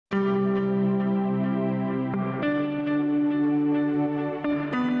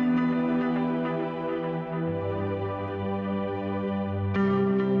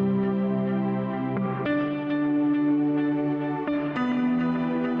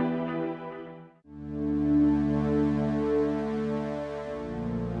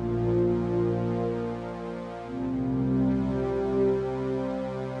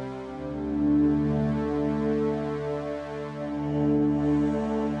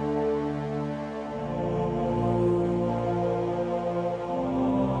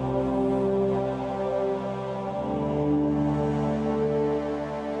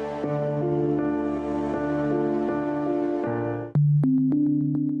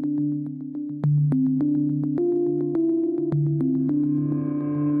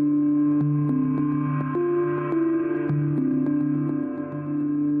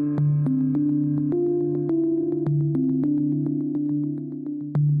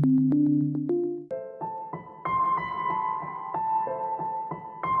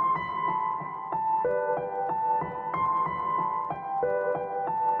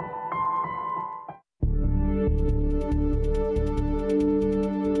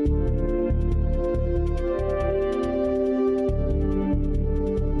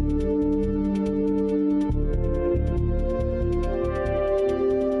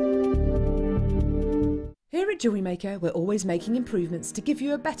JewelleryMaker, we're always making improvements to give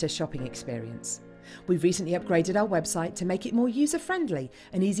you a better shopping experience. We've recently upgraded our website to make it more user-friendly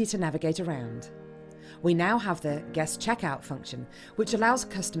and easier to navigate around. We now have the guest checkout function, which allows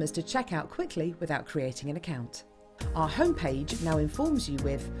customers to check out quickly without creating an account. Our homepage now informs you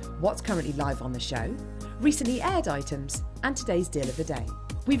with what's currently live on the show, recently aired items, and today's deal of the day.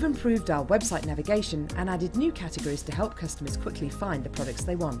 We've improved our website navigation and added new categories to help customers quickly find the products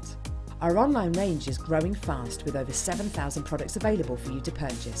they want. Our online range is growing fast with over 7,000 products available for you to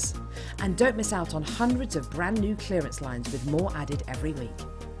purchase. And don't miss out on hundreds of brand new clearance lines with more added every week.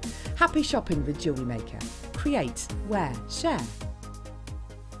 Happy shopping with JewelleryMaker. Create, wear, share.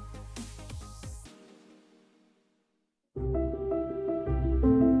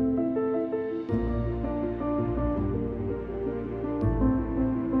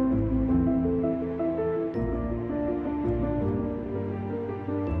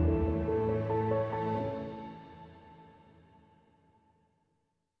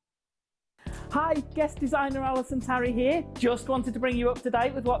 Hi, guest designer Alison Tarry here. Just wanted to bring you up to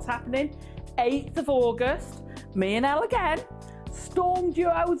date with what's happening. 8th of August, me and Elle again. Storm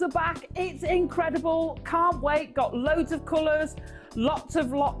duos are back. It's incredible. Can't wait. Got loads of colours, lots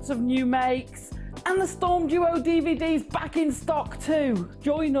of new makes. And the Storm Duo DVD's back in stock too.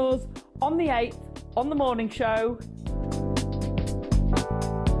 Join us on the 8th on the morning show.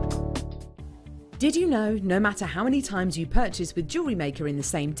 Did you know no matter how many times you purchase with JewelleryMaker in the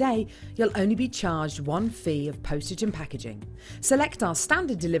same day, you'll only be charged one fee of postage and packaging? Select our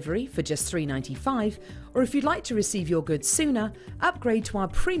standard delivery for just $3.95, or if you'd like to receive your goods sooner, upgrade to our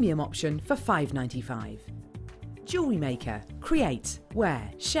premium option for $5.95. JewelleryMaker. Create, wear,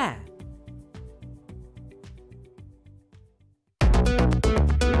 share.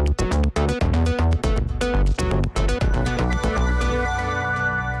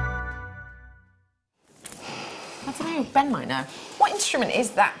 Ben might know. What instrument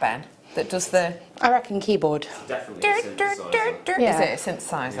is that, Ben, that does the... I reckon keyboard. Definitely a synthesizer. Yeah. Is it a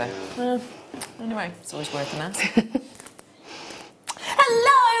synthesizer? Yeah. Anyway, it's always worth an ask.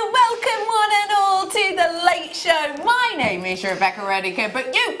 Hello, welcome one and all to The Late Show. My name is Rebecca Redican,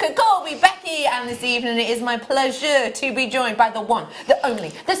 but you could call me Becky, and this evening it is my pleasure to be joined by the one, the only,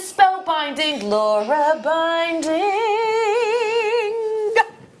 the spellbinding Laura Binding.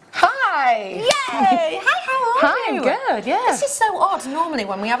 Hi! Yay! Hi, how are you? I'm good, yeah. This is so odd. Normally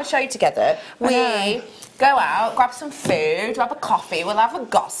when we have a show together, we go out, grab some food, have a coffee, we'll have a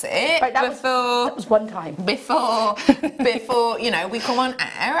gossip. Right, that was one time. Before, you know, we come on air.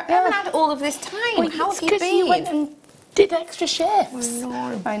 I haven't had all of this time. Well, how have you been? You went and did extra shifts.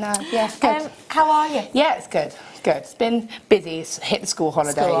 I know. Yeah, good. How are you? Yeah, it's good. Good. It's been busy. It's hit the school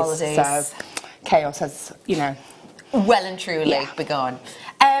holidays. So chaos has, you know. Well and truly begun.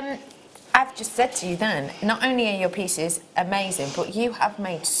 I've just said to you then, not only are your pieces amazing, but you have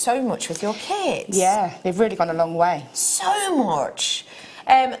made so much with your kits. Yeah, they've really gone a long way. So much.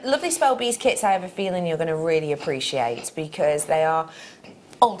 Lovely Spell Bees kits, I have a feeling you're going to really appreciate because they are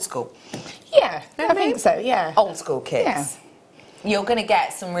old school. Yeah, I think so, yeah. Old school kits. Yeah. You're going to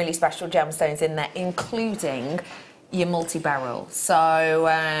get some really special gemstones in there, including your multi-barrel, so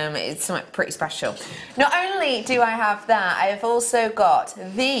it's something pretty special. Not only do I have that, I have also got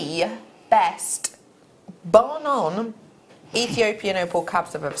the best barn-on Ethiopian opal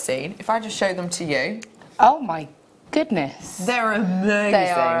cabs I've ever seen. If I just show them to you. Oh my goodness. They're amazing. They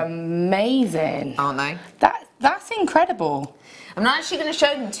are amazing. Aren't they? That's incredible. I'm not actually going to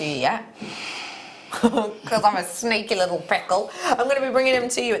show them to you yet. Because I'm a sneaky little pickle. I'm going to be bringing them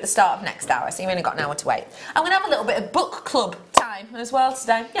to you at the start of next hour, so you've only got an hour to wait. I'm going to have a little bit of book club time as well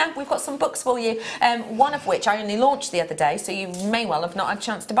today. Yeah, we've got some books for you, one of which I only launched the other day, so you may well have not had a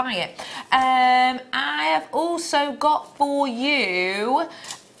chance to buy it. I have also got for you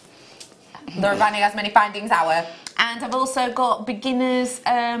Laura Binding Has Many Findings Hour, and I've also got beginners...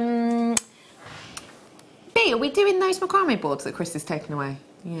 B, are we doing those macrame boards that Chris has taken away?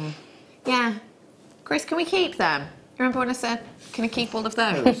 Yeah. Yeah. Chris, can we keep them? You remember when I said, can I keep all of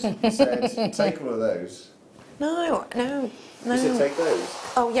those? You said, take all of those. No. You said take those.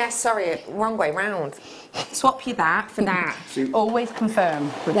 Oh, yes, sorry, wrong way round. Swap you that for that. So Always confirm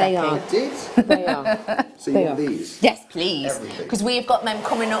with They Becky. are. I did? They are. So you want these? Yes, please. Everything. Because we've got them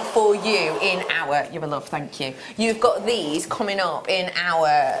coming up for you in our... You're a love, thank you. You've got these coming up in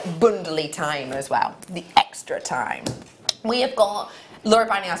our bundly time as well. The extra time. We have got... Laura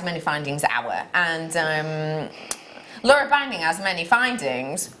Binding Has Many Findings Hour, and Laura Binding Has Many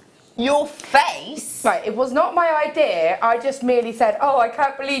Findings, your face... Right, it was not my idea, I just merely said, oh, I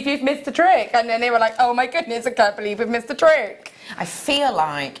can't believe you've missed a trick, and then they were like, oh my goodness, I can't believe we've missed a trick. I feel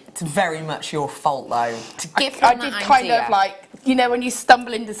like it's very much your fault though to give them I that did kind idea. of like, you know, when you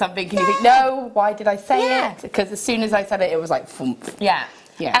stumble into something and you think, no, why did I say it? Because as soon as I said it, it was like, thump. Yeah.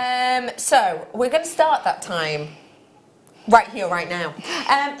 Yeah. So we're going to start that time right here, right now.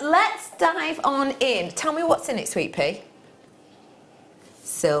 Let's dive on in. Tell me what's in it, Sweet Pea.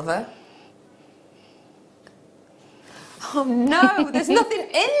 Silver. Oh no, there's nothing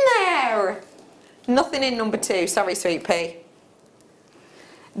in there. Nothing in number 2. Sorry, Sweet Pea.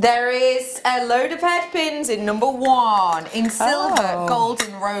 There is a load of head pins in number 1 in silver, gold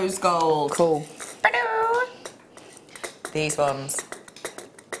and rose gold. Cool. These ones.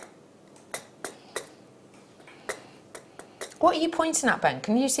 What are you pointing at, Ben?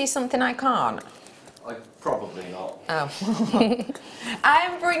 Can you see something I can't? Probably not. Oh.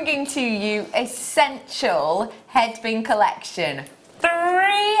 I'm bringing to you Essential Headpin Collection.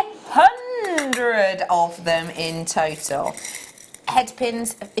 300 of them in total.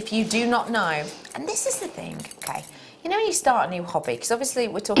 Headpins, if you do not know, and this is the thing, okay, you know when you start a new hobby, because obviously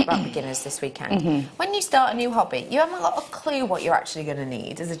we're talking about beginners this weekend, when you start a new hobby, you haven't got a clue what you're actually going to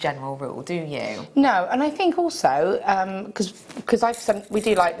need as a general rule, do you? No, and I think also, because we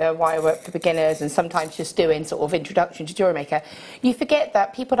do like the wire work for beginners and sometimes just doing sort of introduction to jewellery maker, you forget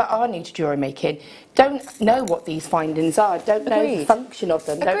that people that are new to jewellery making don't know what these findings are, don't know the function of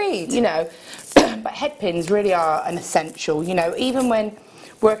them. Agreed. You know, but head pins really are an essential, you know, even when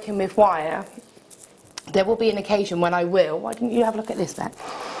working with wire, there will be an occasion when I will. Why didn't you have a look at this, Beck?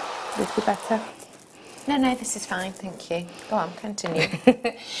 Would this be better? No, this is fine, thank you. Go on, continue.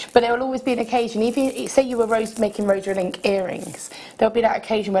 But there will always be an occasion, even say you were making rosary link earrings, there'll be that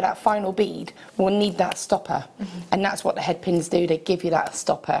occasion where that final bead will need that stopper. And that's what the head pins do, they give you that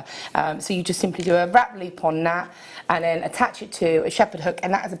stopper. So you just simply do a wrap loop on that and then attach it to a shepherd hook,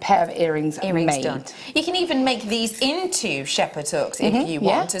 and that is a pair of earrings made. Done. You can even make these into shepherd hooks if you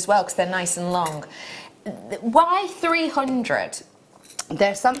want as well, because they're nice and long. Why 300?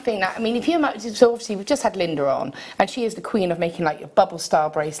 There's something that, I mean, if you imagine, so obviously we've just had Linda on, and she is the queen of making like your bubble style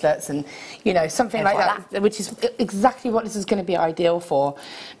bracelets and, you know, something like that, which is exactly what this is going to be ideal for,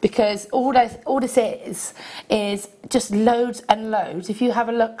 because all this is just loads and loads. If you have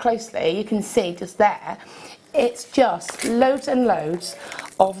a look closely, you can see just there, it's just loads and loads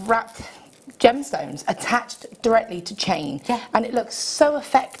of wrapped gemstones attached directly to chain, and it looks so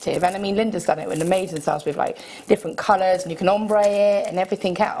effective. And I mean, Linda's done it with amazing styles with like different colours, and you can ombre it and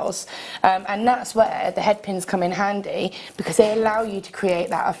everything else, and that's where the head pins come in handy, because they allow you to create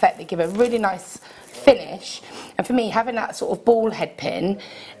that effect. They give a really nice finish, and for me, having that sort of ball head pin,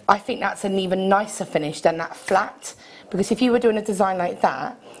 I think that's an even nicer finish than that flat, because if you were doing a design like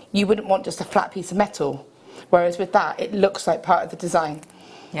that, you wouldn't want just a flat piece of metal, whereas with that, it looks like part of the design.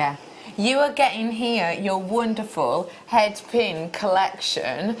 Yeah. You are getting here your wonderful head pin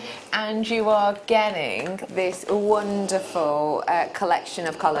collection, and you are getting this wonderful collection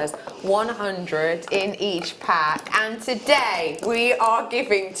of colours, 100 in each pack, and today we are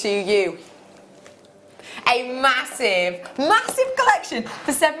giving to you a massive collection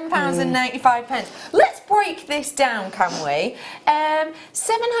for £7.95. Let's break this down, can we?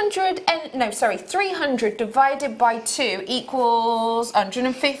 300 divided by 2 equals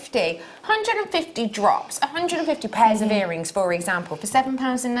 150. 150 drops, 150 pairs of earrings, for example, for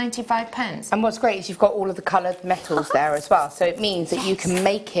 £7.95. And what's great is you've got all of the coloured metals there as well, so it means that you can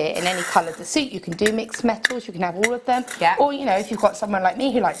make it in any colour to suit. You can do mixed metals, you can have all of them. Or, you know, if you've got someone like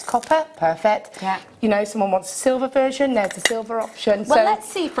me who likes copper, perfect. You know, someone wants a silver version, there's a silver option. Well, let's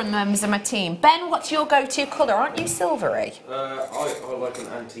see from the members of my team. Ben, what's your go-to colour? Aren't you silvery? I like an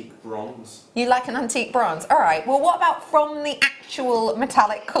antique bronze. You like an antique bronze? All right. Well, what about from the actual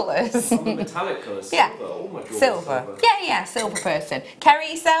metallic colours? From the metallic colours, silver. All my jewellery Silver. Yeah, silver person.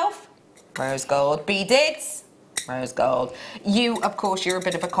 Kerry, yourself? Rose gold. B-Dids? Rose gold. You, of course, you're a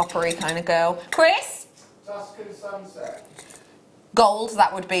bit of a coppery kind of girl. Chris? Tuscan sunset. Gold,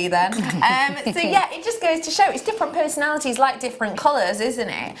 that would be then. So yeah, it just goes to show it's different personalities like different colours, isn't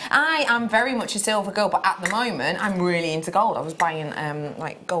it? I am very much a silver girl, but at the moment I'm really into gold. I was buying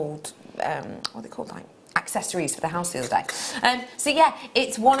like gold, what are they called, like accessories for the house the other day. So yeah,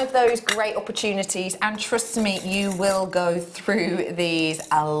 it's one of those great opportunities, and trust me, you will go through these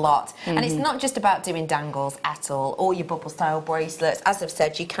a lot. And it's not just about doing dangles at all, or your bubble style bracelets. As I've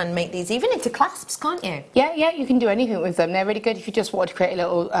said, you can make these even into clasps, can't you? Yeah, you can do anything with them. They're really good if you just wanted to create a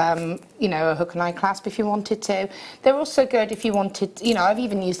little, you know, a hook and eye clasp if you wanted to. They're also good if you wanted, you know, I've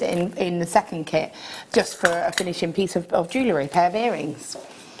even used it in the second kit just for a finishing piece of jewellery, a pair of earrings.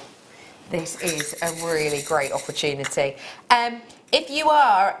 This is a really great opportunity. If you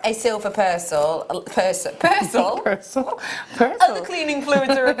are a silver Persil, other cleaning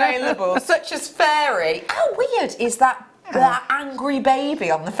fluids are available, such as Fairy. How weird is that angry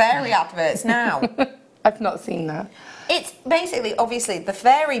baby on the Fairy adverts now? I've not seen that. It's basically, obviously, the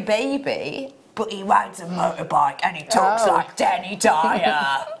Fairy baby, but he rides a motorbike and he talks like Danny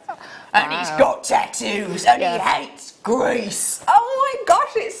Dyer. And he's got tattoos and he hates grease. Oh my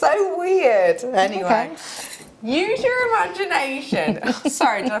gosh, it's so weird. Anyway. Use your imagination.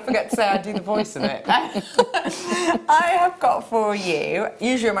 Sorry, did I forget to say I do the voice of it? I have got for you,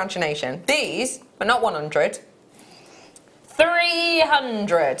 use your imagination. These are not 100,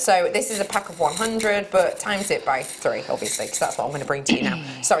 300. So this is a pack of 100, but times it by 3, obviously, because that's what I'm going to bring to you now.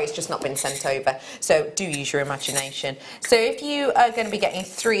 Sorry, it's just not been sent over. So do use your imagination. So if you are going to be getting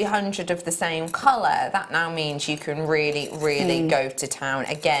 300 of the same colour, that now means you can really, really go to town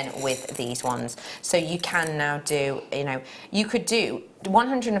again with these ones. So you can now do, you know, you could do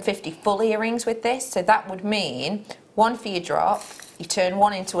 150 full earrings with this. So that would mean one for your drop, you turn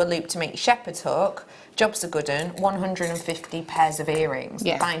one into a loop to make your shepherd's hook. Job's a good one, 150 pairs of earrings,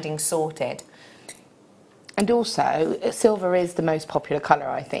 bindings sorted. And also, silver is the most popular colour,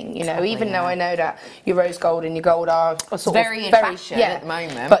 I think. You know, even though I know that your rose gold and your gold are sort very in fashion at the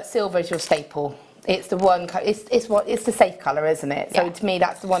moment. But silver is your staple. It's the one. It's the safe colour, isn't it? So to me,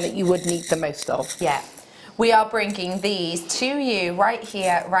 that's the one that you would need the most of. Yeah, we are bringing these to you right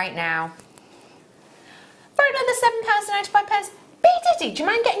here, right now, for another £7.95. B Diddy, do you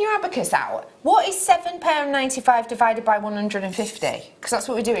mind getting your abacus out? What is £7.95 divided by 150? Because that's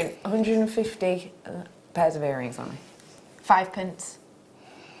what we're doing. 150 pairs of earrings, aren't we? 5 pence.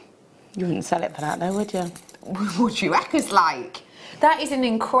 You wouldn't sell it for that, though, would you? Would you? Heckers like. That is an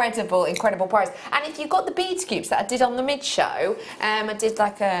incredible, incredible price. And if you've got the bead scoops that I did on the mid-show, I did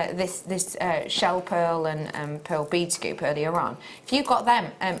like this shell pearl and pearl bead scoop earlier on. If you got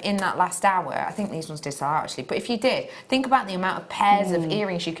them in that last hour, I think these ones did sell out actually, but if you did, think about the amount of pairs of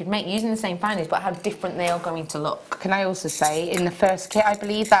earrings you could make using the same findings, but how different they are going to look. Can I also say, in the first kit, I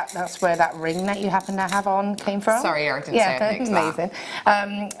believe that's where that ring that you happen to have on came from? Sorry, I didn't say it. Amazing.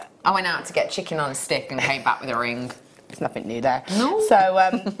 I went out to get chicken on a stick and came back with a ring. There's nothing new there. No. So,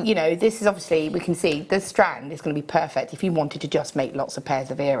 you know, this is obviously, we can see the strand is going to be perfect if you wanted to just make lots of pairs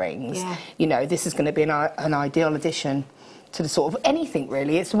of earrings. Yeah. You know, this is going to be an ideal addition to the sort of anything,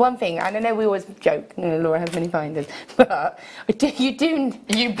 really. It's one thing, and I know we always joke, you know, Laura has many finders, but you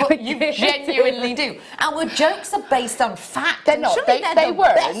genuinely do. Our jokes are based on fact. They're not. They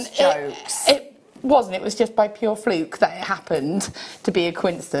weren't. Best jokes. It wasn't. It was just by pure fluke that it happened to be a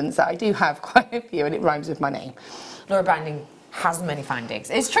coincidence that I do have quite a few, and it rhymes with my name. Laura Binding has many findings.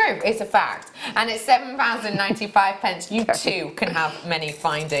 It's true, it's a fact. And it's £7.95. You too can have many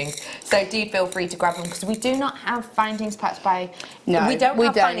findings. So do feel free to grab them because we do not have findings packs by... No, we don't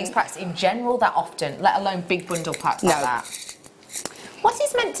have findings packs in general that often, let alone big bundle packs like that. What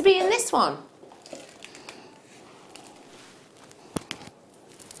is meant to be in this one?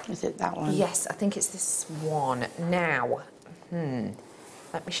 Is it that one? Yes, I think it's this one. Now,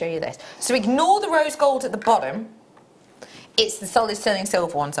 let me show you this. So ignore the rose gold at the bottom. It's the solid sterling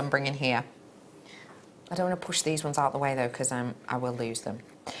silver ones I'm bringing here. I don't want to push these ones out of the way though because I will lose them.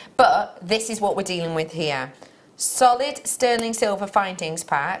 But this is what we're dealing with here. Solid sterling silver findings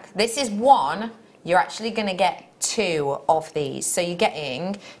pack. This is one. You're actually going to get 2 of these. So you're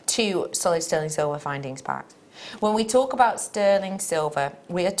getting 2 solid sterling silver findings packs. When we talk about sterling silver,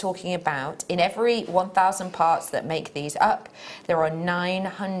 we are talking about in every 1,000 parts that make these up, there are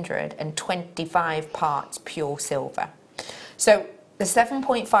 925 parts pure silver. So the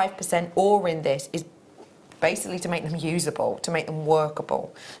 7.5% ore in this is basically to make them usable, to make them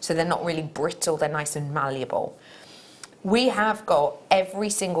workable. So they're not really brittle, they're nice and malleable. We have got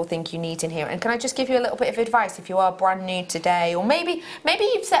every single thing you need in here. And can I just give you a little bit of advice if you are brand new today, or maybe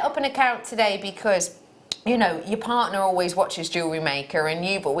you've set up an account today because you know, your partner always watches JewelleryMaker and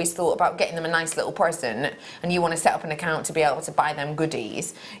you've always thought about getting them a nice little present and you want to set up an account to be able to buy them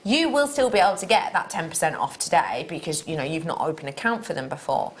goodies, you will still be able to get that 10% off today because, you know, you've not opened an account for them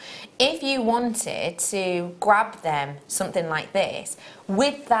before. If you wanted to grab them something like this,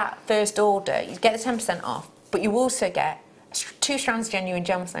 with that first order, you get the 10% off, but you also get 2 strands of genuine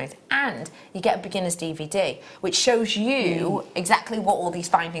gemstones, and you get a beginner's DVD, which shows you exactly what all these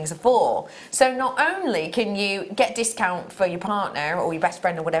findings are for. So not only can you get discount for your partner or your best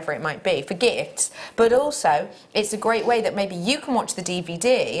friend or whatever it might be for gifts, but also it's a great way that maybe you can watch the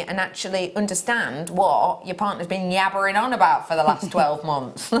DVD and actually understand what your partner's been yabbering on about for the last 12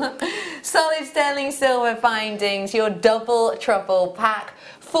 months. Solid sterling silver findings, your double trouble pack,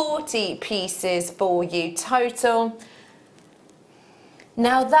 40 pieces for you total.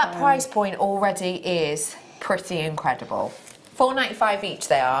 Now that price point already is pretty incredible. $4.95 each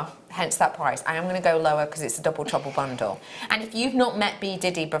they are, hence that price. I am going to go lower because it's a double trouble bundle. And if you've not met B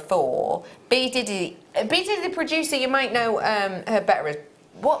Diddy before, B Diddy the producer, you might know her better as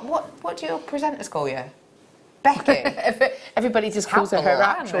what do your presenters call you? Becky. Everybody just calls her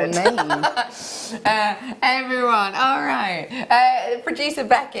actual name. Everyone, all right. Producer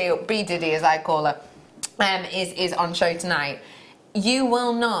Becky, or B Diddy as I call her, is on show tonight. You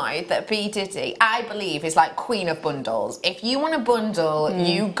will know that B Diddy, I believe, is like queen of bundles. If you want a bundle,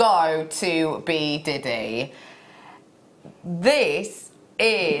 you go to B Diddy. This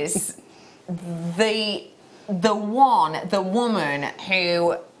is the woman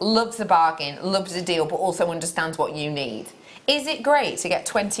who loves a bargain, loves a deal, but also understands what you need. Is it great to get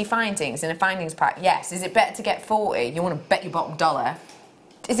 20 findings in a findings pack? Yes. Is it better to get 40? You want to bet your bottom dollar.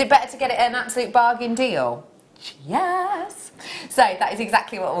 Is it better to get an absolute bargain deal? Yes. So that is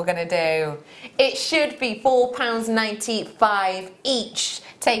exactly what we're going to do. It should be £4.95 each,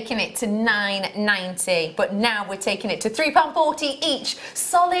 taking it to £9.90, but now we're taking it to £3.40 each.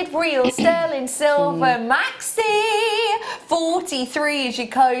 Solid real sterling silver maxi. 43 is your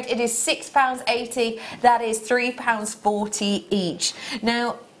code. It is £6.80. That is £3.40 each.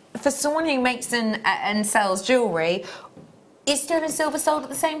 Now, for someone who makes and sells jewellery, is sterling silver sold at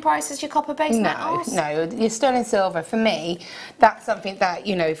the same price as your copper-based metals? No, your sterling silver, for me, that's something that,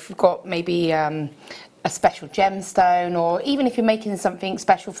 you know, if you've got maybe a special gemstone, or even if you're making something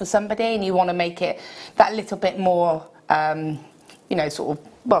special for somebody and you want to make it that little bit more, you know, sort of,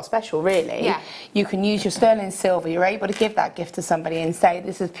 well, special really, yeah, you can use your sterling silver. You're able to give that gift to somebody and say,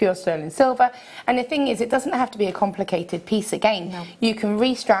 this is pure sterling silver. And the thing is, it doesn't have to be a complicated piece again. No. You can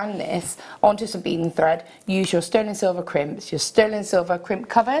restrand this onto some beading thread, use your sterling silver crimps, your sterling silver crimp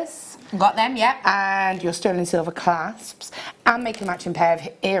covers. Got them, yeah. And your sterling silver clasps, and make a matching pair of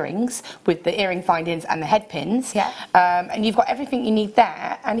earrings with the earring findings and the head pins. Yeah. And you've got everything you need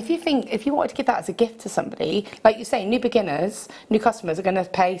there. And if you wanted to give that as a gift to somebody, like you say, new beginners, new customers are going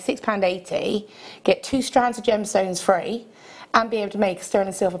to pay £6.80, get 2 strands of gemstones free, and be able to make a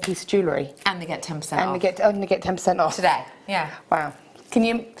sterling silver piece of jewellery. And they get 10% off. And they get 10% off. Today, yeah. Wow. Can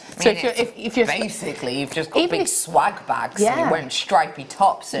you? So if you're basically, you've just got big swag bags, and you're wearing stripy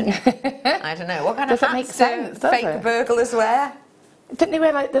tops, and I don't know what kind of hats do fake burglars wear. Don't they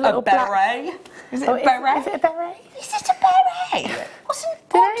wear like the little beret? Is it a beret? Is it a beret? Is it a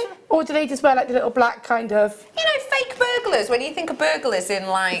beret? Or do they just wear like the little black kind of? You know, fake burglars. When you think of burglars in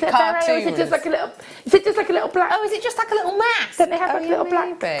like is it cartoons, or is it just like a little? Is it just like a little black? Oh, is it just like a little mask? Don't they have like a little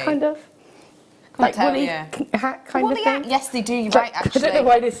black kind of? Like woolly hat kind of thing? Yes, they do, you're right, actually. I don't know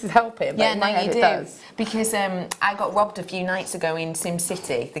why this is helping, but yeah, in my head you do. It does. Because I got robbed a few nights ago in Sim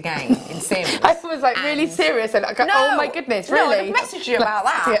City, the game, in Sims. I was like really serious, and I go, oh my goodness, really? No, I've messaged you about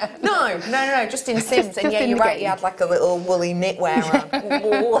that. No, just in Sims, and yeah, you're right, you had like a little woolly knitwear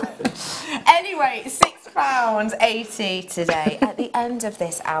on. Anyway, £6.80 today. At the end of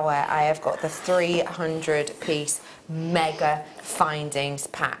this hour, I have got the 300-piece mega findings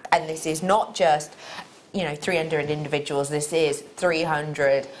pack, and this is not just, you know, 300 individuals. This is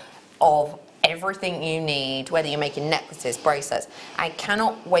 300 of everything you need, whether you're making necklaces, bracelets. I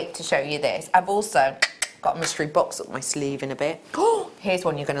cannot wait to show you this. I've also got a mystery box up my sleeve in a bit. Oh, here's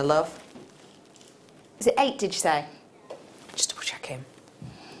one you're going to love. Is it 8, did you say? Just double checking.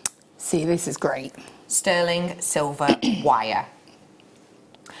 See, this is great. Sterling silver wire.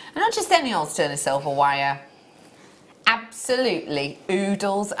 And not just any old sterling silver wire. Absolutely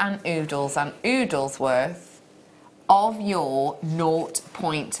oodles and oodles and oodles worth of your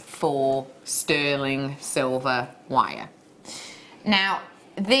 0.4 sterling silver wire. Now,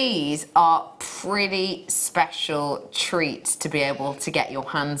 these are pretty special treats to be able to get your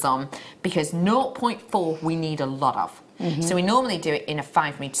hands on, because 0.4 we need a lot of. So we normally do it in a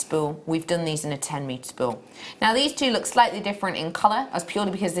 5-metre spool. We've done these in a 10-metre spool. Now these two look slightly different in colour, as purely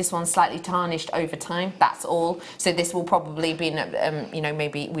because this one's slightly tarnished over time, that's all. So this will probably be, you know,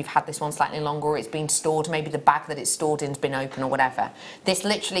 maybe we've had this one slightly longer, or it's been stored, maybe the bag that it's stored in's been open or whatever. This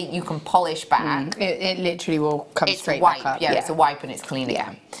literally, you can polish back. It literally will come straight back up. Yeah, it's a wipe and it's clean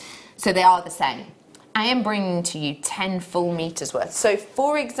again. So they are the same. I am bringing to you 10 full meters worth. So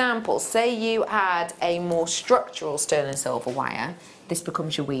for example, say you add a more structural sterling silver wire, this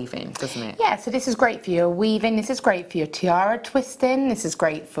becomes your weaving, doesn't it? Yeah, so this is great for your weaving, this is great for your tiara twisting, this is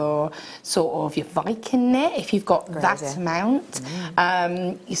great for sort of your Viking knit, if you've got that amount.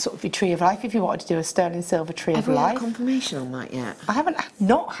 You sort of your tree of life, if you wanted to do a sterling silver tree of life. Have we had confirmation on that yet? I haven't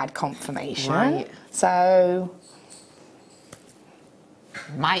not had confirmation. Right. So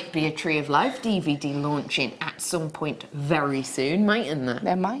might be a Tree of Life DVD launching at some point very soon, mightn't there?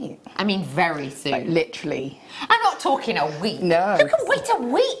 there might. I mean, very soon. Like, literally. I'm not talking a week. No. Who can wait a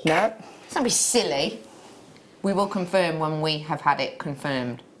week? No. It's not be silly. We will confirm when we have had it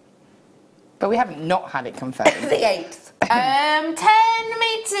confirmed. But we haven't not had it confirmed. The 8th. 10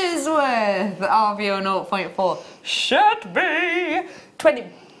 metres worth of your 0.4 should be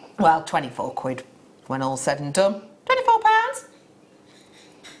 24 quid when all's said and done. £24.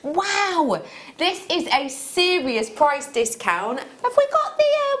 Wow, this is a serious price discount. Have we got the,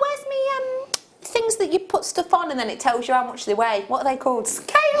 where's me, things that you put stuff on and then it tells you how much they weigh? What are they called?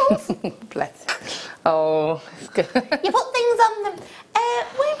 Scales? Bless. Oh, it's good. You put things on them.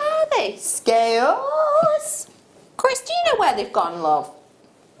 Where are they? Scales? Chris, do you know where they've gone, love?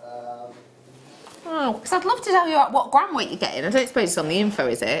 Oh, because I'd love to tell you what gram weight you're getting. I don't suppose it's on the info,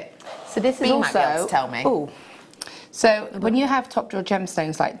 is it? So this is You also... might be able to tell me. Ooh. So when you have top drawer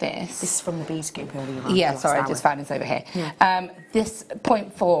gemstones like this... This is from the Bee Scoop earlier on. Yeah, sorry, I just found this over here. Yeah. This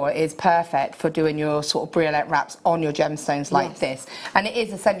 0.4 is perfect for doing your sort of briolet wraps on your gemstones like this. And it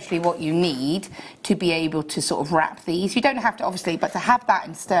is essentially what you need to be able to sort of wrap these. You don't have to, obviously, but to have that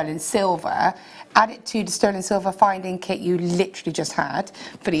in sterling silver, add it to the sterling silver finding kit you literally just had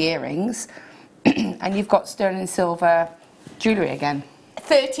for the earrings, and you've got sterling silver jewellery again.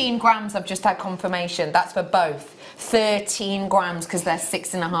 13 grams, I've just had confirmation. That's for both. 13 grams because they're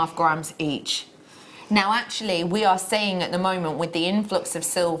 6.5 grams each. Now actually we are saying at the moment with the influx of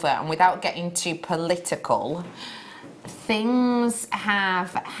silver and without getting too political, things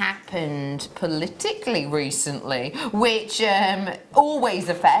have happened politically recently which always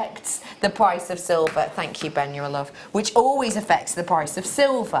affects the price of silver. Thank you, Ben, you're a love. Which always affects the price of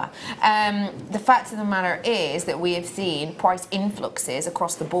silver. The fact of the matter is that we have seen price influxes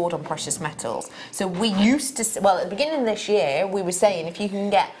across the board on precious metals. So we used to, well, at the beginning of this year we were saying if you can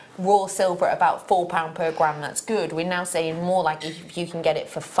get raw silver at about £4 per gram, that's good. We're now saying more like if you can get it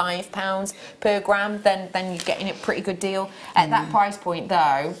for £5 per gram, then you're getting a pretty good deal. At that price point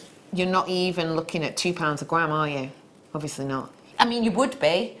though, you're not even looking at £2 a gram, are you? Obviously not. I mean, you would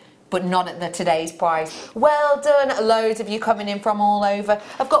be, but not at today's price. Well done, loads of you coming in from all over.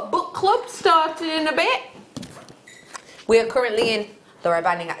 I've got book club starting in a bit. We are currently in Laura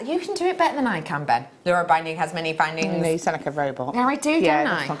Binding. You can do it better than I can, Ben. Laura Binding has many findings. No, you sound like a robot. Yeah, I do, don't yeah, I?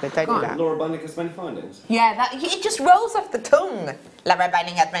 that's not good. Don't do that. Laura Binding has many findings. Yeah, it just rolls off the tongue. Laura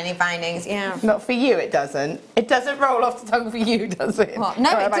Binding has many findings, yeah. Not for you, it doesn't. It doesn't roll off the tongue for you, does it? What? No,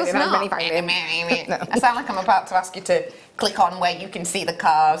 Laura it does Binding has not. many findings. No. I sound like I'm about to ask you to click on where you can see the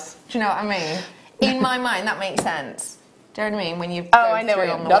cars. Do you know what I mean? In my mind, that makes sense. Do you know what I mean? When you I know,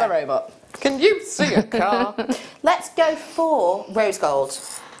 I'm not a robot. Can you see a car? Let's go for rose gold.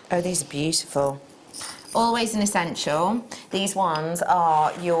 Oh, these are beautiful. Always an essential. These ones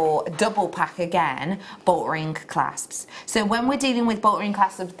are your double pack again, bolt ring clasps. So when we're dealing with bolt ring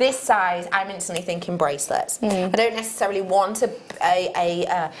clasps of this size, I'm instantly thinking bracelets. I don't necessarily want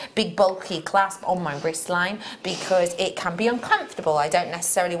a big bulky clasp on my wrist line because it can be uncomfortable. I don't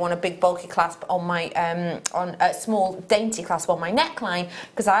necessarily want a big bulky clasp on my on a small dainty clasp on my neckline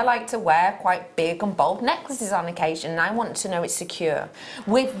because I like to wear quite big and bold necklaces on occasion and I want to know it's secure.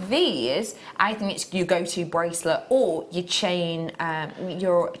 With these, I think it's you go-to bracelet or your chain,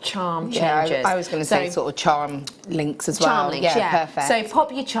 your charm changes. Yeah, I was going to say sort of charm links as well. Charm links, yeah. Perfect. So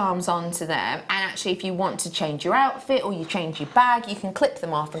pop your charms onto them, and actually, if you want to change your outfit or you change your bag, you can clip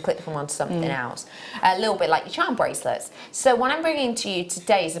them off and clip them onto something else. A little bit like your charm bracelets. So what I'm bringing to you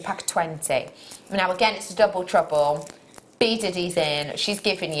today is a pack of 20. Now again, it's a double trouble. B Diddy's in. She's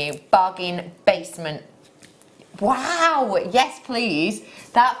giving you bargain basement. Wow! Yes, please.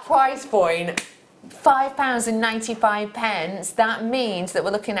 That price point. £5.95. That means that we're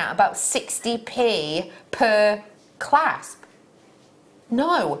looking at about 60p per clasp.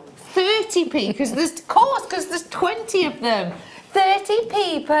 No, 30p because there's 20 of them.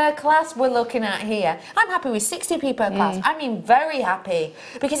 30p per clasp we're looking at here. I'm happy with 60p per clasp. I mean very happy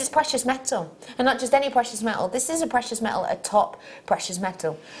because it's precious metal and not just any precious metal. This is a precious metal, a top precious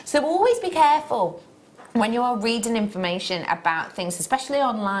metal. So always be careful when you are reading information about things, especially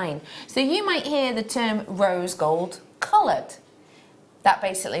online. So you might hear the term rose gold coloured. That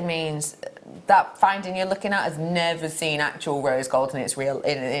basically means that finding you're looking at has never seen actual rose gold in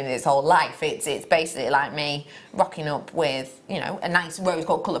its whole life. It's basically like me rocking up with, you know, a nice rose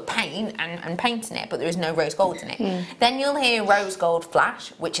gold coloured paint and painting it, but there is no rose gold in it. Then you'll hear rose gold flash,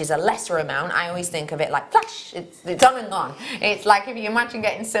 which is a lesser amount. I always think of it like flash. It's on and gone. It's like if you imagine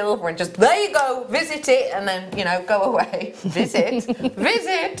getting silver and just there you go, visit it, and then, you know, go away. Visit,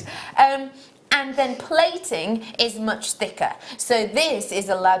 visit. And then plating is much thicker. So this is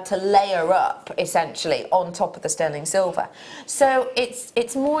allowed to layer up, essentially, on top of the sterling silver. So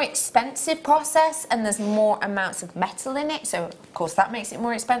it's more expensive process, and there's more amounts of metal in it. So, of course, that makes it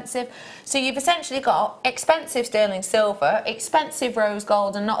more expensive. So you've essentially got expensive sterling silver, expensive rose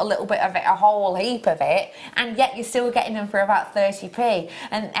gold, and not a little bit of it, a whole heap of it. And yet you're still getting them for about 30p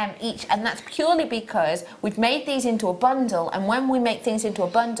each. And that's purely because we've made these into a bundle. And when we make things into a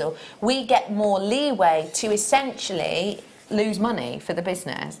bundle, we get more leeway to essentially lose money for the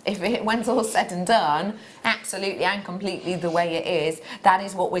business. If it, when's all said and done, absolutely and completely the way it is, that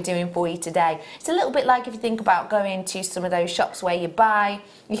is what we're doing for you today. It's a little bit like if you think about going to some of those shops where you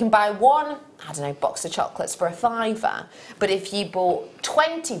can buy one, I don't know, box of chocolates for £5, but if you bought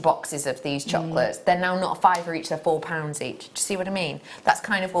 20 boxes of these chocolates, they're now not a £5 each, they're £4 each. Do you see what I mean? That's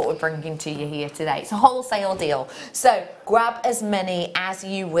kind of what we're bringing to you here today. It's a wholesale deal. So grab as many as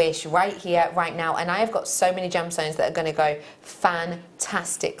you wish right here, right now. And I have got so many gemstones that are going to go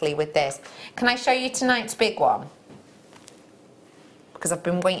fantastically with this. Can I show you tonight's big one? Because I've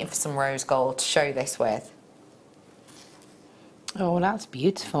been waiting for some rose gold to show this with. Oh, that's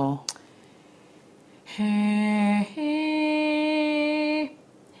beautiful. That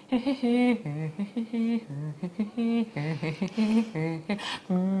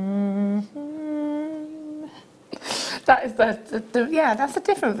is yeah, that's a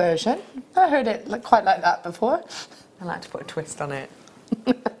different version. I heard it quite like that before. I like to put a twist on it.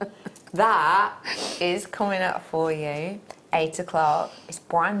 That is coming up for you, 8 o'clock. It's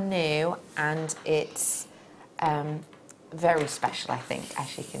brand new and it's very special, I think,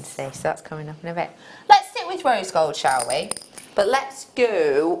 as you can see. So that's coming up in a bit. Let's stick with rose gold, shall we? But let's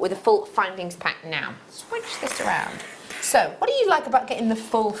go with a full findings pack now. Switch this around. So, what do you like about getting the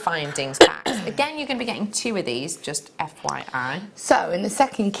full findings packs? Again, you're going to be getting 2 of these, just FYI. So, in the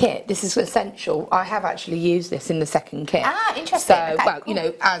second kit, this is essential. I have actually used this in the second kit. Ah, interesting. So, okay, well, cool. you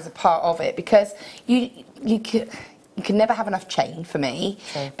know, as a part of it, because you can never have enough chain for me,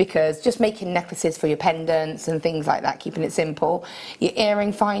 because just making necklaces for your pendants and things like that, keeping it simple. Your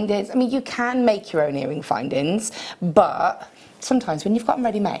earring findings, I mean, you can make your own earring findings, but sometimes when you've got them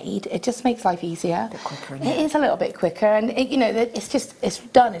ready made, it just makes life easier. A bit quicker, it is a little bit quicker, and you know, it's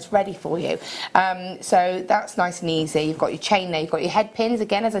done, it's ready for you. So that's nice and easy. You've got your chain there, you've got your head pins.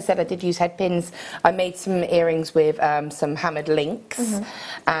 Again, as I said, I did use head pins. I made some earrings with some hammered links,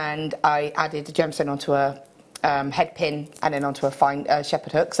 and I added a gemstone onto a head pin and then onto a fine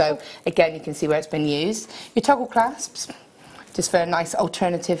shepherd hook. So again, you can see where it's been used. Your toggle clasps, just for a nice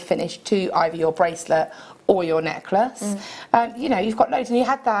alternative finish to either your bracelet or your necklace. You know, you've got loads, and you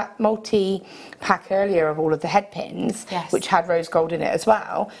had that multi-pack earlier of all of the head pins, which had rose gold in it as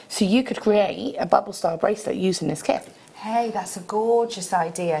well. So you could create a bubble style bracelet using this kit. Hey, that's a gorgeous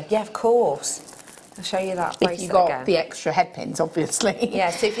idea. Yeah, of course. I'll show you that bracelet if you got again. the extra head pins, obviously. Yeah,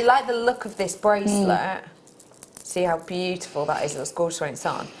 so if you like the look of this bracelet, see how beautiful that is. It looks gorgeous when it's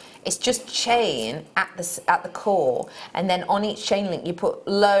on. It's just chain at the core, and then on each chain link you put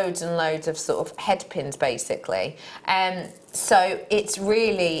loads and loads of sort of head pins, basically. So it's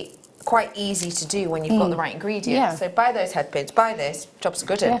really quite easy to do when you've got the right ingredients. Yeah. So buy those head pins, buy this, job's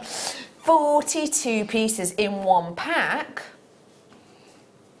good. 42 pieces in one pack.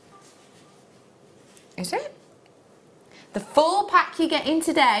 Is it? The full pack you're getting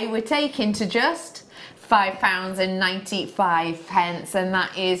today, we're taking to just £5.95, and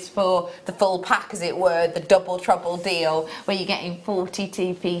that is for the full pack, as it were, the double trouble deal, where you're getting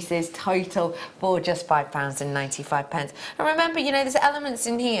 42 pieces total for just £5.95. And remember, you know, there's elements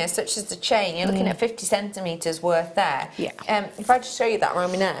in here such as the chain. You're looking at 50 centimetres worth there. Yeah. If I just show you that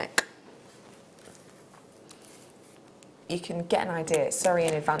around my neck, you can get an idea. Sorry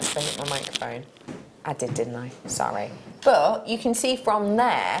in advance if I hit my microphone. I did, didn't I? Sorry. But you can see from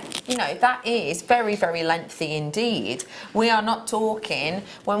there, you know, that is very, very lengthy indeed. We are not talking,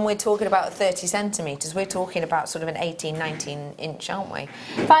 when we're talking about 30 centimetres, we're talking about sort of an 18, 19 inch, aren't we?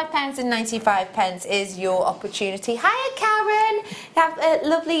 £5.95 is your opportunity. Hiya, Karen. Have a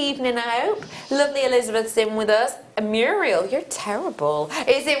lovely evening, I hope. Lovely Elizabeth's in with us. Muriel, you're terrible,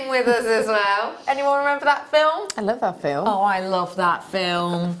 is in with us as well. Anyone remember that film? I love that film. Oh, I love that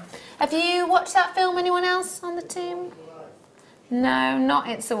film. Have you watched that film? Anyone else on the team? No, not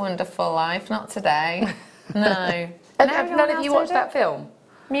It's a Wonderful Life, not today. No. Have none of you watched that film?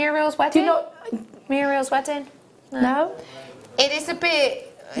 Muriel's Wedding? Do you not? Muriel's Wedding? No? It is a bit...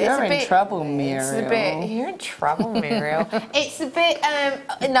 You're in trouble, Muriel. It's a bit... You're in trouble, Muriel. It's a bit...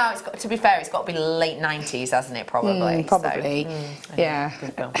 no, to be fair, it's got to be late 90s, hasn't it, probably? Probably. So, yeah.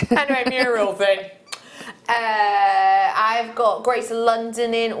 Anyway, Muriel thing. I've got Grace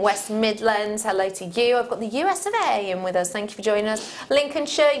London in, West Midlands, hello to you. I've got the US of A in with us, thank you for joining us.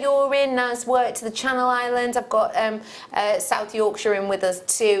 Lincolnshire, you're in, as work to the Channel Islands. I've got South Yorkshire in with us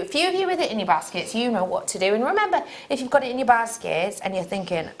too. A few of you with it in your baskets, you know what to do. And remember, if you've got it in your baskets and you're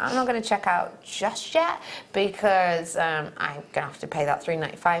thinking, I'm not going to check out just yet because I'm going to have to pay that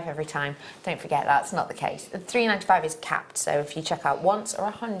 $3.95 every time. Don't forget, that's not the case. The $3.95 is capped, so if you check out once or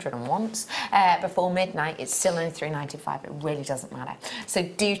 100 and once before midnight, it's still only $3.95. It really doesn't matter. So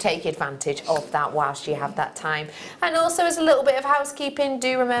do take advantage of that whilst you have that time. And also, as a little bit of housekeeping,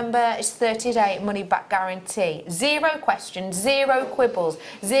 do remember it's 30-day money-back guarantee. 0 questions, 0 quibbles,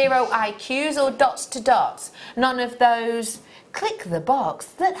 0 IQs or dots to dots. None of those click the box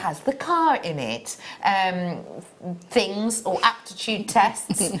that has the car in it things or aptitude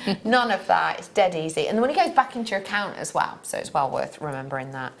tests. None of that. It's dead easy. And the money goes back into your account as well, so it's well worth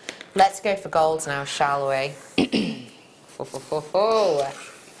remembering that. Let's go for golds now, shall we?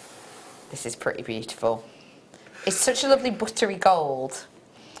 This is pretty beautiful. It's such a lovely buttery gold,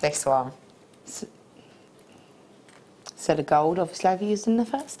 this one. So the gold, obviously, I've used in the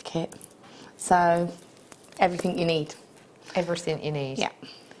first kit. So everything you need. Everything you need. Yeah.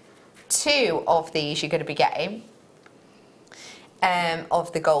 2 of these you're going to be getting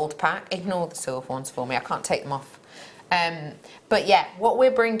of the gold pack. Ignore the silver ones for me, I can't take them off. But yeah, what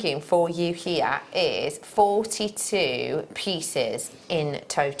we're bringing for you here is 42 pieces in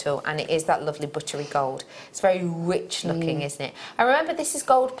total, and it is that lovely buttery gold. It's very rich looking, isn't it? And remember, this is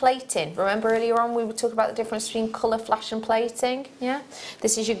gold plating. Remember earlier on we were talking about the difference between colour, flash and plating? Yeah?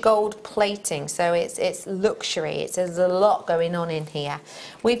 This is your gold plating, so it's luxury. There's a lot going on in here.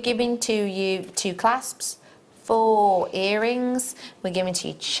 We've given to you 2 clasps, 4 earrings, we're giving to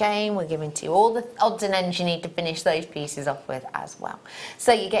you chain, we're giving to you all the odds and ends you need to finish those pieces off with as well.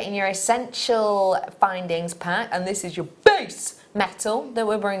 So you're getting your essential findings pack, and this is your base metal that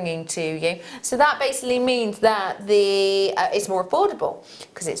we're bringing to you. So that basically means that it's more affordable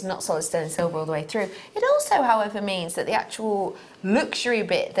because it's not solid stone silver all the way through. It also, however, means that the actual luxury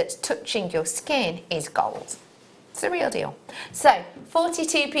bit that's touching your skin is gold. It's the real deal. So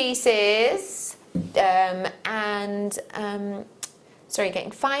 42 pieces. Sorry, you're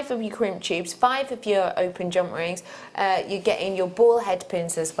getting 5 of your crimp tubes, 5 of your open jump rings, you're getting your ball head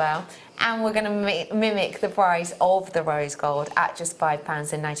pins as well, and we're going to mimic the price of the rose gold at just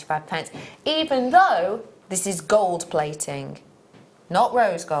 £5.95, even though this is gold plating, not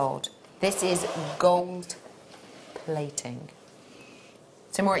rose gold. This is gold plating.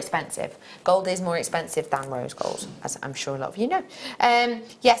 So more expensive. Gold is more expensive than rose gold, as I'm sure a lot of you know.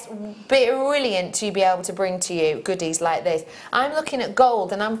 Yes, brilliant to be able to bring to you goodies like this. I'm looking at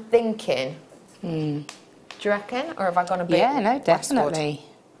gold and I'm thinking, do you reckon? Or have I gone a bit no, definitely. westward?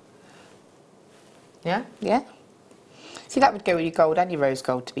 Yeah? Yeah. See, that would go with your gold and your rose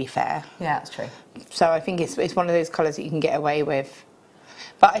gold, to be fair. Yeah, that's true. So I think it's one of those colours that you can get away with.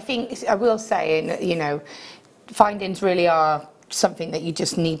 But I think, I will say, you know, findings really are something that you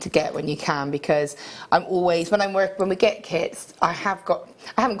just need to get when you can, because I'm always, when we get kits, I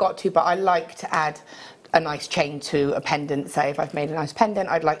haven't got to, but I like to add a nice chain to a pendant. Say if I've made a nice pendant,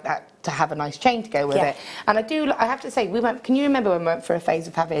 I'd like that to have a nice chain to go with it. And I have to say, can you remember when we went for a phase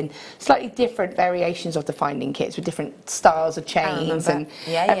of having slightly different variations of the finding kits with different styles of chains and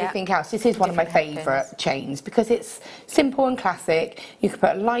everything else? This is one of my favourite chains because it's simple and classic. You can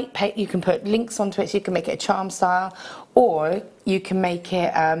put you can put links onto it, so you can make it a charm style, or you can make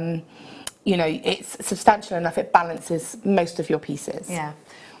it, you know, it's substantial enough, it balances most of your pieces. Yeah.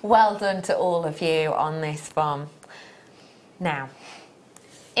 Well done to all of you on this one. Now,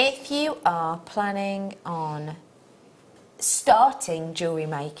 if you are planning on starting jewellery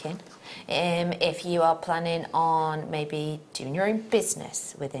making, if you are planning on maybe doing your own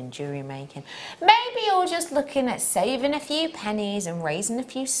business within jewellery making, maybe you're just looking at saving a few pennies and raising a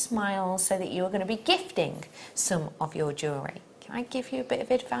few smiles so that you're going to be gifting some of your jewellery. Can I give you a bit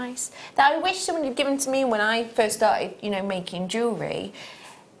of advice that I wish someone had given to me when I first started, you know, making jewellery?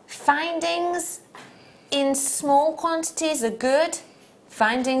 Findings in small quantities are good.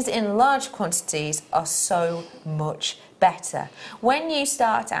 Findings in large quantities are so much better. When you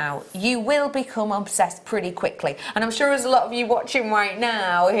start out, you will become obsessed pretty quickly. And I'm sure there's a lot of you watching right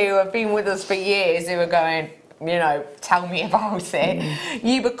now who have been with us for years who are going, you know, tell me about it.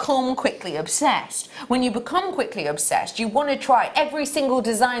 You become quickly obsessed. When you become quickly obsessed, you want to try every single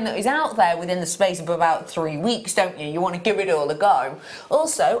design that is out there within the space of about 3 weeks, don't you? You want to give it all a go.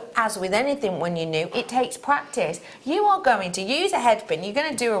 Also, as with anything when you're new, it takes practice. You are going to use a headpin, you're going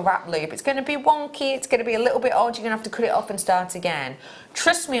to do a wrap loop, it's going to be wonky, it's going to be a little bit odd, you're going to have to cut it off and start again.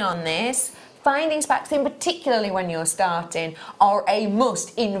 Trust me on this. Findings packs, in particularly when you're starting, are a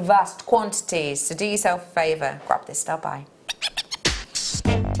must in vast quantities. So do yourself a favour, grab this stuff by.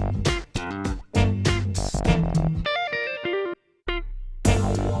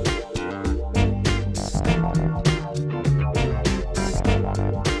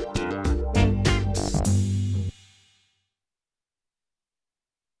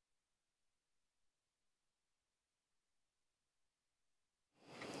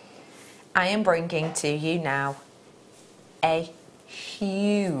 I am bringing to you now a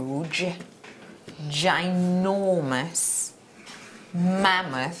huge, ginormous,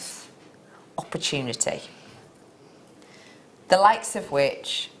 mammoth opportunity. The likes of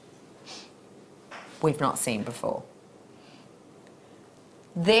which we've not seen before.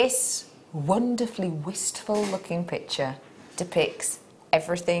 This wonderfully wistful looking picture depicts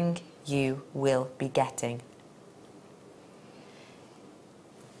everything you will be getting.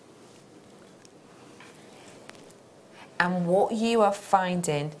 And what you are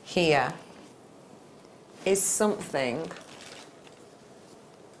finding here is something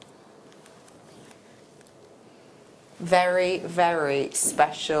very, very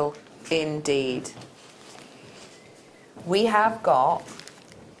special indeed. We have got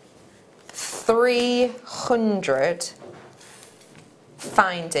 300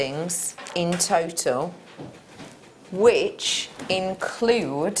 findings in total, which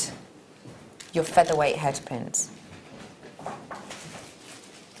include your featherweight headpins.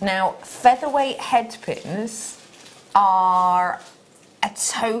 Now, featherweight headpins are a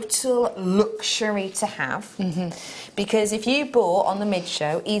total luxury to have, because if you bought on the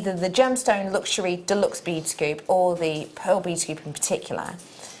mid-show either the Gemstone Luxury Deluxe Bead Scoop or the Pearl Bead Scoop in particular,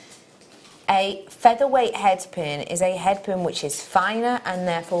 a featherweight headpin is a headpin which is finer and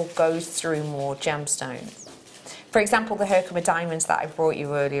therefore goes through more gemstones. For example, the Herkimer diamonds that I brought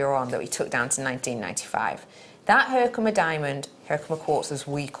you earlier on that we took down to 1995. That Herkimer diamond, Herkimer quartz as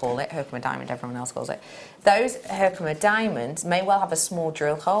we call it, Herkimer diamond everyone else calls it, those Herkimer diamonds may well have a small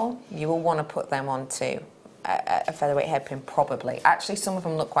drill hole. You will want to put them onto a featherweight headpin probably. Actually, some of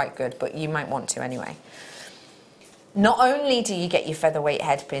them look quite good, but you might want to anyway. Not only do you get your featherweight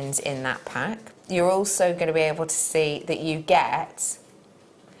headpins in that pack, you're also going to be able to see that you get,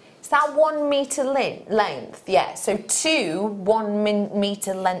 is that 1 metre length? Yeah, so 2 1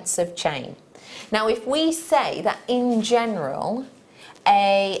 metre lengths of chain. Now, if we say that in general,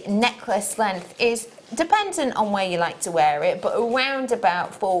 a necklace length is dependent on where you like to wear it, but around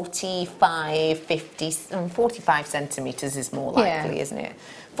about 45, 50, 45 centimetres is more likely, isn't it?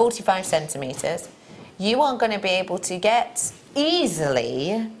 45 centimetres. You are going to be able to get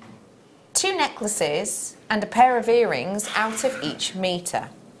easily 2 necklaces and a pair of earrings out of each metre.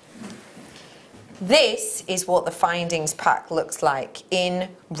 This is what the findings pack looks like in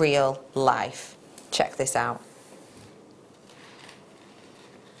real life. Check this out.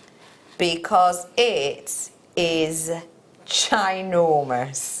 Because it is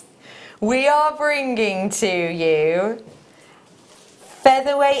ginormous. We are bringing to you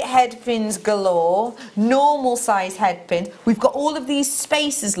featherweight headpins galore, normal size headpins. We've got all of these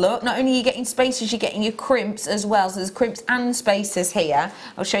spacers, look. Not only are you getting spacers, you're getting your crimps as well. So there's crimps and spacers here.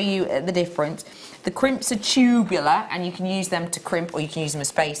 I'll show you the difference. The crimps are tubular and you can use them to crimp or you can use them as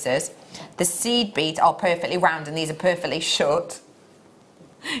spacers. The seed beads are perfectly round and these are perfectly shut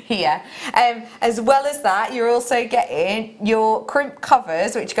here. As well as that, you're also getting your crimp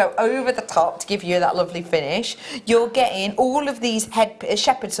covers which go over the top to give you that lovely finish. You're getting all of these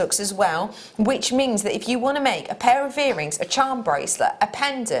shepherd's hooks as well, which means that if you want to make a pair of earrings, a charm bracelet, a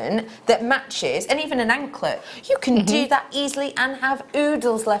pendant that matches, and even an anklet, you can do that easily and have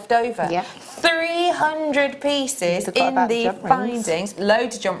oodles left over. 300 pieces in the findings.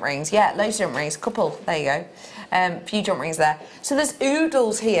 Loads of jump rings, yeah, loads of jump rings, couple, there you go. Few jump rings there. So there's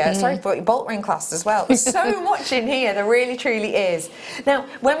oodles here. Sorry for your bolt ring class as well. There's so much in here. There really, truly is. Now,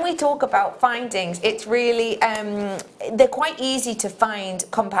 when we talk about findings, it's really, they're quite easy to find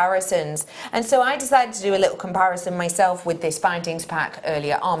comparisons. And so I decided to do a little comparison myself with this findings pack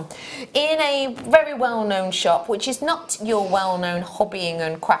earlier on. In a very well-known shop, which is not your well-known hobbying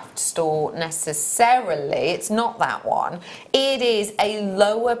and craft store necessarily, it's not that one. It is a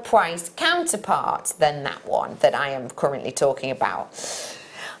lower price counterpart than that one that I am currently talking about.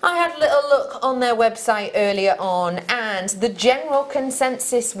 I had a little look on their website earlier on, and the general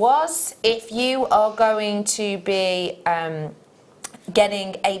consensus was if you are going to be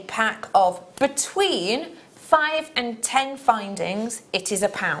getting a pack of between 5 and 10 findings, it is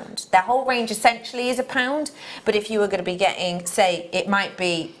 £1. Their whole range essentially is £1, but if you were going to be getting, say, it might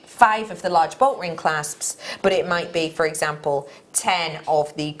be 5 of the large bolt ring clasps, but it might be, for example, 10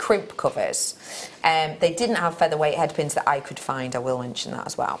 of the crimp covers. They didn't have featherweight headpins that I could find, I will mention that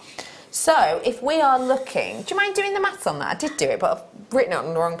as well. So if we are looking, do you mind doing the maths on that? I did do it, but I've written it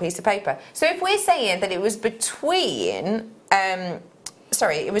on the wrong piece of paper. So if we're saying that it was between,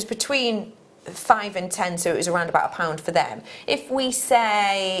 it was between 5 and 10, so it was around about £1 for them. If we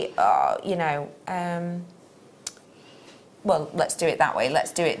say, well, let's do it that way.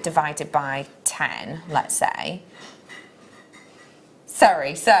 Let's do it divided by 10, let's say.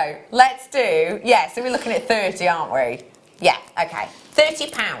 Sorry, so let's do, so we're looking at 30, aren't we? Yeah, okay,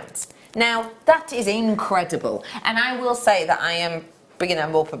 £30. Now, that is incredible. And I will say that I am bringing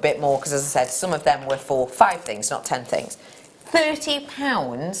them up a bit more because, as I said, some of them were for 5 things, not 10 things.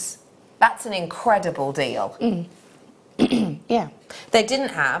 £30, that's an incredible deal. Yeah. They didn't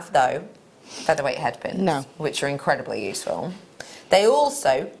have, though, featherweight headpins, no, which are incredibly useful. They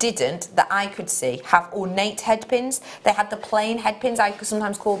also didn't, that I could see, have ornate headpins. They had the plain headpins. I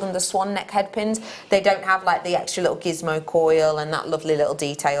sometimes call them the swan neck headpins. They don't have like the extra little gizmo coil and that lovely little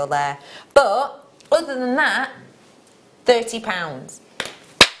detail there. But other than that, £30.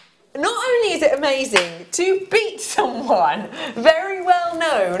 Not only is it amazing to beat someone very well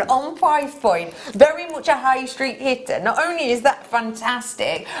known on price point, very much a high street hitter, not only is that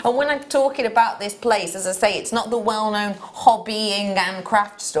fantastic, and when I'm talking about this place, as I say, it's not the well-known hobbying and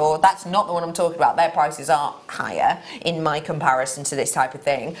craft store, that's not the one I'm talking about, their prices are higher in my comparison to this type of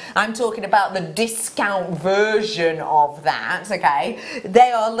thing. I'm talking about the discount version of that, okay?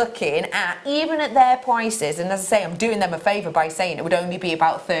 They are looking at, even at their prices, and as I say, I'm doing them a favour by saying it would only be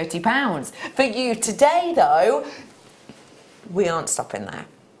about £30. For you today, though, we aren't stopping there.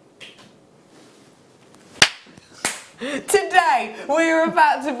 Today, we're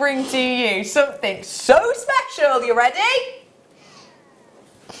about to bring to you something so special. You ready?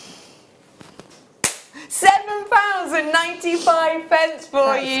 £7.95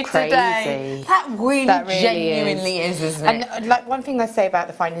 for you today. That really genuinely is, isn't it? And like one thing I say about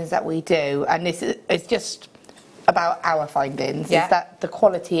the findings that we do, and this is just about our findings, is that the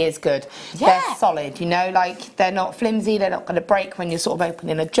quality is good. They're solid, you know, like they're not flimsy, they're not going to break when you're sort of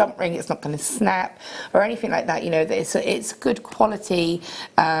opening a jump ring, it's not going to snap or anything like that, you know. It's good quality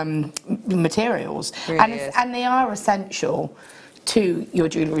materials, really, and they are essential to your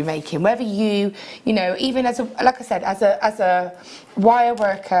jewellery making, whether you know, even as a, like I said, as a wire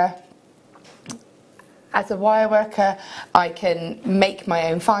worker. As a wire worker, I can make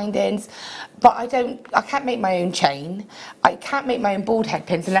my own findings, but I can't make my own chain. I can't make my own bald head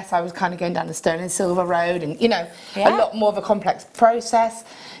pins unless I was kind of going down the sterling and silver road, and, you know, a lot more of a complex process.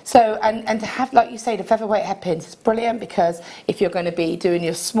 So, and to have, like you say, the featherweight head pins is brilliant, because if you're going to be doing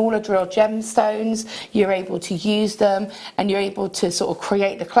your smaller drill gemstones, you're able to use them, and you're able to sort of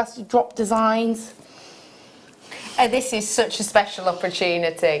create the cluster drop designs. This is such a special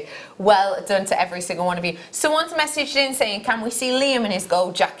opportunity. Well done to every single one of you. Someone's messaged in saying, can we see Liam in his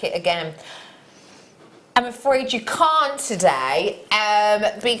gold jacket again? I'm afraid you can't today,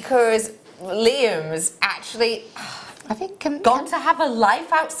 because Liam's actually, I think, gone to have a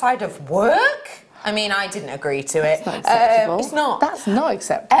life outside of work. I mean, I didn't agree to it. That's not acceptable. It's not. That's not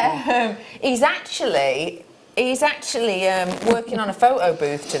acceptable. He's actually working on a photo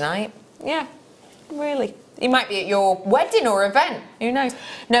booth tonight. Yeah, really. He might be at your wedding or event. Who knows?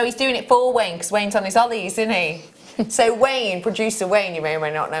 No, he's doing it for Wayne, because Wayne's on his ollies, isn't he? So Wayne, producer Wayne, you may or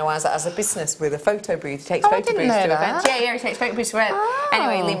may not know, has a business with a photo booth. He takes photo booths to events. Yeah, he takes photo booths to events.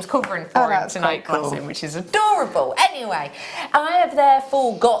 Anyway, Liam's covering for him tonight, bless him, which is adorable. Anyway, I have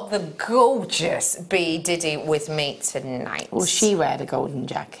therefore got the gorgeous B Diddy with me tonight. Will she wear the golden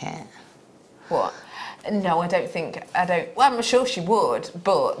jacket? What? No, I don't. Well, I'm sure she would,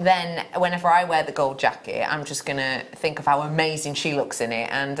 but then whenever I wear the gold jacket, I'm just going to think of how amazing she looks in it,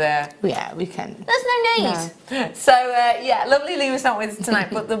 and yeah, we can. There's no need. No. So, yeah, lovely Liam's not with us tonight,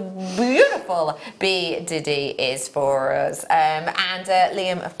 but the beautiful B Diddy is for us. And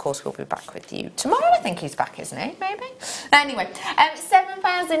Liam, of course, will be back with you tomorrow. I think he's back, isn't he? Maybe. Anyway,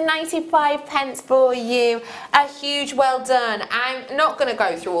 £7.95 for you. A huge well done. I'm not going to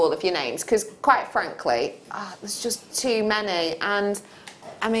go through all of your names, because quite frankly, there's just too many, and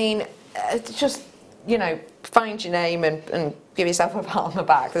I mean, just you know, find your name and give yourself a pat on the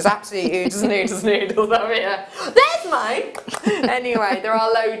back. There's absolutely oodles and oodles and oodles over here. There's mine! Anyway, there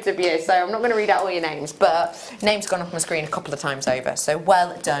are loads of you, so I'm not going to read out all your names, but names gone off my screen a couple of times over, so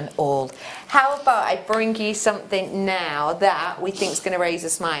well done all. How about I bring you something now that we think is going to raise a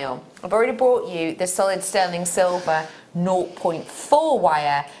smile? I've already brought you the solid sterling silver 0.4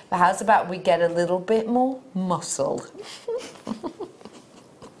 wire, but how's about we get a little bit more muscle?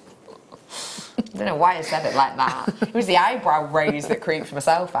 I don't know why I said it like that. It was the eyebrow raise that creeped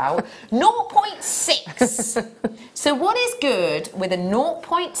myself out. 0.6. So what is good with a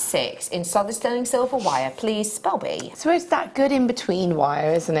 0.6 in solid sterling silver wire, please, Spelby? So it's that good in between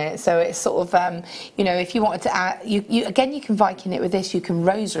wire, isn't it? So it's sort of, you know, if you wanted to add, again, you can Viking it with this, you can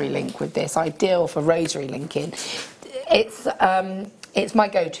rosary link with this, ideal for rosary linking. It's my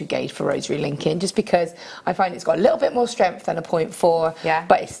go-to gauge for rosary linking, just because I find it's got a little bit more strength than a 0.4, yeah,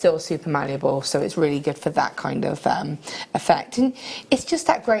 but it's still super malleable, so it's really good for that kind of effect. And it's just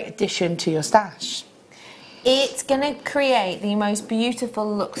that great addition to your stash. It's going to create the most beautiful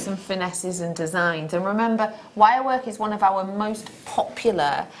looks and finesses and designs. And remember, wire work is one of our most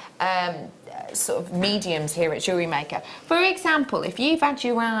popular sort of mediums here at JewelleryMaker. For example, if you've had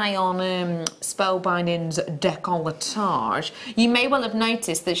your eye on Spellbinding's decolletage, you may well have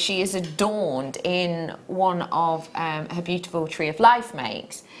noticed that she is adorned in one of her beautiful Tree of Life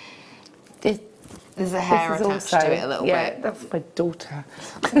makes. There's a hair attached to it a little bit. Yeah, that's my daughter.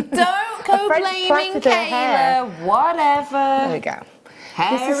 Don't go blaming Kayla, whatever. There we go.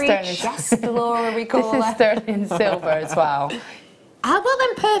 Hairy chest, Laura, we call This is sterling silver as well. Ah, well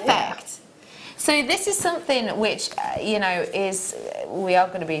then, perfect. Yeah. So this is something which, you know, we are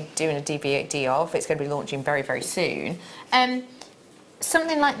going to be doing a DVD of. It's going to be launching very, very soon.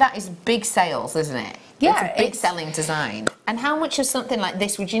 Something like that is big sales, isn't it? Yeah, it's a big selling design. And how much of something like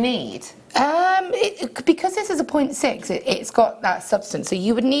this would you need? Because this is a 0.6, it's got that substance. So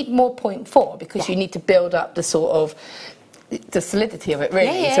you would need more 0.4 because you need to build up the sort of the solidity of it,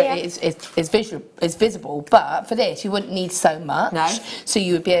 really. It's visible, but for this you wouldn't need so much. No. So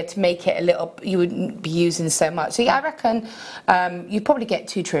you would be able to make it a little, you wouldn't be using so much. So yeah, I reckon you'd probably get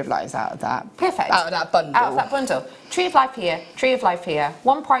 2 Tree of Lives out of that. Perfect. Out of that bundle. Out of that bundle. Tree of Life here, Tree of Life here.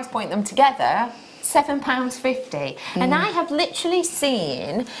 One price point them together, £7.50. And I have literally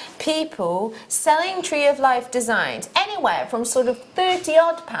seen people selling Tree of Life designs anywhere from sort of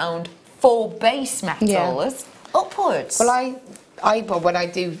 £30 odd for base metals upwards. Well, when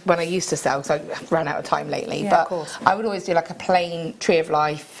I used to sell, because I ran out of time lately, but I would always do like a plain Tree of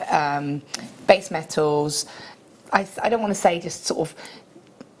Life, base metals. I don't want to say just sort of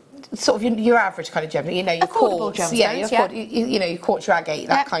your average kind of gem, you know, your affordable quartz, gemstones, you know, your quartz, your agate,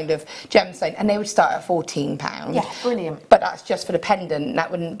 that kind of gemstone, and they would start at £14. Yeah, brilliant. But that's just for the pendant. That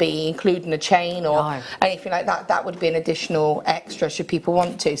wouldn't be including a chain or anything like that. That would be an additional extra should people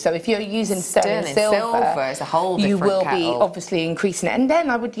want to. So if you're using sterling silver, it's a whole different you will kettle. be obviously increasing it. And then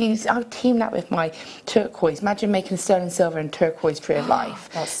I would team that with my turquoise. Imagine making sterling silver and turquoise Tree of Life.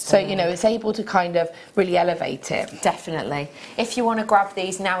 So you know, it's able to kind of really elevate it. Definitely. If you want to grab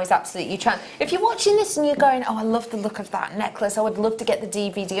these, now is absolutely your chance. If you're watching this and you're going, oh, I love the look of that necklace, I would love to get the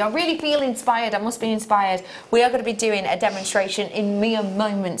DVD, I really feel inspired, I must be inspired, we are going to be doing a demonstration in mere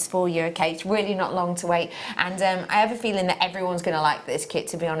moments for you, okay? It's really not long to wait, and I have a feeling that everyone's going to like this kit,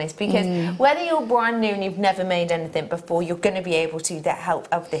 to be honest, because whether you're brand new and you've never made anything before, you're going to be able to get the help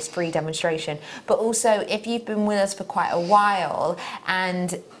of this free demonstration. But also, if you've been with us for quite a while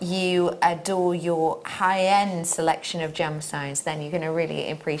and you adore your high-end selection of gemstones, then you're going to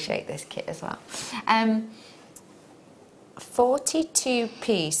really appreciate this kit as well.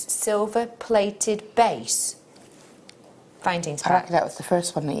 42-piece silver plated base findings pack. I reckon that was the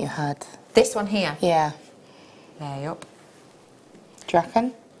first one that you had. This one here? Yeah. There, yup. Do you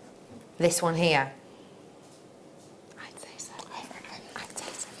reckon? This one here? I'd say so. I'd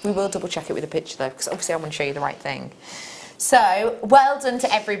say so. We will double check it with a picture though, because obviously I want to show you the right thing. So, well done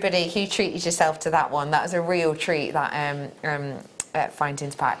to everybody who treated yourself to that one. That was a real treat, that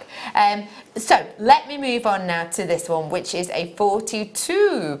findings pack. So let me move on now to this one, which is a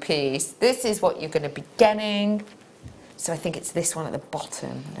 42-piece. This is what you're going to be getting. So I think it's this one at the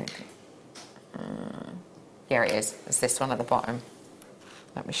bottom. Here it is. It's this one at the bottom.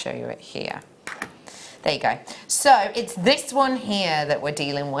 Let me show you it here. There you go. So it's this one here that we're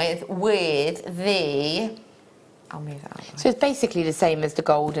dealing with the... I'll move that out. So it's basically the same as the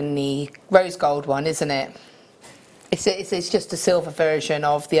gold and the rose gold one, isn't it? It's just a silver version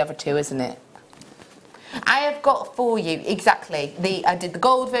of the other two, isn't it? I have got for you exactly I did the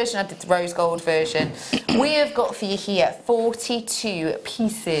gold version, I did the rose gold version. We have got for you here 42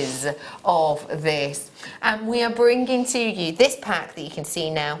 pieces of this, and we are bringing to you this pack that you can see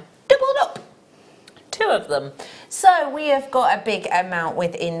now, doubled up. 2 of them. So we have got a big amount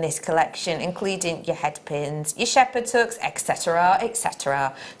within this collection, including your head pins, your shepherd's hooks, etc,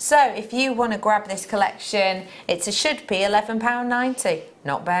 etc. So if you want to grab this collection, should be £11.90.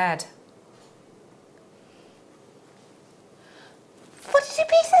 Not bad. 42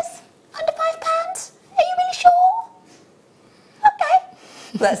 pieces? Under £5? Are you really sure? Okay.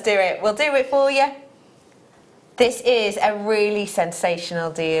 Let's do it. We'll do it for you. This is a really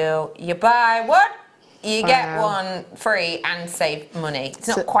sensational deal. You buy one, you get one free and save money. It's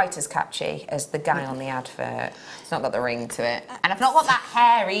not quite as catchy as the guy on the advert. It's not got the ring to it. And I've not got that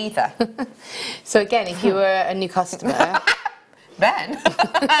hair either. So again, if you were a new customer... Ben?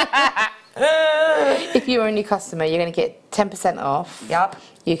 If you're a new customer, you're going to get 10% off. Yep.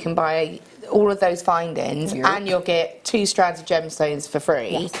 You can buy all of those findings, and you'll get 2 strands of gemstones for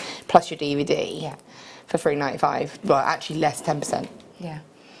free, plus your DVD for $3.95. Well, actually less 10%. Yeah.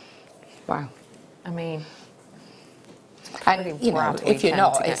 Wow. I mean, and you know, if you're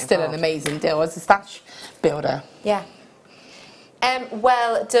not, it's still an amazing deal as a stash builder. Yeah.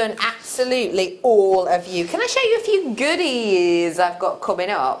 Well done, absolutely all of you. Can I show you a few goodies I've got coming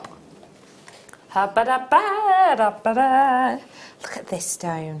up? Look at this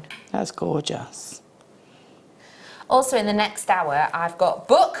stone. That's gorgeous. Also in the next hour, I've got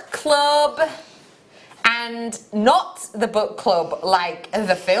book club, and not the book club like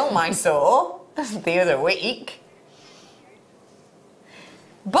the film I saw the other week.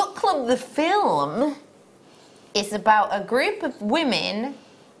 Book club, the film, is about a group of women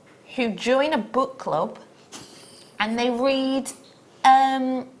who join a book club and they read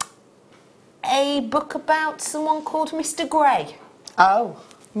a book about someone called Mr. Grey. Oh.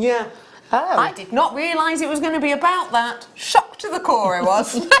 Yeah. Oh. I did not realise it was going to be about that. Shocked to the core I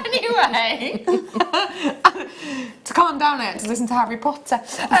was. Anyway. To calm down, I had to listen to Harry Potter.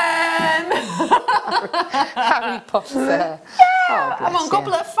 Harry Potter. Yeah, oh, I'm on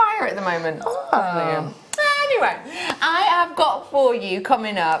Goblet of Fire at the moment. Oh. Anyway, I have got for you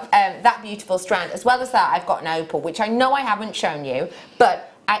coming up that beautiful strand. As well as that, I've got an opal, which I know I haven't shown you, but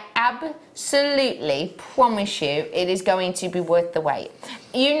I absolutely promise you it is going to be worth the wait.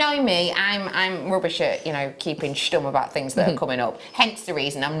 You know me, I'm rubbish at, you know, keeping stum about things that are coming up. Hence the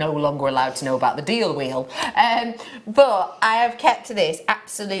reason I'm no longer allowed to know about the deal wheel. But I have kept this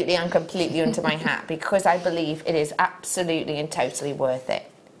absolutely and completely under my hat because I believe it is absolutely and totally worth it.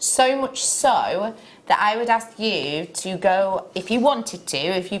 So much so that I would ask you to go, if you wanted to,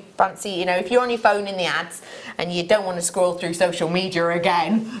 if you fancy, you know, if you're on your phone in the ads and you don't want to scroll through social media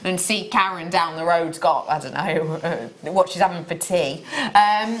again and see Karen down the road's got, I don't know, what she's having for tea,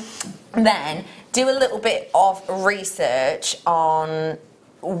 then do a little bit of research on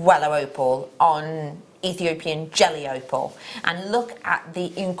Wellow Opal, on Ethiopian jelly opal, and look at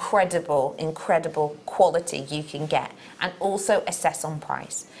the incredible quality you can get, and also assess on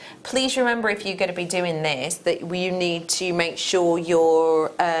price. Please remember, if you're going to be doing this, that you need to make sure you're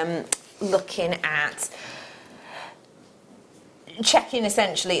looking at checking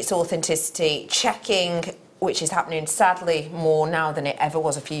essentially its authenticity, checking, which is happening sadly more now than it ever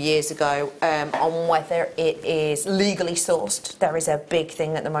was a few years ago, on whether it is legally sourced. There is a big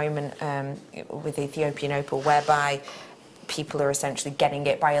thing at the moment with Ethiopian opal whereby people are essentially getting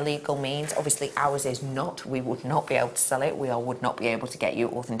it by illegal means. Obviously ours is not. We would not be able to sell it. We would not be able to get you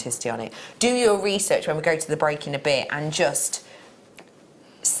authenticity on it. Do your research when we go to the break in a bit and just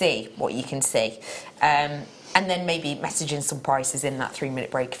see what you can see. And then maybe message in some prices in that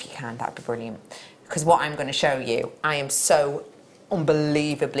 3-minute break if you can. That'd be brilliant. Because what I'm going to show you, I am so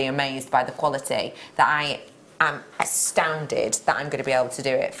unbelievably amazed by the quality that I am astounded that I'm going to be able to do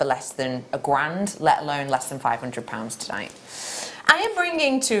it for less than £1,000, let alone less than £500 tonight. I am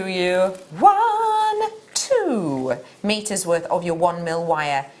bringing to you 2 meters worth of your 1mm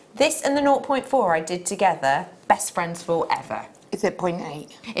wire. This and the 0.4 I did together, best friends forever. Is it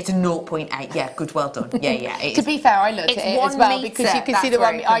 0.8? It's a 0.8, yeah, good, well done. Yeah, it is. To be fair, I looked at it as well, because you can see the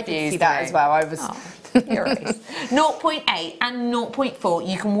one, I did see that as well. I was... Oh, you're right. 0.8 and 0.4,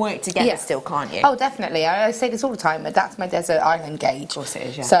 you can work together still, can't you? Oh, definitely. I say this all the time, but that's my desert island gauge. Of course it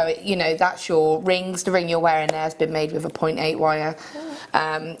is, yeah. So, you know, that's your rings. The ring you're wearing there has been made with a 0.8 wire.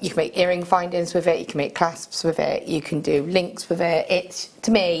 You can make earring findings with it, you can make clasps with it, you can do links with it. It's,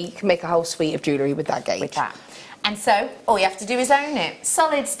 to me, you can make a whole suite of jewellery with that gauge. With that. And so all you have to do is own it.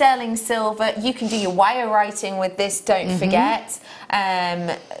 Solid sterling silver. You can do your wire writing with this, don't forget,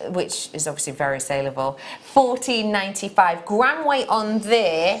 which is obviously very saleable. $14.95. Gram weight on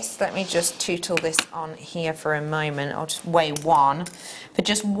this, let me just tootle this on here for a moment. I'll just weigh one. For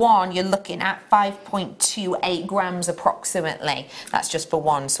just one, you're looking at 5.28 grams approximately. That's just for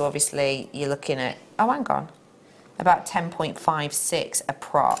one, so obviously you're looking at, oh, hang on, about 10.56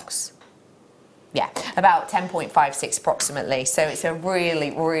 approx. Yeah, about 10.56 approximately. So it's a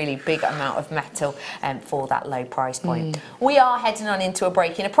really, really big amount of metal for that low price point. We are heading on into a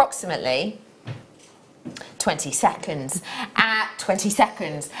break in approximately 20 seconds. 20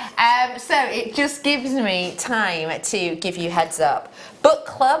 seconds. So it just gives me time to give you heads up. Book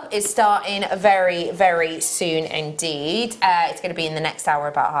club is starting very, very soon indeed. It's going to be in the next hour,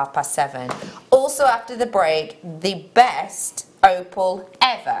 about 7:30. Also after the break, the best opal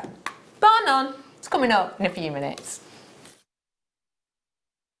ever. Bar none. It's coming up in a few minutes.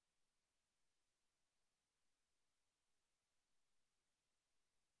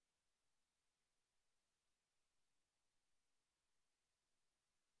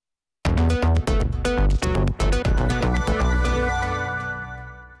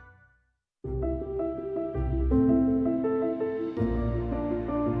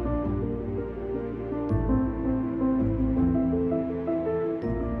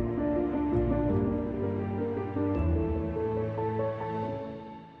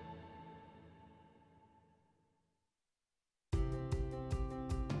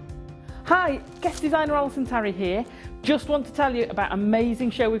 Hi, guest designer Alison Tarry here. Just want to tell you about an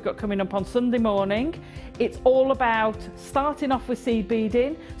amazing show we've got coming up on Sunday morning. It's all about starting off with seed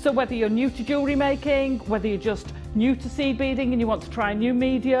beading. So whether you're new to jewellery making, whether you're just new to seed beading and you want to try a new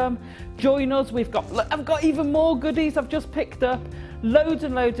medium, join us. I've got even more goodies I've just picked up. Loads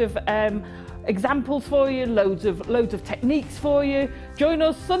and loads of examples for you, loads of techniques for you. Join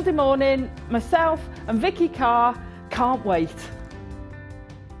us Sunday morning, myself and Vicky Carr. Can't wait.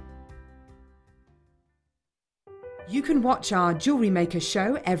 You can watch our Jewellery Maker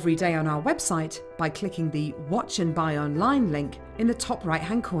show every day on our website by clicking the Watch and Buy Online link in the top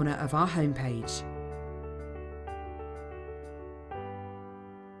right-hand corner of our homepage.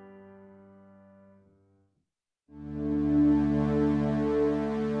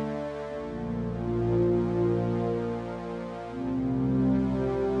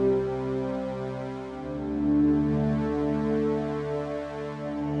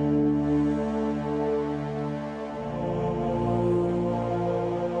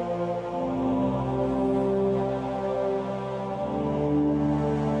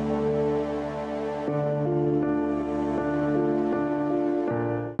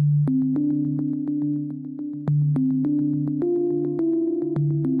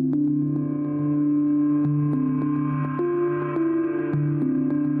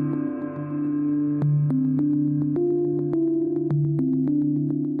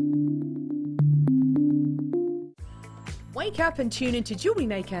 Wake up and tune into Jewellery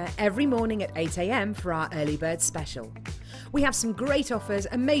Maker every morning at 8 AM for our early bird special. We have some great offers,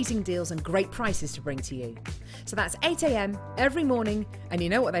 amazing deals and great prices to bring to you. So that's 8 AM every morning, and you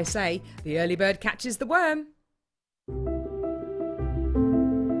know what they say, the early bird catches the worm.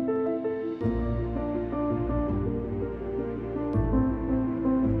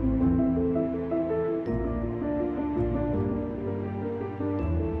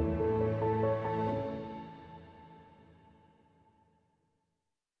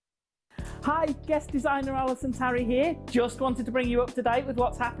 Hi, guest designer Alison Tarry here. Just wanted to bring you up to date with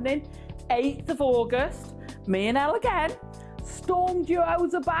what's happening. 8th of August, me and Elle again. Storm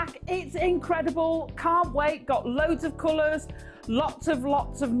duos are back. It's incredible. Can't wait. Got loads of colours, lots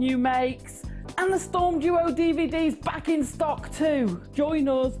of new makes. And the Storm Duo DVD's back in stock too. Join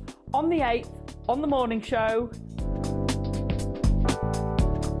us on the 8th on the morning show.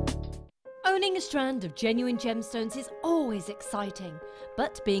 Owning a strand of genuine gemstones is always exciting,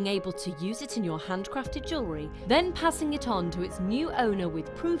 but being able to use it in your handcrafted jewellery, then passing it on to its new owner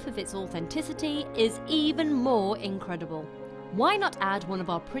with proof of its authenticity is even more incredible. Why not add one of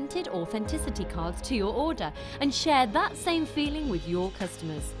our printed authenticity cards to your order and share that same feeling with your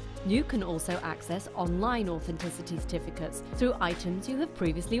customers? You can also access online authenticity certificates through items you have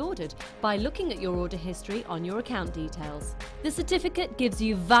previously ordered by looking at your order history on your account details. The certificate gives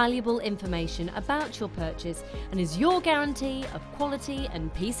you valuable information about your purchase and is your guarantee of quality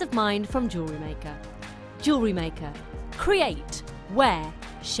and peace of mind from Jewellery Maker. Jewellery Maker. Create, wear,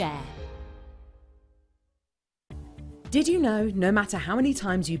 share. Did you know no matter how many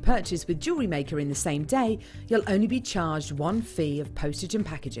times you purchase with JewelleryMaker in the same day, you'll only be charged one fee of postage and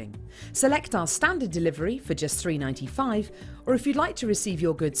packaging? Select our standard delivery for just $3.95, or if you'd like to receive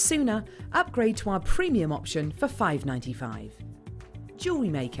your goods sooner, upgrade to our premium option for $5.95.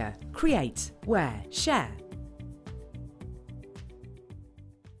 JewelleryMaker. Create, wear, share.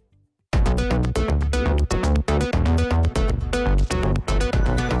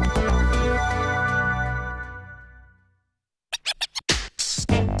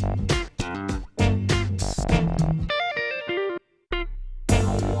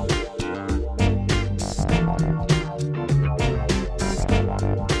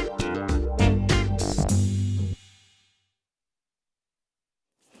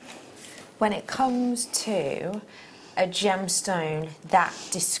 When it comes to a gemstone that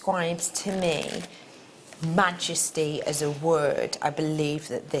describes to me majesty as a word, I believe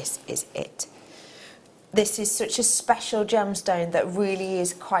that this is it. This is such a special gemstone that really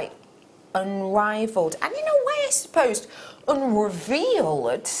is quite unrivaled and, in a way, I suppose,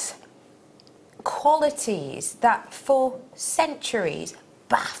 unrevealed qualities that for centuries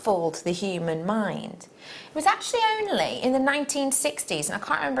baffled the human mind. It was actually only in the 1960s, and I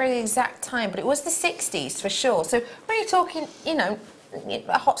can't remember the exact time, but it was the 60s for sure. So we're talking, you know,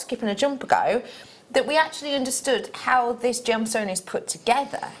 a hop, skip and a jump ago, that we actually understood how this gemstone is put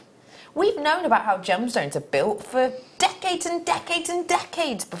together. We've known about how gemstones are built for decades and decades and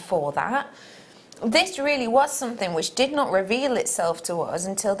decades before that. This really was something which did not reveal itself to us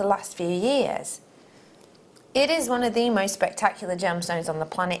until the last few years. It is one of the most spectacular gemstones on the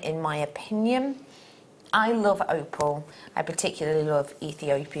planet, in my opinion. I love opal. I particularly love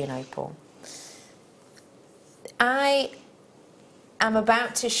Ethiopian opal. I am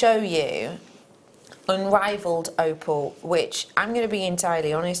about to show you unrivaled opal, which I'm going to be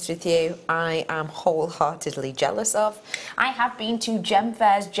entirely honest with you, I am wholeheartedly jealous of. I have been to gem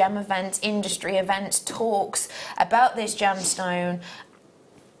fairs, gem events, industry events, talks about this gemstone.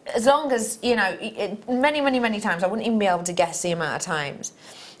 As long as, you know, many times, I wouldn't even be able to guess the amount of times.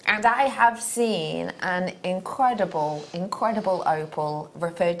 And I have seen an incredible opal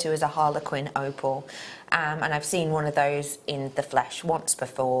referred to as a harlequin opal. And I've seen one of those in the flesh once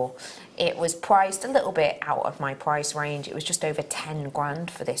before. It was priced a little bit out of my price range. It was just over 10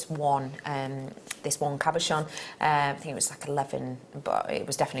 grand for this one cabochon. I think it was like 11, but it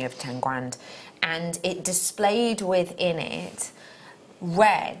was definitely over 10 grand. And it displayed within it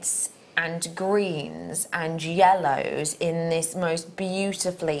reds and greens and yellows in this most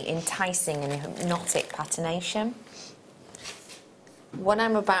beautifully enticing and hypnotic patination. What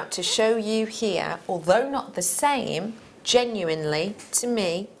I'm about to show you here, although not the same, genuinely, to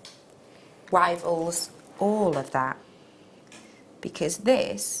me, rivals all of that. Because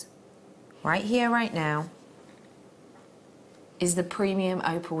this, right here, right now, is the premium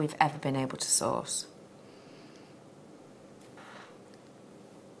opal we've ever been able to source.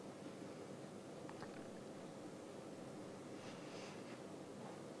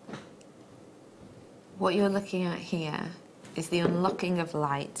 What you're looking at here is the unlocking of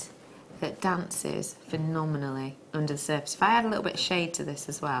light that dances phenomenally under the surface. If I add a little bit of shade to this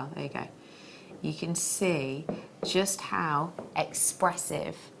as well, there you go, you can see just how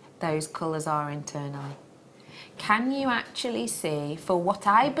expressive those colours are internally. Can you actually see, for what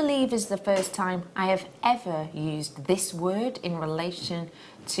I believe is the first time I have ever used this word in relation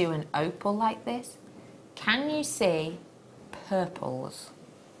to an opal like this, can you see purples?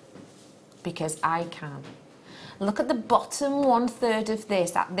 Because I can. Look at the bottom 1/3 of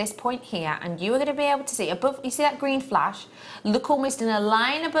this at this point here, and you are going to be able to see above, you see that green flash? Look almost in a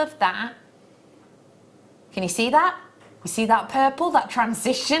line above that. Can you see that? You see that purple, that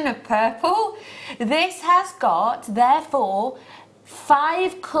transition of purple? This has got, therefore,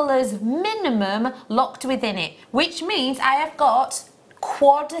 5 colours minimum locked within it, which means I have got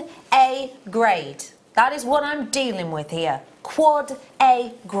quad A grade. That is what I'm dealing with here. Quad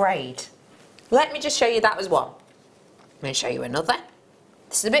A grade. Let me just show you that as one. I'm going to show you another.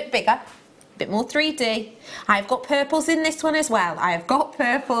 This is a bit bigger, a bit more 3D. I've got purples in this one as well. I have got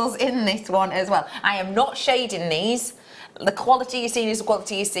purples in this one as well. I am not shading these. The quality you're seeing is the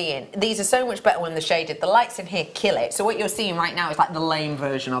quality you're seeing. These are so much better when they're shaded. The lights in here kill it. So what you're seeing right now is like the lame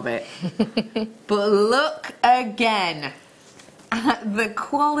version of it. But look again at the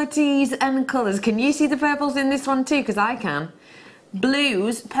qualities and colours. Can you see the purples in this one too? Because I can.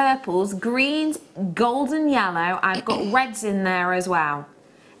 Blues, purples, greens, golden yellow. I've got reds in there as well.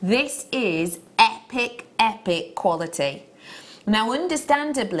 This is epic, epic quality. Now,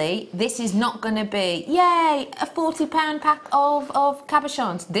 understandably, this is not going to be, yay, a £40 pack of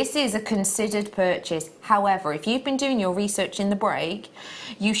cabochons. This is a considered purchase. However, if you've been doing your research in the break,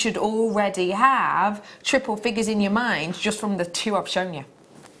 you should already have triple figures in your mind just from the 2 I've shown you.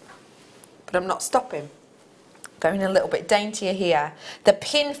 But I'm not stopping. Going a little bit daintier here. The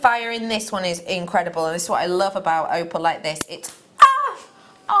pin fire in this one is incredible, and this is what I love about opal like this. It's,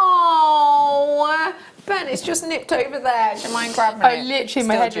 oh, Ben, it's just nipped over there. Do you mind grabbing it? Literally,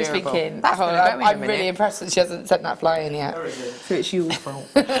 my head was thinking, I'm really impressed that she hasn't sent that fly in yet. So it's your fault.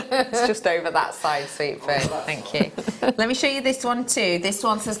 It's just over that side, sweet foot. Thank you. Let me show you this one too. This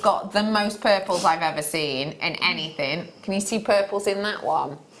one has got the most purples I've ever seen in anything. Can you see purples in that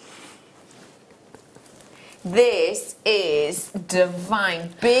one? This is divine,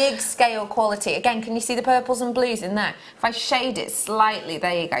 big scale quality. Again, can you see the purples and blues in there? If I shade it slightly,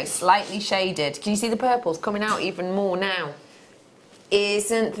 there you go, slightly shaded. Can you see the purples coming out even more now?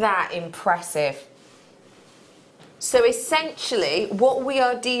 Isn't that impressive? So essentially, what we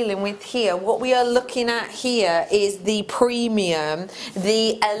are dealing with here, what we are looking at here is the premium,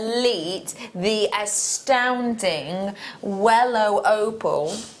 the elite, the astounding Wello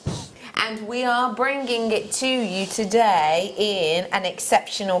opal. And we are bringing it to you today in an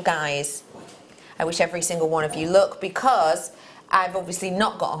exceptional guise. I wish every single one of you look, because I've obviously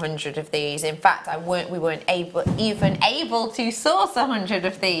not got 100 of these. In fact, we weren't even able to source 100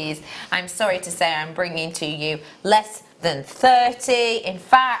 of these. I'm sorry to say I'm bringing to you less than 30. In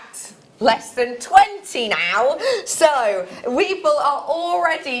fact, less than 20 now. So people are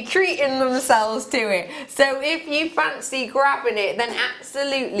already treating themselves to it. So if you fancy grabbing it, then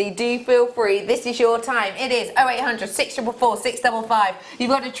absolutely do feel free. This is your time. It is 0800 644 655. You've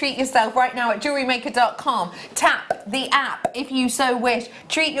got to treat yourself right now at JewelleryMaker.com. Tap the app if you so wish.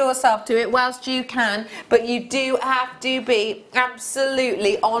 Treat yourself to it whilst you can, but you do have to be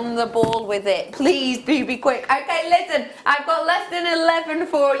absolutely on the ball with it. Please do be quick. Okay, listen, I've got less than 11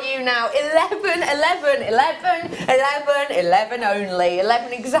 for you now. 11 only.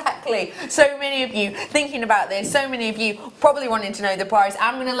 11 exactly. So many of you thinking about this, so many of you probably wanting to know the price.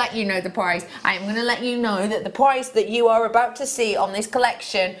 I'm going to let you know the price. I am going to let you know that the price that you are about to see on this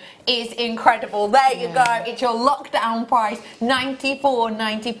collection is incredible. There you go. It's your lockdown price,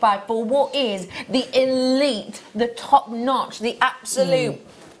 $94.95 for what is the elite, the top notch, the absolute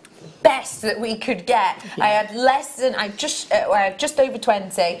best that we could get. I had less than, I had just over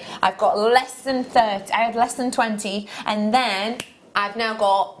 20. I've got less than 30. I had less than 20, and then I've now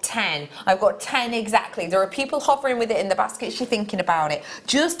got 10. I've got 10 exactly. There are people hovering with it in the baskets. You're thinking about it.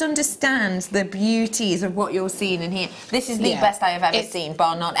 Just understand the beauties of what you're seeing in here. This is the best I have ever seen,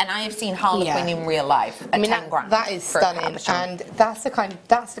 bar none. And I have seen Harlequin in real life at 10 grand. That is stunning, and that's the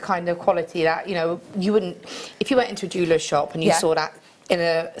kind of quality that, you know, you wouldn't, if you went into a jeweller's shop and you saw that in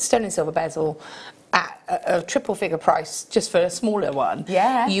a sterling silver bezel at a triple figure price just for a smaller one,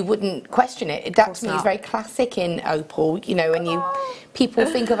 you wouldn't question it. That to me is very classic in opal, you know, when people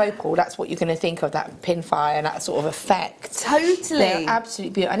think of opal, that's what you're going to think of, that pin fire and that sort of effect. Totally. They're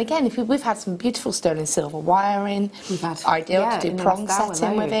absolutely beautiful. And again, we've had some beautiful sterling silver wiring. We've had ideal to do prong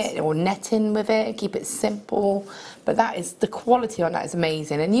setting with it or netting with it, keep it simple. But that is, the quality on that is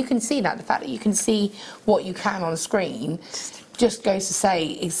amazing. And you can see that, the fact that you can see what you can on a screen just goes to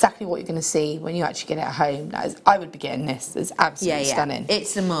say exactly what you're going to see when you actually get it at home. That is, I would be getting this. It's absolutely stunning.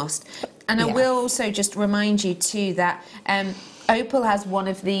 It's a must. And I will also just remind you too that opal has one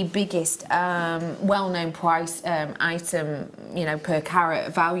of the biggest well-known price item, you know, per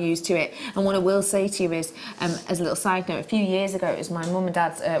carat values to it. And what I will say to you is, as a little side note, a few years ago it was my mum and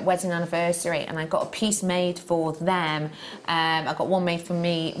dad's wedding anniversary, and I got a piece made for them. I got one made for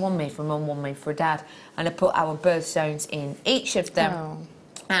me, one made for mum, one made for dad, and I put our birthstones in each of them.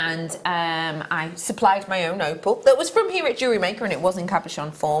 And I supplied my own opal that was from here at JewelleryMaker, and it was in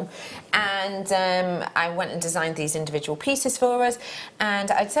cabochon form. And I went and designed these individual pieces for us. And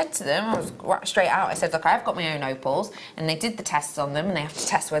I said to them, I was straight out, I said, look, I've got my own opals. And they did the tests on them, and they have to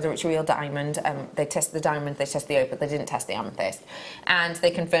test whether it's real diamond. They test the diamond, they test the opal, they didn't test the amethyst. And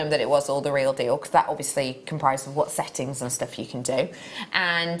they confirmed that it was all the real deal, because that obviously comprised of what settings and stuff you can do.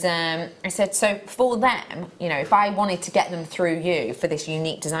 And I said, so for them, you know, if I wanted to get them through you for this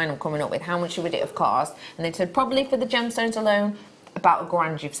unique design I'm coming up with, how much would it have cost? And they said probably for the gemstones alone about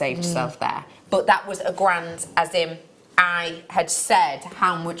 £1,000 you've saved yourself there. But that was £1,000 as in I had said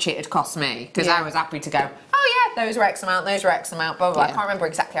how much it had cost me, because I was happy to go, oh yeah, those were X amount, those were X amount, blah, blah, blah. I can't remember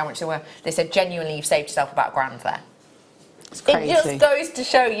exactly how much they were. They said genuinely you've saved yourself about £1,000 there. It's crazy. It just goes to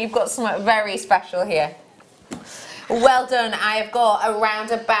show you've got something very special here. Well done. I have got around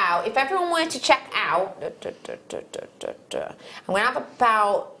about, if everyone were to check out, I'm going to have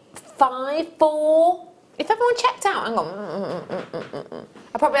about 5, 4. If everyone checked out, hang on.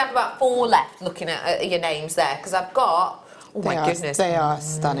 I probably have about 4 left looking at your names there, because I've got, oh my goodness. They are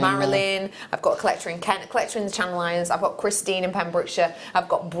stunning. Marilyn, I've got a collector in Kent, a collector in the Channel Islands, I've got Christine in Pembrokeshire, I've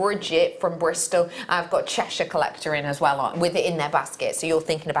got Bridget from Bristol, I've got Cheshire collector in as well, with it in their basket, so you're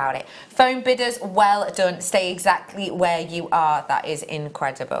thinking about it. Phone bidders, well done. Stay exactly where you are. That is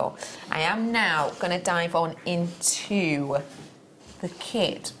incredible. I am now going to dive on into the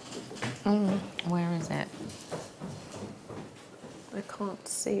kit. Where is it? I can't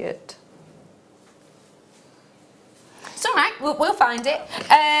see it. It's all right, we'll find it.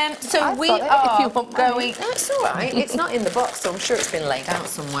 So we are going. That's all right. It's not in the box, so I'm sure it's been laid out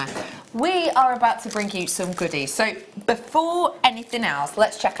somewhere. We are about to bring you some goodies. So before anything else,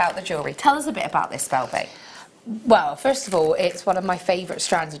 let's check out the jewellery. Tell us a bit about this, Becky. Well, first of all, it's one of my favourite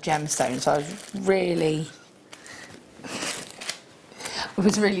strands of gemstones. So I was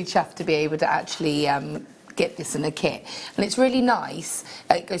really chuffed to be able to actually get this in a kit, and it's really nice.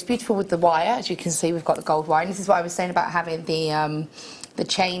 It goes beautiful with the wire. As you can see, we've got the gold wire, and this is what I was saying about having the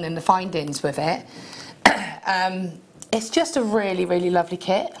chain and the findings with it. It's just a really, really lovely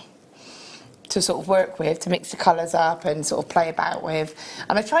kit to sort of work with, to mix the colours up and sort of play about with.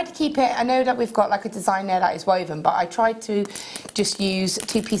 And I tried to keep it, I know that we've got like a design there that is woven, but I tried to just use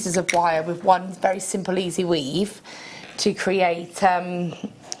 2 pieces of wire with one very simple, easy weave to create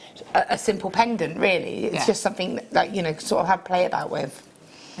a simple pendant, really. It's just something that, you know, sort of have play about with.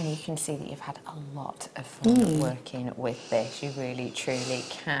 And you can see that you've had a lot of fun working with this. You really, truly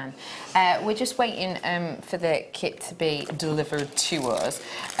can. We're just waiting for the kit to be delivered to us.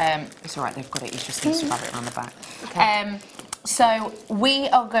 It's all right, they've got it. You just need to grab it on the back. Okay. So we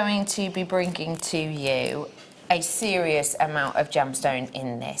are going to be bringing to you a serious amount of gemstone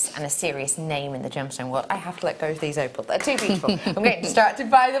in this, and a serious name in the gemstone world. I have to let go of these opals. They're too beautiful. I'm getting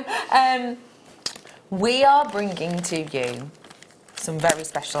distracted by them. We are bringing to you some very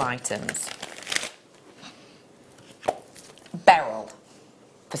special items. Beryl,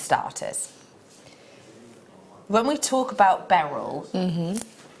 for starters. When we talk about beryl,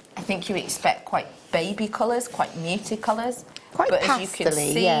 I think you expect quite baby colours, quite muted colours. Quite but pastely, as you can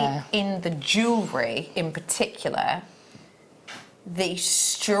see in the jewellery in particular, the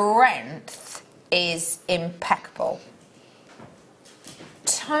strength is impeccable.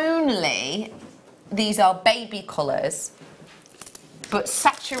 Tonally, these are baby colours, but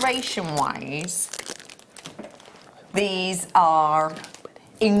saturation-wise, these are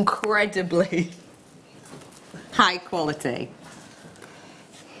incredibly high quality.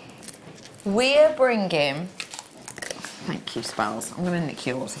 We're bringing... Thank you, Spells. I'm going to nick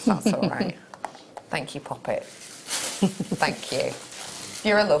yours if that's all right. Thank you, Poppet. Thank you.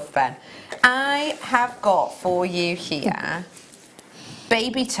 You're a love, Ben. I have got for you here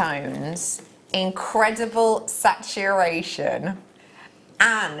baby tones, incredible saturation,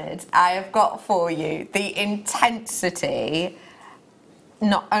 and I have got for you the intensity,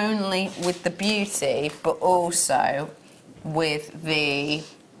 not only with the beauty, but also with the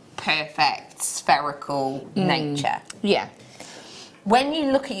perfect spherical nature. Yeah. When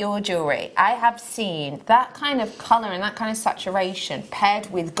you look at your jewellery, I have seen that kind of colour and that kind of saturation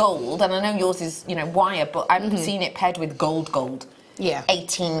paired with gold, and I know yours is, you know, wire, but I've seen it paired with gold. Yeah.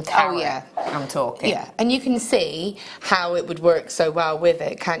 18 carat. Oh, yeah. I'm talking. Yeah, and you can see how it would work so well with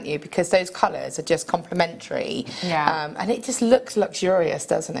it, can't you? Because those colours are just complementary. Yeah. And it just looks luxurious,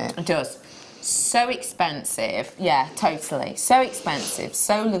 doesn't it? It does. So expensive. Yeah, totally. So expensive,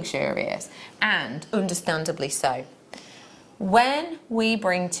 so luxurious, and understandably so. When we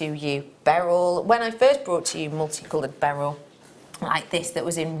bring to you beryl, when I first brought to you multicoloured beryl like this that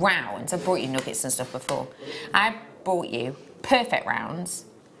was in rounds, I brought you nuggets and stuff before. I brought you perfect rounds.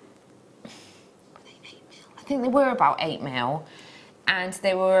 I think they were about 8 mil, and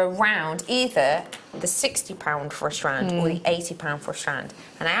they were around either the £60 for a strand or the £80 for a strand.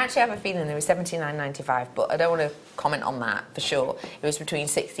 And I actually have a feeling they were £79.95, but I don't want to comment on that for sure. It was between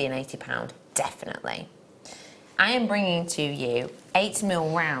 £60 and £80, definitely. I am bringing to you 8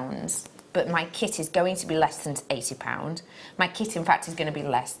 mil rounds, but my kit is going to be less than £80. My kit, in fact, is going to be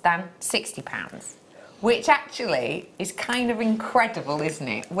less than £60, which actually is kind of incredible, isn't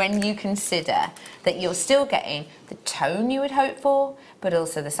it? When you consider that you're still getting the tone you would hope for, but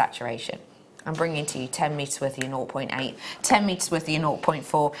also the saturation. I'm bringing to you 10 metres worth of your 0.8, 10 metres worth of your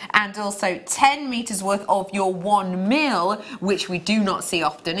 0.4, and also 10 metres worth of your 1 mil, which we do not see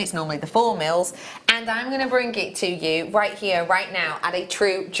often. It's normally the 4 mils. And I'm going to bring it to you right here, right now, at a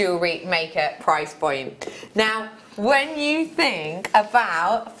true jewellery maker price point. Now, when you think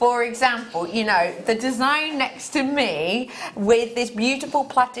about, for example, you know, the design next to me with this beautiful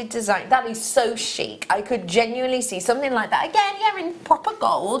plaited design, that is so chic. I could genuinely see something like that. Again, yeah, in proper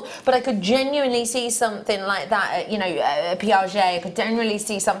gold, but I could genuinely see something like that at, you know, Piaget. I could generally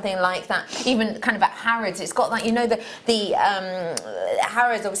see something like that, even kind of at Harrods. It's got that, you know, the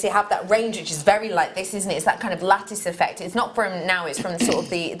Harrods obviously have that range, which is very like this, isn't it? It's that kind of lattice effect. It's not from now, it's from sort of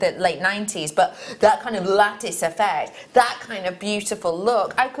the late 90s, but that kind of lattice effect. That kind of beautiful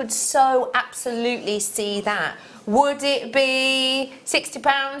look, I could so absolutely see that. Would it be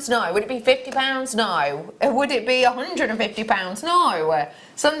 £60? No. Would it be £50? No. Would it be £150? No.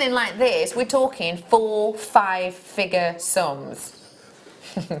 Something like this, we're talking 4-5 figure sums.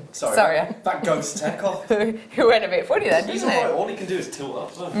 Sorry. That ghost tackle. Who went a bit funny then, He's didn't it? alright, all he can do is tilt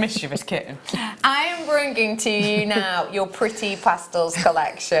up. So. Mischievous kitten. I am bringing to you now your Pretty Pastels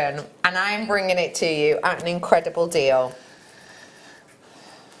collection, and I am bringing it to you at an incredible deal.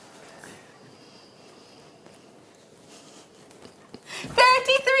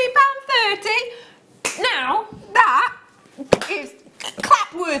 £33.30. Now, that is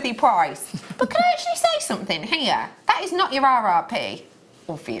clap-worthy price. But can I actually say something here? That is not your RRP.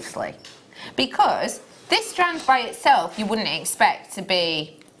 Obviously, because this strand by itself you wouldn't expect to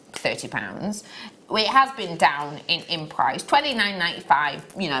be £30. It has been down in price, £29.95,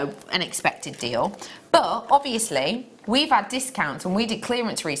 you know, an expected deal. But obviously we've had discounts and we did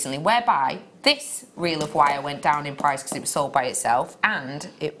clearance recently whereby this reel of wire went down in price because it was sold by itself, and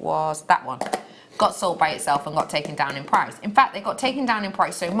it was that one got sold by itself and got taken down in price. In fact, they got taken down in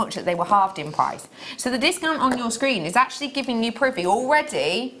price so much that they were halved in price. So the discount on your screen is actually giving you privy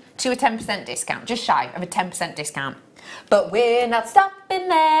already to a 10% discount, just shy of a 10% discount. But we're not stopping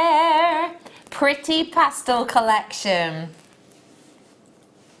there. Pretty Pastel collection.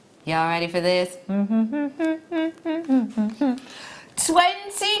 Y'all ready for this?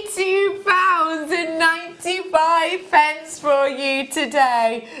 £22.95 for you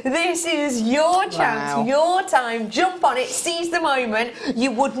today. This is your chance, your time. Jump on it, seize the moment. You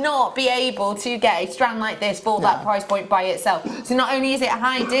would not be able to get a strand like this for that price point by itself. So not only is it a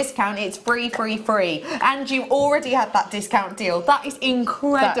high discount, it's free. And you already had that discount deal. That is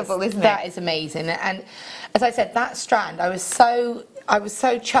incredible, isn't it? That is amazing. And as I said, that strand, I was so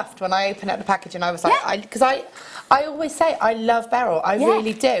chuffed when I opened up the package, and I was like, because I always say I love beryl, I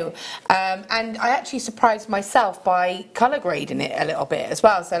really do, and I actually surprised myself by colour grading it a little bit as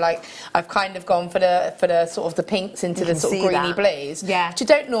well. So like I've kind of gone for the sort of the pinks into the sort of greeny blues, which I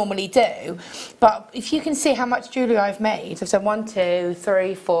don't normally do. But if you can see how much jewellery I've made, I've done 1, 2,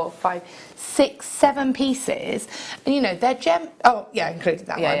 3, 4, 5, 6, 7 pieces, and you know they're gem. Oh yeah, I included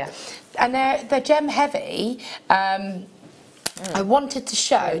that one. And they're gem heavy. I wanted to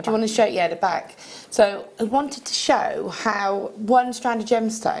show. Do you want to show? Yeah, the back. So I wanted to show how one strand of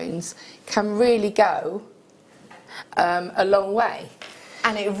gemstones can really go a long way.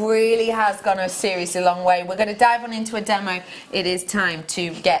 And it really has gone a seriously long way. We're going to dive on into a demo. It is time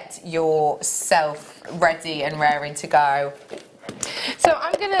to get yourself ready and raring to go. So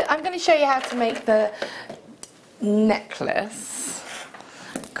I'm gonna show you how to make the necklace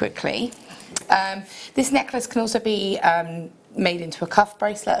quickly. This necklace can also be made into a cuff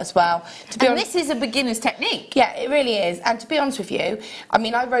bracelet as well. And this is a beginner's technique. Yeah, it really is. And to be honest with you, I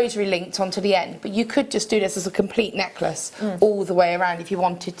mean, I rosary linked onto the end, but you could just do this as a complete necklace all the way around if you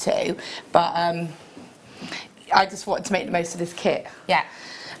wanted to. But I just wanted to make the most of this kit. Yeah.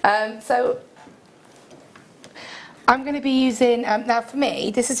 So I'm going to be using, now for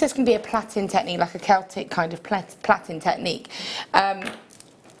me, this is just going to be a plaiting technique, like a Celtic kind of plaiting technique.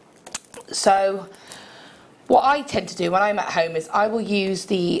 So what I tend to do when I'm at home is I will use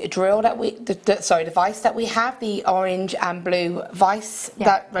the drill that the vise that we have, the orange and blue vise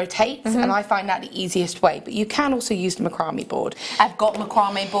that rotates, and I find that the easiest way. But you can also use the macrame board. I've got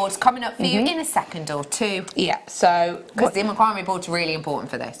macrame boards coming up for you in a second or two. Yeah, so because the macrame board's really important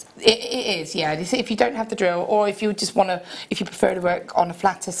for this. It is, yeah. If you don't have the drill, or if you just want to, if you prefer to work on a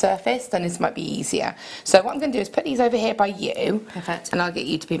flatter surface, then this might be easier. So what I'm going to do is put these over here by you. Perfect. And I'll get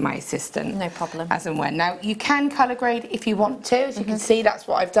you to be my assistant. No problem. As and when. Now you can colour grade if you want to, as you can see, that's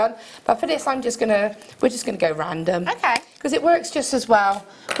what I've done. But for this, we're just gonna go random. Okay. Because it works just as well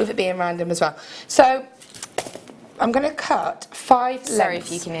with it being random as well. So I'm going to cut 5 lengths. Sorry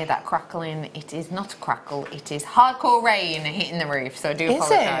if you can hear that crackling. It is not a crackle. It is hardcore rain hitting the roof. So I do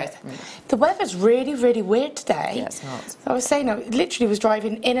apologise. The weather's really, really weird today. Yeah, it's not. I was saying, I literally was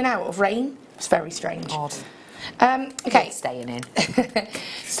driving in and out of rain. It's very strange. Odd. Okay. Staying in.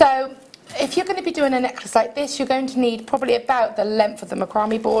 So if you're going to be doing a necklace like this, you're going to need probably about the length of the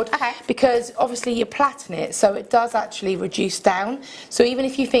macrame board. Okay. Because obviously you platen it, so it does actually reduce down. So even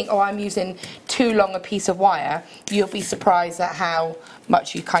if you think, oh, I'm using too long a piece of wire, you'll be surprised at how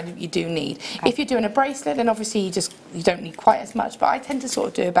much you do need. Okay. If you're doing a bracelet, then obviously you don't need quite as much, but I tend to sort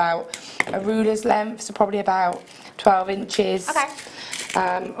of do about a ruler's length, so probably about 12 inches. Okay.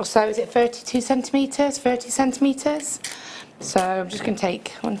 Or so, is it 32 centimetres, 30 centimetres? So I'm just going to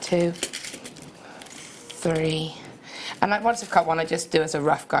take 1, 2, 3. And like once I've cut one, I just do as a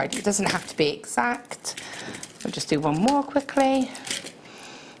rough guide. It doesn't have to be exact. I'll just do one more quickly.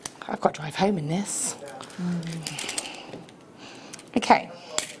 I've got to drive home in this. Okay.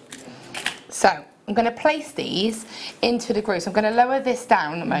 So I'm going to place these into the grooves. I'm going to lower this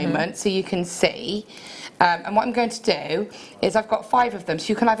down a moment so you can see. And what I'm going to do is I've got 5 of them, so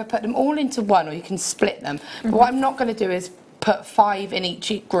you can either put them all into one or you can split them. But what I'm not going to do is put 5 in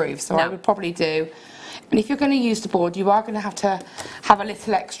each groove, so I would probably do, and if you're going to use the board, you are going to have a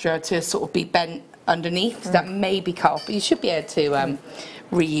little extra to sort of be bent underneath. That may be cut off, but you should be able to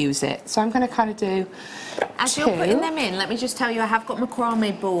reuse it. So I'm going to kind of do As you're putting them in, let me just tell you, I have got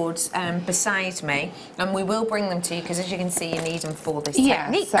macrame boards beside me, and we will bring them to you because, as you can see, you need them for this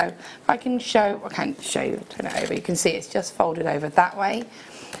technique. So I can't show you, turn it over. You can see it's just folded over that way.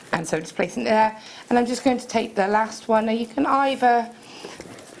 And so just placing it there, and I'm just going to take the last one. Now you can either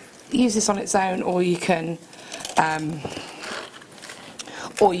use this on its own, or you can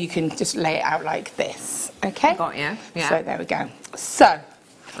just lay it out like this. Okay. Got you. Yeah. So there we go. So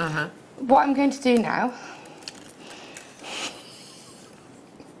what I'm going to do now.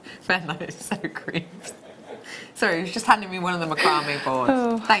 Ben, that is so creepy. Sorry, he was just handing me one of the macrame boards.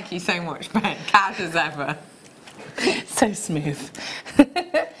 Oh. Thank you so much, Ben. Cash as ever. So smooth.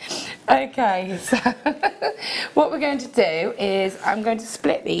 Okay, so what we're going to do is I'm going to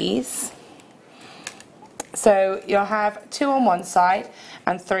split these. So you'll have 2 on one side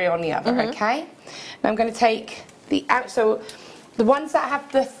and 3 on the other, okay? Now I'm going to take the so the ones that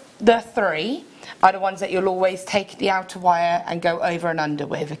have the 3 are the ones that you'll always take the outer wire and go over and under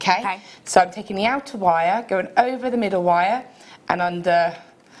with, okay? So I'm taking the outer wire, going over the middle wire and under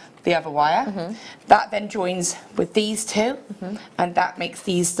the other wire. That then joins with these 2, and that makes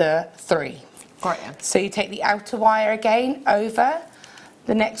these the 3. Got you. So you take the outer wire again, over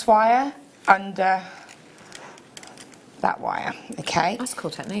the next wire, under that wire, okay? That's a cool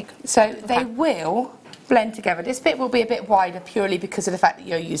technique. So they will blend together. This bit will be a bit wider purely because of the fact that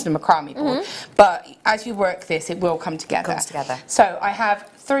you're using a macrame board, but as you work this, it will come together. Comes together. So I have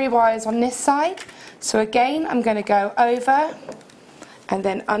 3 wires on this side. So again, I'm going to go over and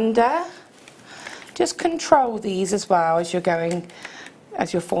then under. Just control these as well as you're going,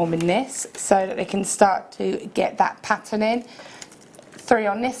 as you're forming this, so that they can start to get that pattern in. 3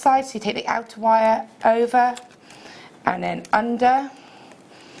 on this side, so you take the outer wire over and then under.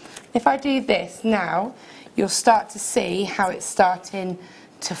 If I do this now, you'll start to see how it's starting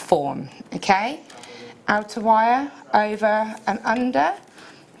to form, okay? Outer wire over and under.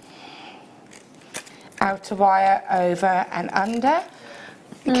 Outer wire over and under.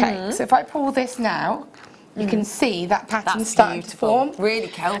 Okay, so if I pull this now, you can see that pattern starting to form. Really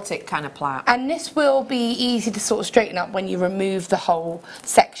Celtic kind of plait. And this will be easy to sort of straighten up when you remove the whole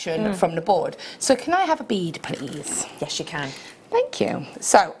section from the board. So can I have a bead, please? Yes, you can. Thank you.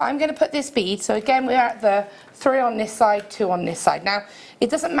 So I'm going to put this bead. So again, we're at the 3 on this side, 2 on this side. Now, it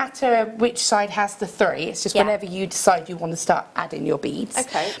doesn't matter which side has the 3. It's just whenever you decide you want to start adding your beads.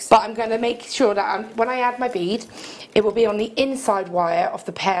 Okay. But I'm going to make sure that when I add my bead, it will be on the inside wire of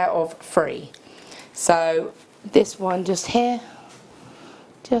the pair of 3. So this one just here.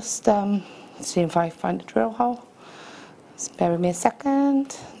 Just see if I find a drill hole. Just bear with me a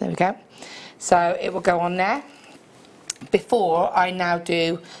second. There we go. So it will go on there before I now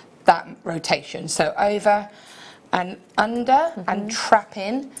do that rotation. So over and under and trap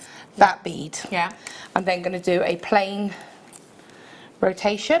in that bead. Yeah. I'm then going to do a plain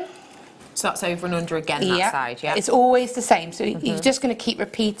rotation. So that's over and under again, that side, yeah? It's always the same, so you're just going to keep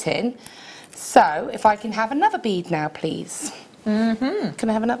repeating. So if I can have another bead now, please. Can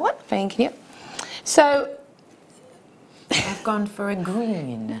I have another one? Thank you. So I've gone for a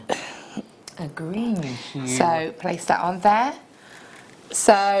green. A green hue. So place that on there.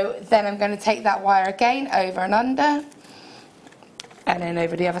 So then I'm going to take that wire again, over and under, and then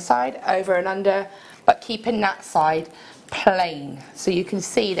over the other side, over and under, but keeping that side plain. So you can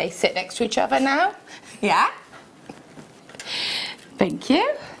see they sit next to each other now. Yeah. Thank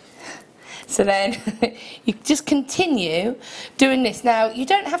you. So then you just continue doing this. Now, you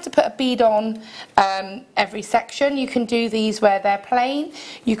don't have to put a bead on every section. You can do these where they're plain.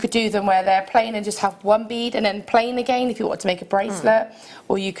 You could do them where they're plain and just have one bead and then plain again if you want to make a bracelet,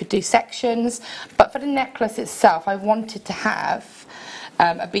 or you could do sections. But for the necklace itself, I wanted to have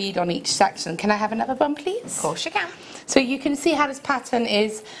a bead on each section. Can I have another one, please? Of course you can. So you can see how this pattern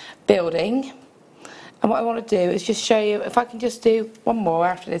is building. And what I want to do is just show you, if I can just do one more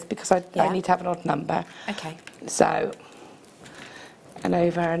after this, because I need to have an odd number. Okay. So, and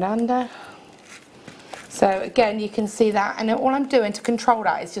over and under. So again, you can see that, and all I'm doing to control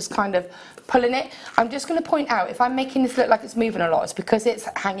that is just kind of pulling it. I'm just going to point out, if I'm making this look like it's moving a lot, it's because it's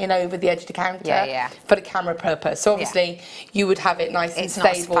hanging over the edge of the counter for the camera purpose. So obviously you would have it nice and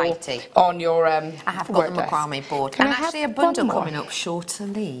stable on your I have got the macrame board. Can and I actually a have bundle one more? coming up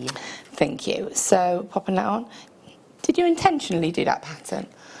shortly. Thank you. So popping that on. Did you intentionally do that pattern?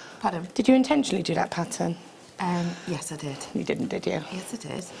 Pardon? Did you intentionally do that pattern? Yes, I did. You didn't, did you? Yes, I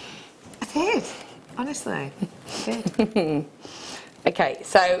did. I did. Honestly, I did. Okay,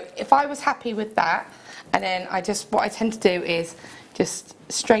 so if I was happy with that, and then what I tend to do is just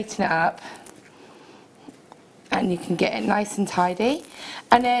straighten it up, and you can get it nice and tidy.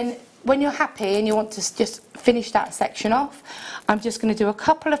 And then when you're happy and you want to just finish that section off, I'm just going to do a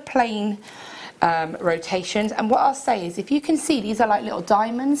couple of plain rotations. And what I'll say is, if you can see, these are like little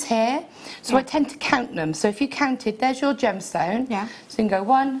diamonds here. So I tend to count them. So if you counted, there's your gemstone. Yeah. So you can go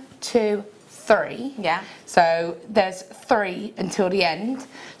 1, 2, 3. Yeah. So there's 3 until the end.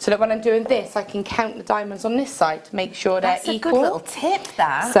 So that when I'm doing this, I can count the diamonds on this side to make sure they're equal. That's a good little tip,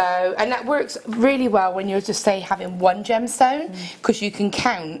 that. So, and that works really well when you're just, say, having one gemstone, because you can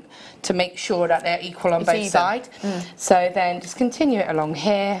count to make sure that they're equal on both sides. So then just continue it along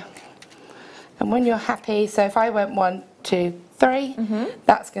here. And when you're happy, so if I went 1, 2, 3,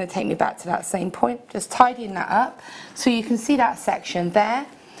 that's going to take me back to that same point. Just tidying that up. So you can see that section there.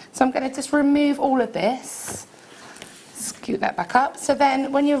 So I'm going to just remove all of this, scoot that back up. So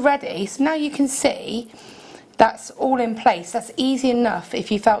then when you're ready, so now you can see that's all in place. That's easy enough.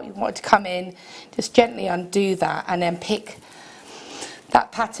 If you felt you wanted to come in, just gently undo that and then pick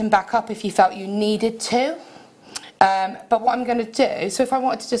that pattern back up if you felt you needed to. But what I'm going to do, so if I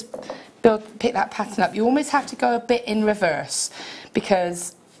wanted to just pick that pattern up, you almost have to go a bit in reverse,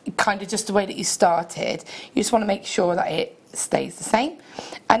 because kind of just the way that you started, you just want to make sure that it stays the same.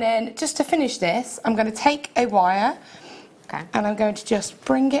 And then just to finish this, I'm going to take a wire and I'm going to just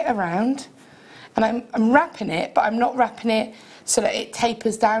bring it around, and I'm wrapping it, but I'm not wrapping it so that it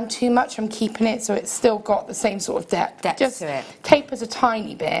tapers down too much. I'm keeping it so it's still got the same sort of depth Just to it. Tapers a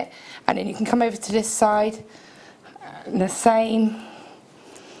tiny bit, and then you can come over to this side and the same,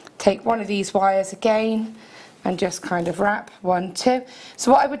 take one of these wires again and just kind of wrap 1, 2.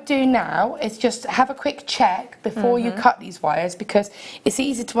 So what I would do now is just have a quick check before you cut these wires, because it's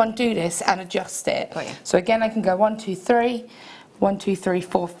easy to undo this and adjust it. So again, I can go 1, 2, 3, 1, 2, 3,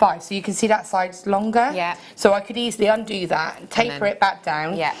 4, 5. So you can see that side's longer. Yeah. So I could easily undo that and taper it back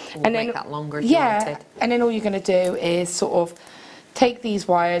down. Yeah. And make then that longer if you wanted. And then all you're going to do is sort of take these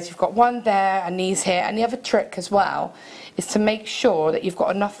wires. You've got one there and these here. And the other trick as well is to make sure that you've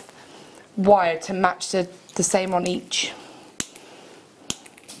got enough wire to match the same on each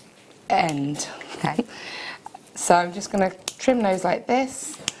end. Okay. So I'm just going to trim those like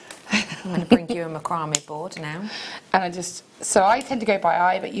this. I'm going to bring you a macrame board now. And so I tend to go by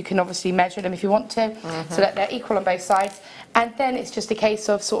eye, but you can obviously measure them if you want to, so that they're equal on both sides. And then it's just a case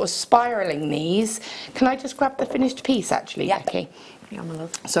of sort of spiralling these. Can I just grab the finished piece actually, Becky? Yeah, my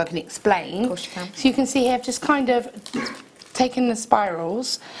love. So I can explain. Of course you can. So you can see here I've just kind of taken the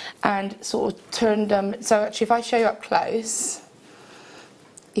spirals and sort of turned them. So actually, if I show you up close,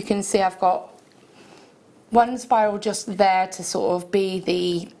 you can see I've got one spiral just there to sort of be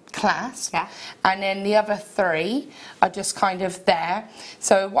the clasp, and then the other 3 are just kind of there.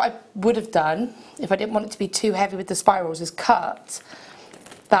 So what I would have done, if I didn't want it to be too heavy with the spirals, is cut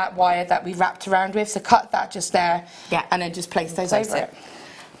that wire that we wrapped around with. So cut that just there, and then just place those over it.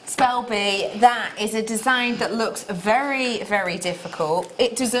 Spell B, that is a design that looks very, very difficult.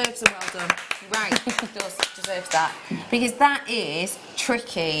 It deserves a well done. Right, it does, deserves that. Because that is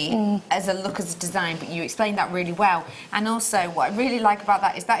tricky as a design, but you explained that really well. And also, what I really like about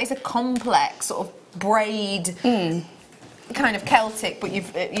that is a complex sort of braid, kind of Celtic, but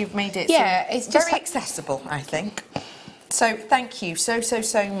you've made it it's very accessible, I think. So thank you so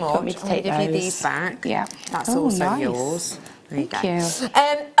much. Want me to take give you those? these back. Yeah. That's also yours. There you Thank go. you.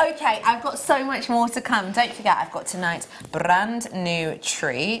 Okay, I've got so much more to come. Don't forget, I've got tonight's brand new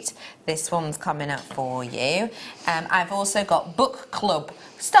treat. This one's coming up for you. I've also got book club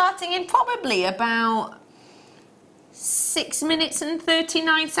starting in probably about 6 minutes and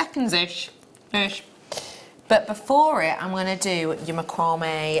 39 seconds-ish. But before it, I'm going to do your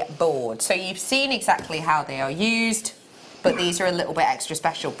macrame board. So you've seen exactly how they are used, but these are a little bit extra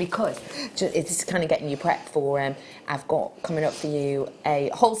special because it's kind of getting you prepped for, I've got coming up for you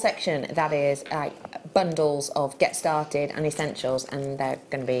a whole section that is bundles of get started and essentials, and they're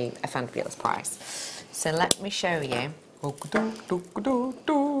going to be a fabulous price. So let me show you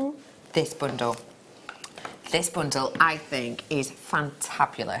this bundle. This bundle, I think, is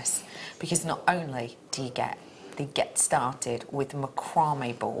fantabulous because not only do you get the get started with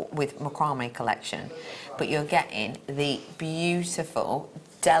macrame board, with macrame collection, but you're getting the beautiful,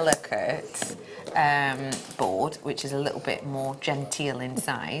 delicate board, which is a little bit more genteel in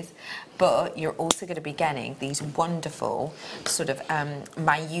size, but you're also going to be getting these wonderful sort of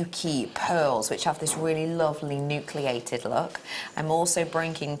Miyuki pearls, which have this really lovely nucleated look. I'm also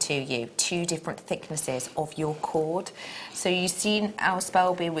bringing to you 2 different thicknesses of your cord. So you've seen how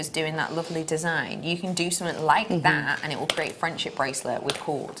Spelby was doing that lovely design. You can do something like that and it will create a friendship bracelet with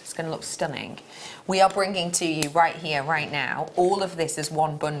cord. It's going to look stunning. We are bringing to you right here, right now, all of this as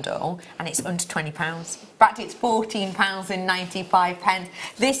one bundle, and it's under £20. In fact, it's £14.95.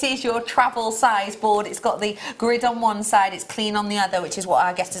 This is your travel size board. It's got the grid on one side, it's clean on the other, which is what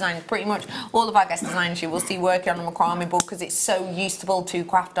our guest designers, pretty much all of our guest designers you will see working on the macrame board because it's so usable to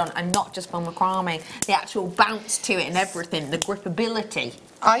craft on, and not just for macrame, the actual bounce to it and everything, the gripability.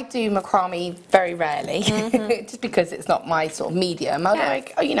 I do macrame very rarely, just because it's not my sort of medium. Although,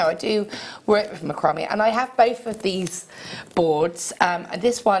 I do work with macrame, and I have both of these boards.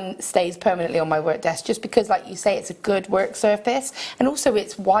 This one stays permanently on my work desk, just because, like you say, it's a good work surface, and also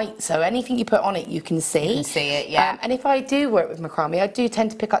it's white, so anything you put on it, you can see. You can see it, yeah. And if I do work with macrame, I do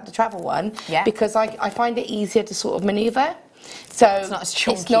tend to pick up the travel one, because I find it easier to sort of manoeuvre. So it's not as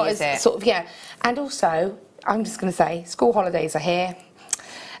chunky, it's not is as it? sort of, and also, I'm just going to say, school holidays are here.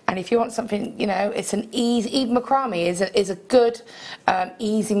 And if you want something, it's an easy, even macrame is a good,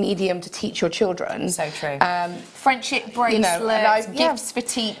 easy medium to teach your children. So true. Friendship bracelets, gifts for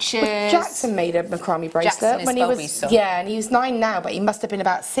teachers. Well, Jackson made a macrame bracelet when he was, and he was 9 now, but he must have been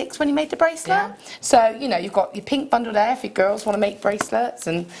about 6 when he made the bracelet. Yeah. So, you've got your pink bundle there if your girls want to make bracelets,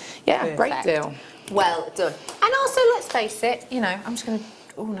 and Perfect. Great deal. Well done. And also, let's face it, I'm just going to,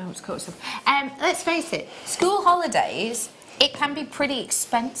 oh no, it's caught stuff. Let's face it, school holidays, it can be pretty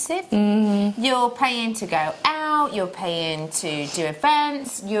expensive. You're paying to go out, you're paying to do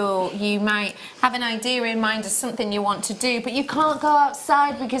events, you might have an idea in mind of something you want to do, but you can't go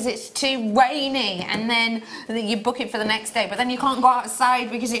outside because it's too rainy, and then you book it for the next day, but then you can't go outside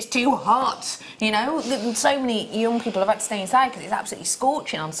because it's too hot. So many young people have had to stay inside because it's absolutely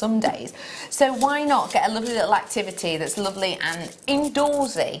scorching on some days. So why not get a lovely little activity that's lovely and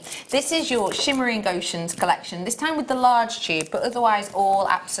indoorsy? This is your Shimmering Oceans collection, this time with the large tube, but otherwise all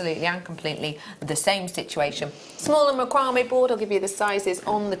absolutely and completely the same situation. Smaller macrame board, I'll give you the sizes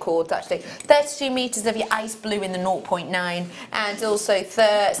on the cords actually. 32 metres of your ice blue in the 0.9, and also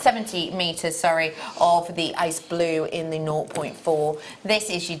 70 metres, of the ice blue in the 0.4. This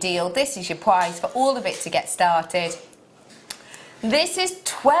is your deal, this is your price for all of it to get started. This is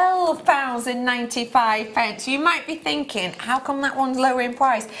 £12.95. You might be thinking, how come that one's lower in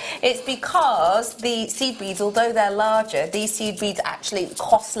price? It's because the seed beads, although they're larger, these seed beads actually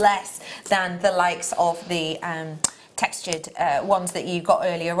cost less than the likes of the textured ones that you got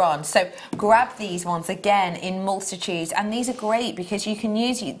earlier on. So grab these ones again in multitudes, and these are great because you can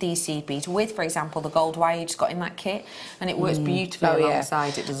use these seed beads with, for example, the gold wire you just got in that kit, and it works beautifully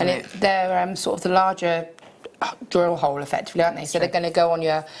alongside it, doesn't it? They're sort of the larger drill hole effectively, aren't they? So they're going to go on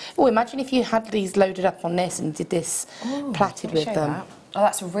your... Oh, imagine if you had these loaded up on this and did this plaited with them. That. Oh,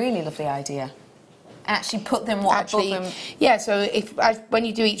 that's a really lovely idea. Actually put them above them. Yeah, so when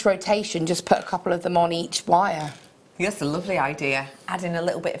you do each rotation, just put a couple of them on each wire. That's a lovely idea. Adding a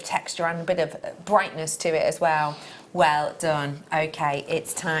little bit of texture and a bit of brightness to it as well. Well done. Okay,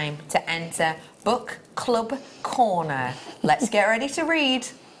 it's time to enter Book Club Corner. Let's get ready to read.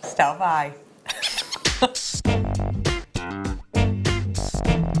 Stand by.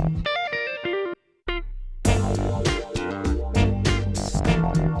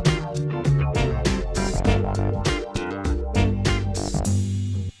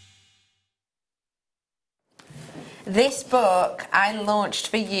 This book I launched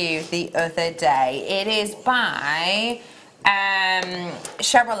for you the other day. It is by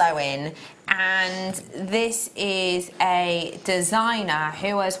Cheryl Owen, and this is a designer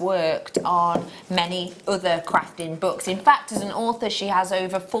who has worked on many other crafting books. In fact, as an author, she has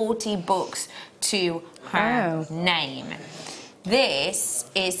over 40 books to her name. This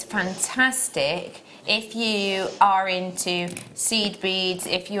is fantastic if you are into seed beads,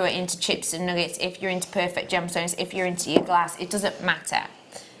 if you are into chips and nuggets, if you're into perfect gemstones, if you're into your glass. It doesn't matter,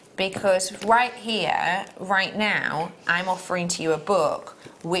 because right here, right now, I'm offering to you a book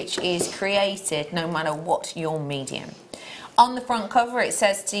which is created no matter what your medium. On the front cover it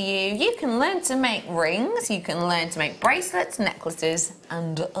says to you, you can learn to make rings, you can learn to make bracelets, necklaces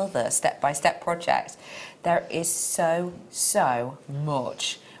and other step-by-step projects. There is so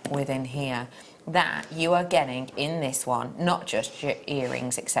much within here that you are getting in this one, not just your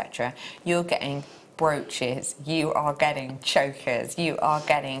earrings, etc. You're getting brooches, you are getting chokers, you are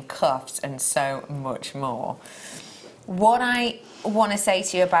getting cuffs and so much more. What I want to say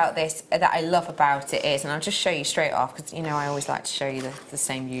to you about this, that I love about it is, and I'll just show you straight off, because you know I always like to show you the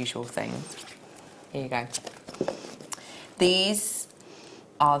same usual things. Here you go. These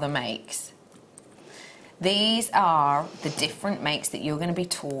are the makes. These are the different makes that you're going to be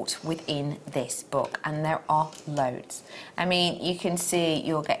taught within this book, and there are loads. I mean, you can see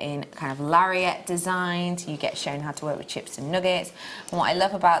you're getting kind of lariat designs, you get shown how to work with chips and nuggets, and what I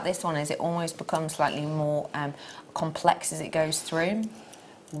love about this one is it almost becomes slightly more complex as it goes through.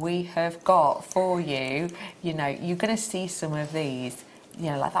 We have got for you, you know, you're going to see some of these,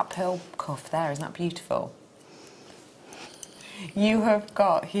 you know, like that pearl cuff there, isn't that beautiful? You have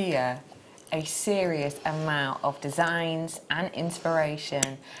got here a serious amount of designs and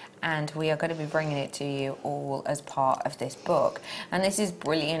inspiration, and we are going to be bringing it to you all as part of this book. And this is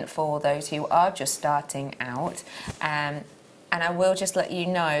brilliant for those who are just starting out. And I will just let you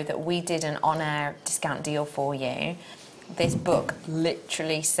know that we did an on-air discount deal for you. This book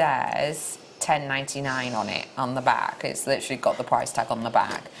literally says $10.99 on it, on the back. It's literally got the price tag on the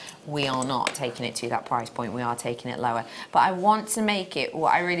back. We are not taking it to that price point, we are taking it lower. But I want to make it,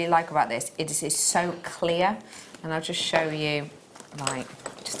 what I really like about this, it is so clear. And I'll just show you, like,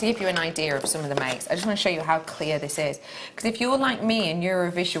 just to give you an idea of some of the makes. I just want to show you how clear this is. Because if you're like me and you're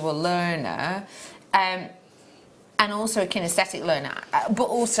a visual learner, and also a kinesthetic learner, but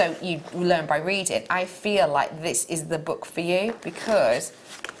also you learn by reading, I feel like this is the book for you, because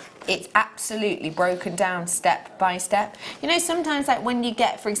it's absolutely broken down step by step. You know, sometimes like when you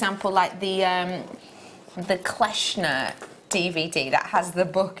get, for example, like the Kleshner DVD that has the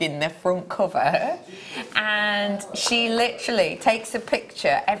book in the front cover, and she literally takes a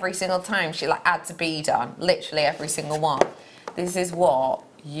picture every single time she like adds a bead on, literally every single one. This is what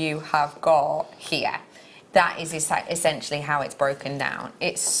you have got here. That is essentially how it's broken down.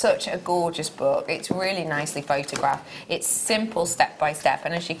 It's such a gorgeous book. It's really nicely photographed. It's simple step by step,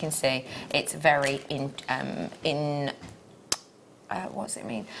 and as you can see, it's very what does it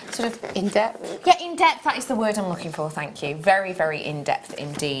mean? Sort of in depth. Yeah, in depth. That is the word I'm looking for. Thank you. Very, very in depth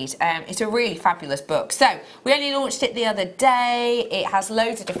indeed. It's a really fabulous book. So we only launched it the other day. It has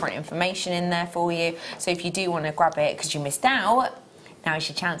loads of different information in there for you. So if you do want to grab it because you missed out, now is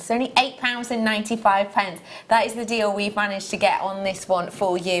your chance. It's only £8.95. That is the deal we've managed to get on this one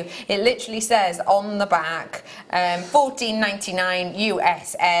for you. It literally says on the back, $14.99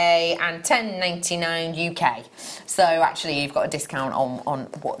 USA and $10.99 UK. So actually you've got a discount on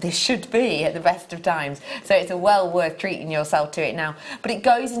what this should be at the best of times. So it's well worth treating yourself to it now. But it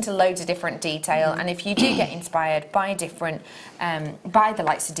goes into loads of different detail, and if you do get inspired by different, by the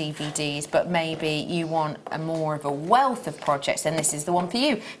likes of DVDs, but maybe you want more of a wealth of projects, then this is the one for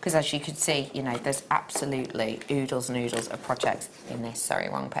you, because as you can see, you know, there's absolutely oodles and oodles of projects in this. Sorry,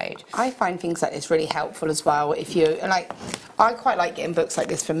 wrong page. I find things like this really helpful as well. If you like, I quite like getting books like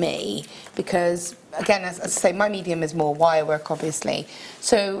this for me, because again, as I say, my medium is more wire work, obviously.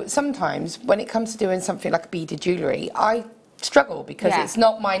 So sometimes when it comes to doing something like beaded jewellery, I struggle because it's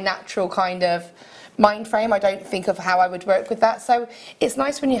not my natural kind of mind frame. I don't think of how I would work with that. So it's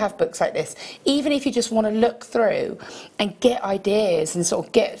nice when you have books like this, even if you just want to look through and get ideas and sort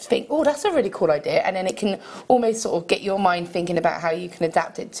of think, oh, that's a really cool idea, and then it can almost sort of get your mind thinking about how you can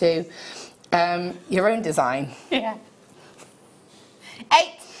adapt it to your own design. Yeah.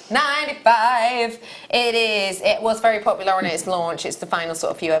 $8.95. It was very popular on its launch. It's the final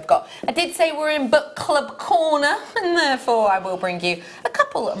sort of few I've got. I did say we're in book club corner, and therefore I will bring you a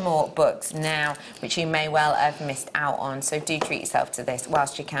couple more books now, which you may well have missed out on. So do treat yourself to this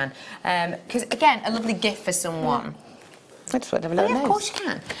whilst you can, because again, a lovely gift for someone. I just want to have a little nose. Of course you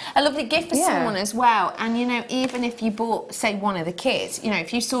can. A lovely gift for someone as well. And you know, even if you bought, say, one of the kits, you know,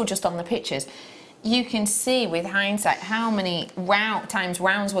 if you saw just on the pictures, you can see with hindsight how many times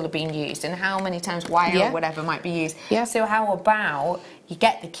rounds will have been used and how many times wire or whatever might be used. Yeah. So how about you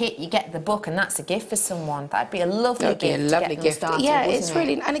get the kit, you get the book, and that's a gift for someone. That'd be a lovely gift. That'd be a lovely gift. Started, yeah, it's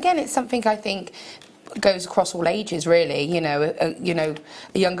really, and again, it's something I think goes across all ages, really. You know,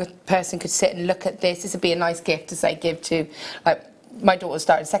 a younger person could sit and look at this. This would be a nice gift to say give to, like, my daughter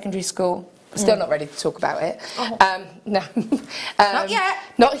started secondary school. Still not ready to talk about it. Oh. No. Not yet.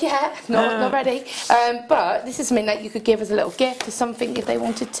 Not yet. Not ready. But this is something that you could give as a little gift to something if they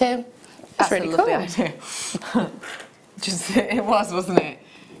wanted to. That's really cool. Idea. It was, wasn't it?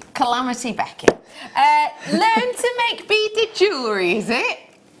 Calamity Becky. Learn to make beaded jewellery, is it?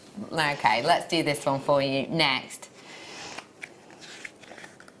 Okay, let's do this one for you next.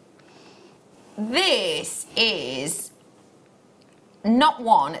 This is not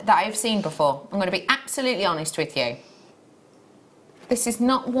one that I've seen before. I'm going to be absolutely honest with you. This is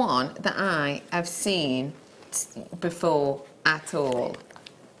not one that I have seen before at all.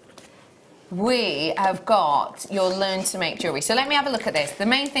 We have got your Learn to Make Jewellery. So let me have a look at this. The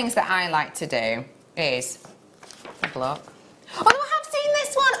main things that I like to do is, have a look. Oh, no, I have seen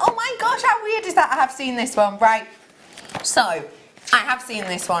this one. Oh my gosh, how weird is that? I have seen this one, right? So, I have seen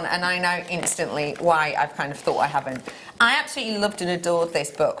this one and I know instantly why I've kind of thought I haven't. I absolutely loved and adored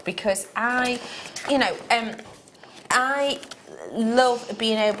this book because I love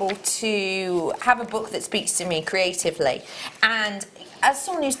being able to have a book that speaks to me creatively. And as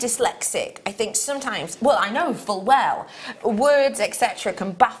someone who's dyslexic, I think sometimes, well, I know full well, words, etc.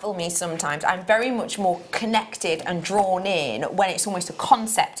 can baffle me sometimes. I'm very much more connected and drawn in when it's almost a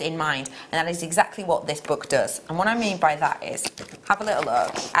concept in mind, and that is exactly what this book does. And what I mean by that is, have a little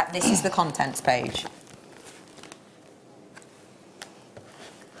look at, this is the contents page.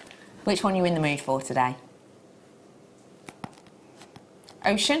 Which one are you in the mood for today?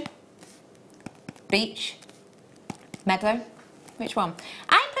 Ocean? Beach? Meadow? Which one?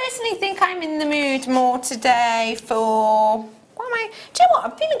 I personally think I'm in the mood more today for, what am I? Do you know what?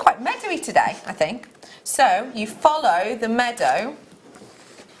 I'm feeling quite meadowy today, I think. So you follow the meadow,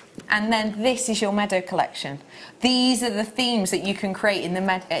 and then this is your meadow collection. These are the themes that you can create in the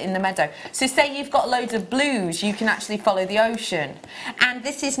meadow. So say you've got loads of blues, you can actually follow the ocean. And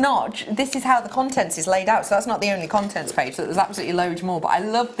this is how the contents is laid out. So that's not the only contents page, so there's absolutely loads more. But I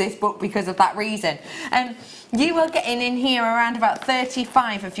love this book because of that reason. You are getting in here around about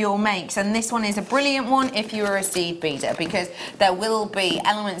 35 of your makes, and this one is a brilliant one if you are a seed beader, because there will be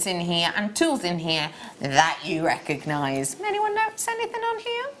elements in here and tools in here that you recognise. Anyone notice anything on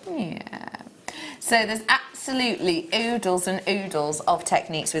here? Yeah. So there's absolutely oodles and oodles of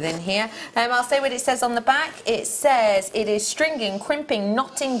techniques within here. I'll say what it says on the back. It says it is stringing, crimping,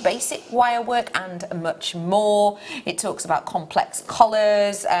 knotting, basic wire work and much more. It talks about complex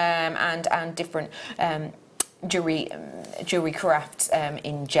collars and different jewellery crafts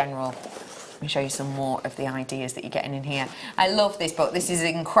in general. Let me show you some more of the ideas that you're getting in here. I love this book. This is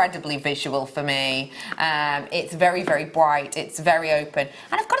incredibly visual for me. It's very, very bright. It's very open.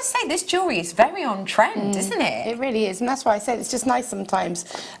 And I've got to say, this jewellery is very on trend, isn't it? It really is. And that's why I said it's just nice sometimes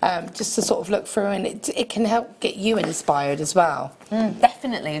just to sort of look through, and it can help get you inspired as well.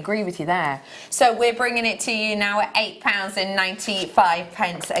 Definitely agree with you there. So we're bringing it to you now at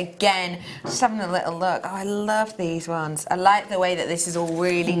 £8.95. Again, just having a little look. Oh, I love these ones. I like the way that this is all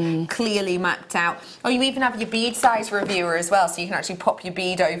really clearly mapped out. Oh, you even have your bead size reviewer as well, so you can actually pop your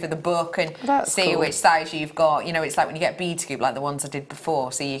bead over the book and see which size you've got. You know, it's like when you get a bead scoop, like the ones I did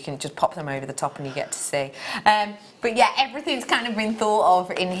before, so you can just pop them over the top and you get to see. But yeah, everything's kind of been thought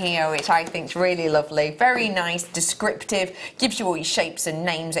of in here, which I think is really lovely. Very nice, descriptive, gives you all your shapes and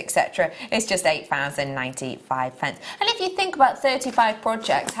names, etc. It's just £8.95. And if you think about 35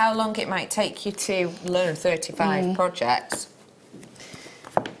 projects, how long it might take you to learn 35 projects.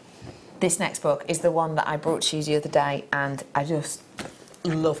 This next book is the one that I brought to you the other day, and I just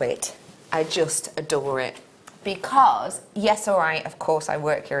love it. I just adore it. Because, yes, all right, of course, I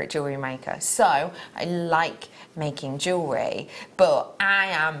work here at JewelleryMaker, so I like making jewellery, but I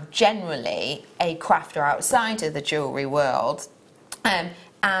am generally a crafter outside of the jewellery world.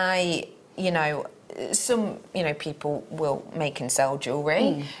 Some people will make and sell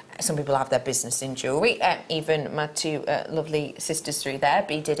jewellery. Some people have their business in jewellery. Even my two lovely sisters through there,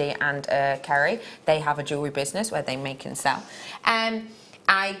 B Diddy and Kerry, they have a jewellery business where they make and sell.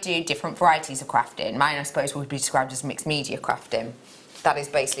 I do different varieties of crafting. Mine, I suppose, would be described as mixed media crafting. That is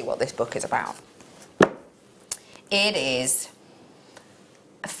basically what this book is about. It is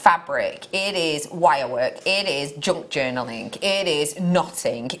fabric, it is wire work, it is junk journaling, it is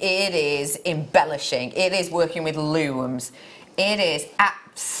knotting, it is embellishing, it is working with looms. It is absolutely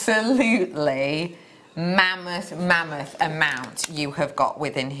absolutely mammoth amount you have got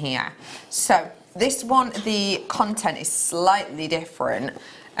within here. So this one, the content is slightly different,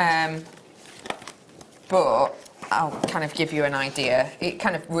 but I'll kind of give you an idea. It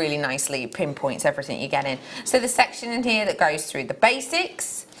kind of really nicely pinpoints everything you get in. So the section in here that goes through the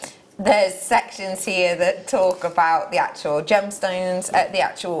basics. There's sections here that talk about the actual gemstones, the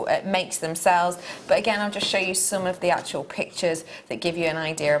actual makes themselves. But again, I'll just show you some of the actual pictures that give you an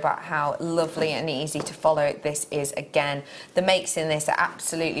idea about how lovely and easy to follow this is. Again, the makes in this are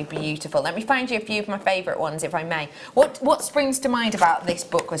absolutely beautiful. Let me find you a few of my favourite ones, if I may. What springs to mind about this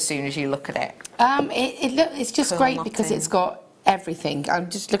book as soon as you look at it? It's just great because it's got everything. I'm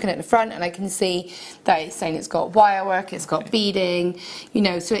just looking at the front and I can see that it's saying it's got wire work, it's got beading, you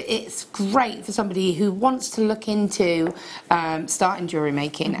know, so it's great for somebody who wants to look into starting jewellery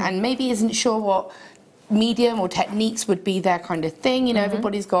making and maybe isn't sure what medium or techniques would be their kind of thing. You know,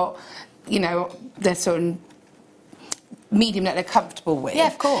 everybody's got, you know, their certain medium that they're comfortable with. Yeah,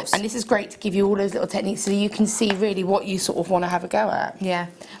 of course. And this is great to give you all those little techniques so you can see really what you sort of want to have a go at. Yeah,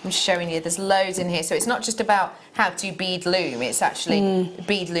 I'm just showing you, there's loads in here. So it's not just about how to bead loom, it's actually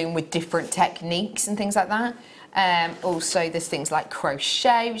bead loom with different techniques and things like that. Also, there's things like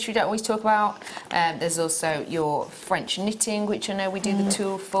crochet, which we don't always talk about. There's also your French knitting, which I know we do the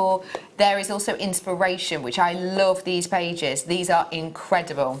tool for. There is also inspiration, which I love these pages. These are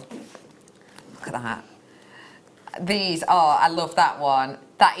incredible. Look at that. These are, I love that one.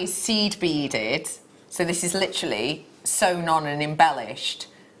 That is seed beaded. So this is literally sewn on and embellished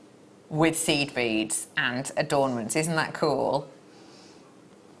with seed beads and adornments. Isn't that cool?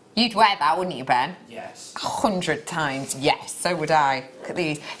 You'd wear that, wouldn't you, Ben? Yes. 100 times, yes, so would I. Look at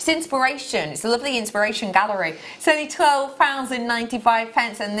these. It's inspiration. It's a lovely inspiration gallery. It's only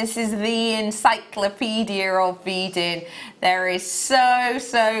 £12.95 and this is the encyclopedia of beading. There is so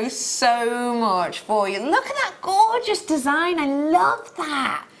much for you. Look at that gorgeous design. I love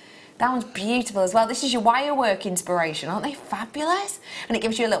that. That one's beautiful as well. This is your wire work inspiration. Aren't they fabulous? And it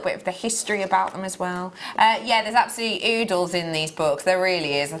gives you a little bit of the history about them as well. Yeah, there's absolutely oodles in these books. There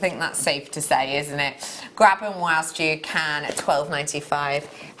really is. I think that's safe to say, isn't it? Grab them whilst you can at £12.95.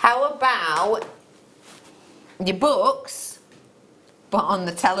 How about your books, but on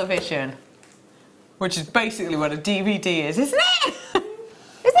the television? Which is basically what a DVD is, isn't it?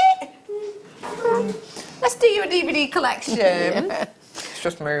 Is it? Let's do your DVD collection. Yeah.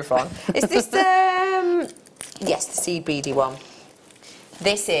 Just move on. Is this yes, the seed beady one.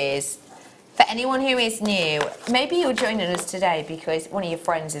 This is for anyone who is new. Maybe you're joining us today because one of your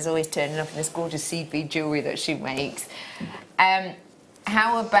friends is always turning up in this gorgeous seed bead jewellery that she makes.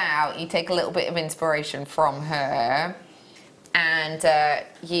 How about you take a little bit of inspiration from her and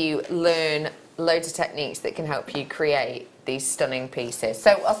you learn loads of techniques that can help you create these stunning pieces. So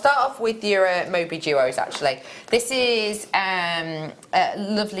I'll start off with your Moby Duos actually. This is a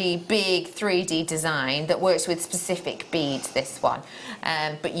lovely big 3D design that works with specific beads, this one.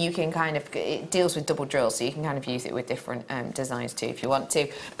 But you can kind of, it deals with double drills, so you can kind of use it with different designs too if you want to.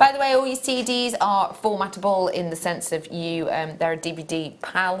 By the way, all your CDs are formattable in the sense of they're a DVD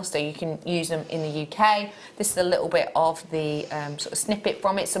PAL, so you can use them in the UK. This is a little bit of the sort of snippet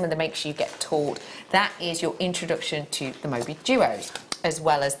from it, some of the makes you get taught. That is your introduction to the Moby Duos. As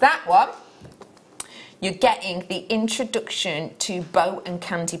well as that one, you're getting the introduction to bow and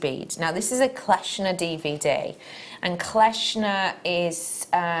candy beads. Now this is a Kleshner DVD, and Kleshner is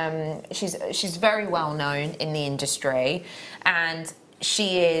she's very well known in the industry, and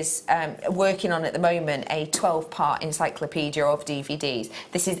she is working on at the moment a 12-part encyclopedia of DVDs.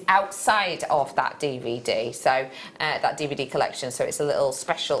 This is outside of that DVD, so that DVD collection, so it's a little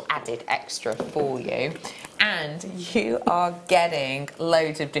special added extra for you. And you are getting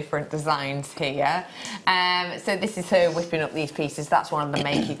loads of different designs here. So this is her whipping up these pieces. That's one of the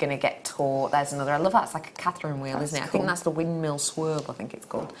make you're going to get taught. There's another. I love that. It's like a Catherine wheel, isn't it? Cool. I think that's the windmill swirl, I think it's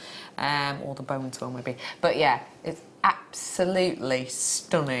called. Or the bone swirl, maybe. But yeah, it's absolutely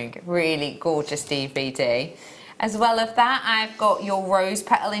stunning. Really gorgeous DVD. As well as that, I've got your Rose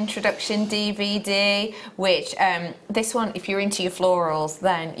Petal Introduction DVD, which this one, if you're into your florals,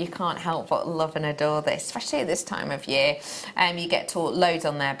 then you can't help but love and adore this, especially at this time of year. You get taught loads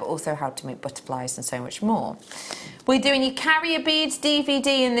on there, but also how to make butterflies and so much more. We're doing your Carrier Beads DVD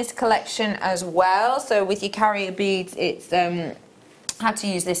in this collection as well. So with your Carrier Beads, it's how to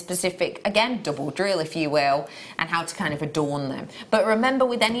use this specific, again, double drill, if you will, and how to kind of adorn them. But remember,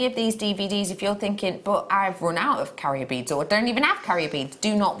 with any of these DVDs, if you're thinking, but I've run out of carrier beads or don't even have carrier beads,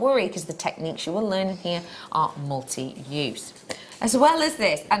 do not worry, because the techniques you will learn here are multi-use. As well as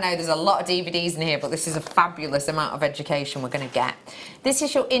this, I know there's a lot of DVDs in here, but this is a fabulous amount of education we're going to get. This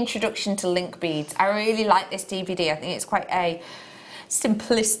is your introduction to link beads. I really like this DVD. I think it's quite a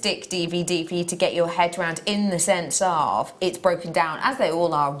simplistic DVD for you to get your head around, in the sense of it's broken down, as they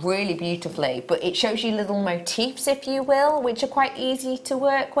all are, really beautifully, but it shows you little motifs, if you will, which are quite easy to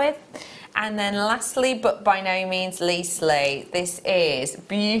work with. And then lastly, but by no means leastly, this is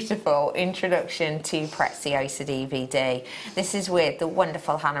beautiful introduction to Preziosa DVD. This is with the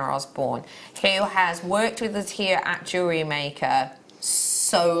wonderful Hannah Osborne, who has worked with us here at JewelleryMaker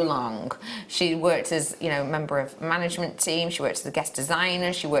so long. She worked as, you know, member of management team, she works as a guest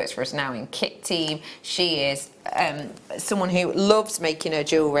designer, she works for us now in kit team. She is someone who loves making her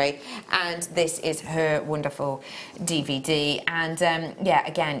jewellery, and this is her wonderful DVD. And yeah,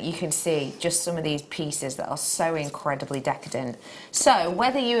 again, you can see just some of these pieces that are so incredibly decadent. So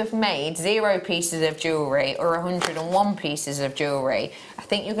whether you have made 0 pieces of jewellery or 101 pieces of jewellery, I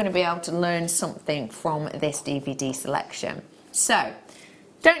think you're going to be able to learn something from this DVD selection. So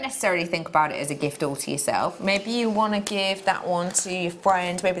don't necessarily think about it as a gift all to yourself. Maybe you want to give that one to your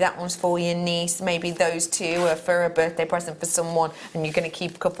friend, maybe that one's for your niece, maybe those two are for a birthday present for someone, and you're going to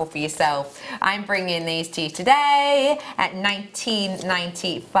keep a couple for yourself. I'm bringing these to you today at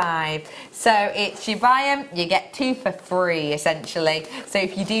 $19.95. So it's, you buy them, you get 2 for free essentially. So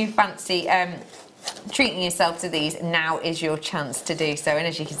if you do fancy treating yourself to these, now is your chance to do so. And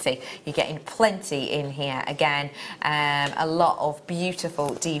as you can see, you're getting plenty in here. Again, a lot of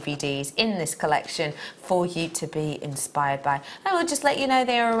beautiful DVDs in this collection for you to be inspired by. I will just let you know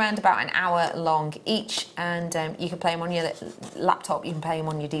they are around about an hour long each, and you can play them on your laptop, you can play them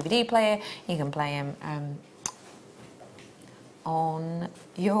on your DVD player, you can play them on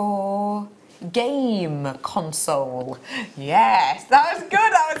your game console. Yes, that was good,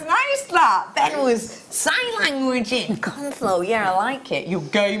 that was nice that. Ben was sign language in console, yeah, I like it. Your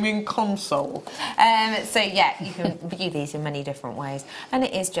gaming console. So yeah, you can view these in many different ways, and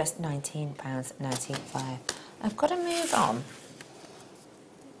it is just £19.95. I've got to move on.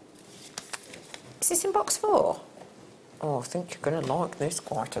 Is this in box 4? Oh, I think you're going to like this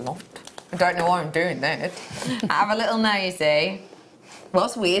quite a lot. I don't know why I'm doing this. Have a little nosy.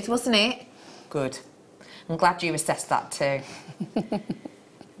 Was weird, wasn't it? Good. I'm glad you assessed that too.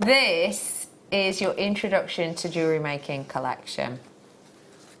 This is your introduction to jewellery making collection.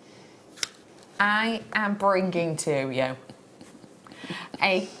 I am bringing to you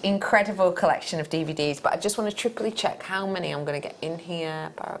an incredible collection of DVDs, but I just want to triply check how many I'm going to get in here.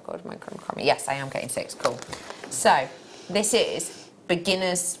 Paracord, microchromy. Yes, I am getting 6. Cool. So this is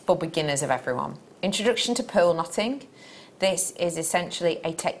beginners for beginners of everyone. Introduction to pearl knotting. This is essentially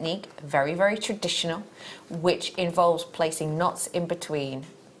a technique, very, very traditional, which involves placing knots in between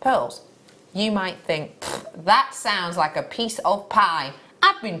pearls. You might think, that sounds like a piece of pie.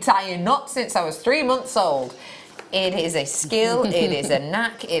 I've been tying knots since I was 3 months old. It is a skill, it is a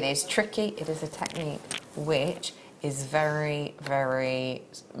knack, it is tricky, it is a technique which is very, very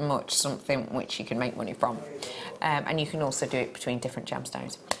much something which you can make money from. And you can also do it between different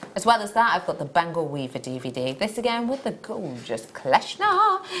gemstones. As well as that, I've got the Bangle Weaver DVD. This again with the gorgeous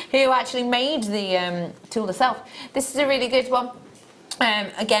Kleshna, who actually made the tool herself. This is a really good one.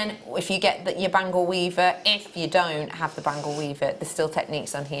 Again, if you get your Bangle Weaver, if you don't have the Bangle Weaver, there's still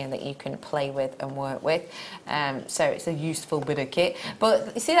techniques on here that you can play with and work with. So it's a useful bit of kit.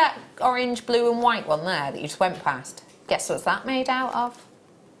 But you see that orange, blue and white one there that you just went past? Guess what's that made out of?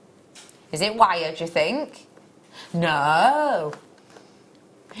 Is it wire, do you think? No.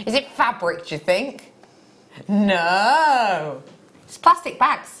 Is it fabric, do you think? No. It's plastic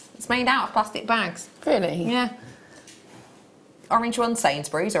bags. It's made out of plastic bags. Really? Yeah. Orange one's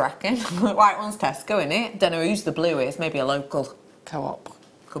Sainsbury's, I reckon. White one's Tesco, innit? Don't know whose the blue is. Maybe a local Co-op.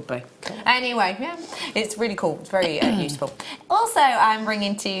 Could be. Anyway, yeah, it's really cool. It's very useful. Also, I'm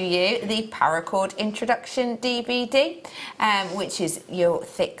bringing to you the Paracord Introduction DVD, which is your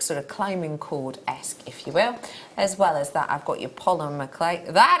thick sort of climbing cord-esque, if you will. As well as that, I've got your polymer clay.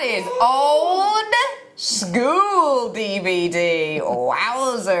 That is old school DVD.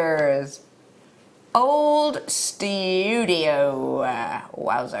 Wowzers. Old studio.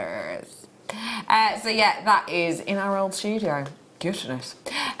 Wowzers. So yeah, that is in our old studio. Goodness.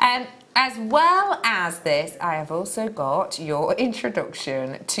 As well as this, I have also got your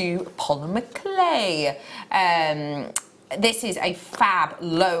introduction to polymer clay. this is a fab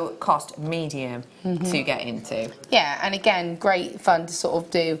low-cost medium to get into. Yeah, and again, great fun to sort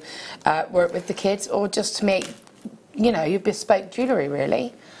of do work with the kids, or just to make, you know, your bespoke jewellery,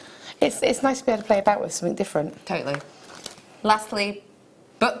 really. It's nice to be able to play about with something different. Totally. Lastly,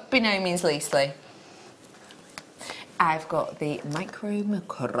 but by no means leastly, I've got the Micro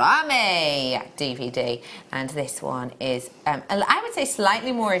Macrame DVD, and this one is, I would say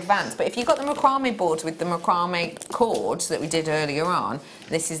slightly more advanced, but if you've got the macrame boards with the macrame cords that we did earlier on,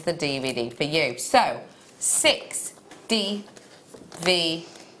 this is the DVD for you. So, 6 DVDs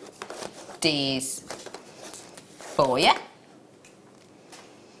for you.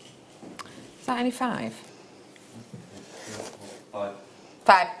 Is that only 5? 5.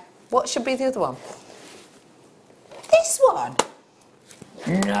 5. What should be the other one? This one?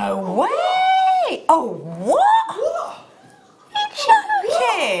 No way! Oh, what? You're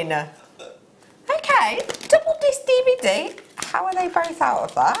joking! Okay, double disc DVD. How are they both out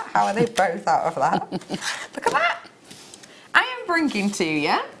of that? How are they both out of that? Look at that. I am bringing to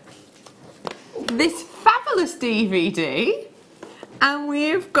you this fabulous DVD, and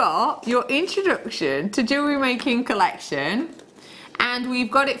we've got your introduction to jewellery making collection. And we've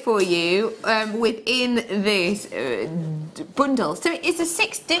got it for you within this bundle. So it's a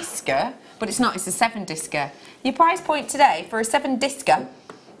 6-discer, but it's not, it's a 7-discer. Your price point today for a 7-discer,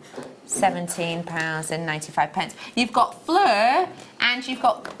 £17.95. You've got Fleur and you've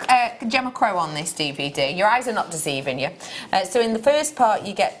got Gemma Crow on this DVD. Your eyes are not deceiving you. So in the first part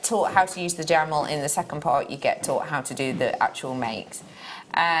you get taught how to use the Jamel. In the second part you get taught how to do the actual makes.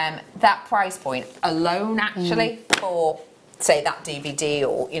 That price point alone actually for say that DVD,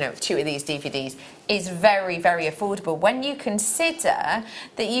 or you know, 2 of these DVDs, is very, very affordable when you consider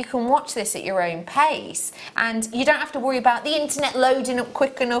that you can watch this at your own pace and you don't have to worry about the internet loading up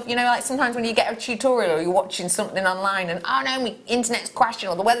quick enough. You know, like sometimes when you get a tutorial or you're watching something online and oh no, my internet's crashing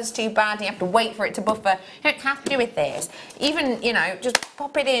or the weather's too bad and you have to wait for it to buffer. You don't have to do with this. Even, you know, just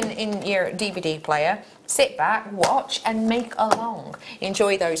pop it in your DVD player, sit back, watch and make along.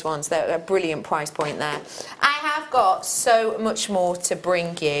 Enjoy those ones. They're a brilliant price point there. I have got so much more to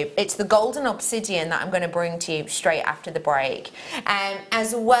bring you. It's the golden obsidian that I'm going to bring to you straight after the break.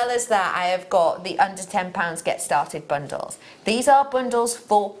 As well as that, I have got the under £10 get started bundles. These are bundles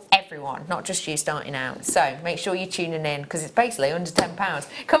for everyone, not just you starting out. So make sure you're tuning in because it's basically under £10.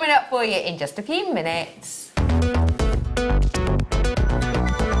 Coming up for you in just a few minutes.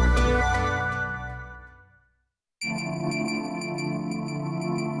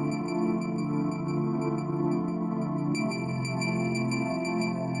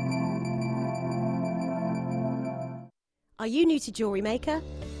 Are you new to JewelleryMaker?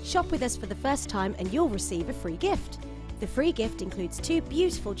 Shop with us for the first time and you'll receive a free gift. The free gift includes 2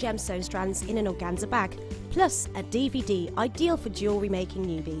 beautiful gemstone strands in an organza bag, plus a DVD ideal for jewellery making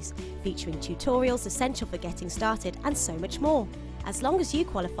newbies, featuring tutorials essential for getting started and so much more. As long as you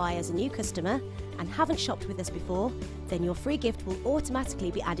qualify as a new customer and haven't shopped with us before, then your free gift will automatically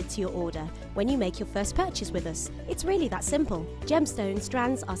be added to your order when you make your first purchase with us. It's really that simple. Gemstone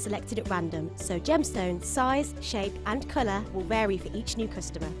strands are selected at random, so gemstone size, shape and colour will vary for each new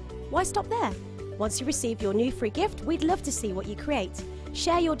customer. Why stop there? Once you receive your new free gift, we'd love to see what you create.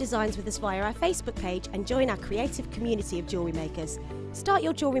 Share your designs with us via our Facebook page and join our creative community of jewellery makers. Start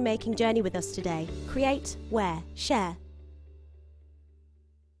your jewellery making journey with us today. Create, wear, share.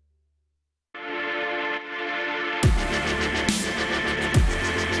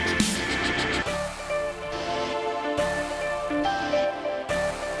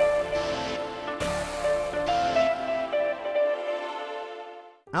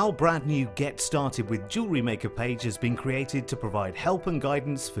 Our brand new Get Started with Jewellery Maker page has been created to provide help and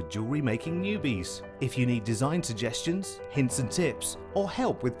guidance for jewellery making newbies. If you need design suggestions, hints and tips, or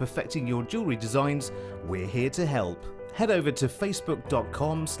help with perfecting your jewellery designs, we're here to help. Head over to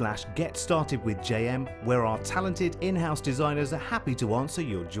facebook.com/getstartedwithjm, where our talented in-house designers are happy to answer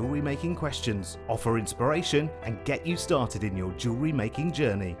your jewellery making questions, offer inspiration and get you started in your jewellery making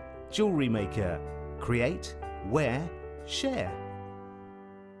journey. Jewellery Maker. Create, wear, share.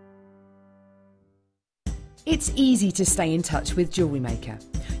 It's easy to stay in touch with JewelleryMaker.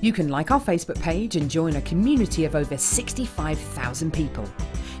 You can like our Facebook page and join a community of over 65,000 people.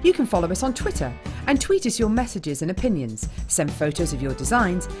 You can follow us on Twitter and tweet us your messages and opinions, send photos of your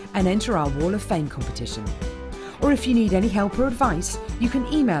designs and enter our Wall of Fame competition. Or if you need any help or advice, you can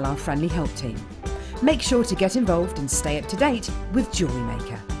email our friendly help team. Make sure to get involved and stay up to date with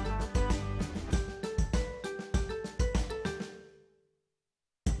JewelleryMaker.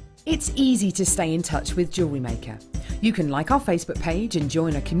 It's easy to stay in touch with JewelleryMaker. You can like our Facebook page and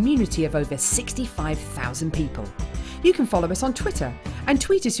join a community of over 65,000 people. You can follow us on Twitter and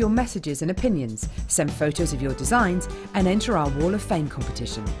tweet us your messages and opinions, send photos of your designs and enter our Wall of Fame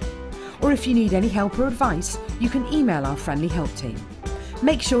competition. Or if you need any help or advice, you can email our friendly help team.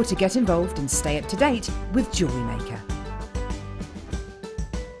 Make sure to get involved and stay up to date with JewelleryMaker.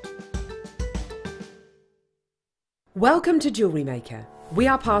 Welcome to JewelleryMaker. We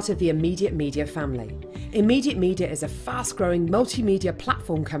are part of the Immediate Media family. Immediate Media is a fast-growing multimedia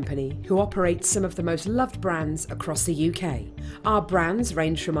platform company who operates some of the most loved brands across the UK. Our brands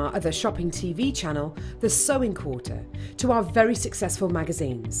range from our other shopping TV channel, The Sewing Quarter, to our very successful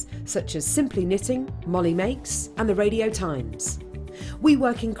magazines, such as Simply Knitting, Molly Makes, and The Radio Times. We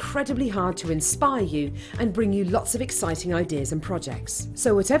work incredibly hard to inspire you and bring you lots of exciting ideas and projects.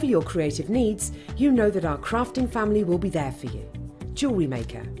 So whatever your creative needs, you know that our crafting family will be there for you.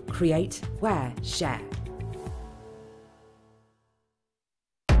 JewelleryMaker. Create, wear, share.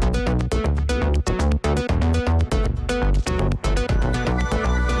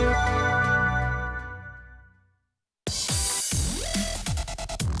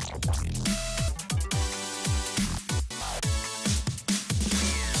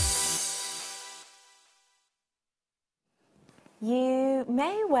 You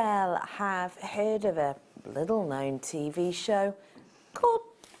may well have heard of a little-known TV show called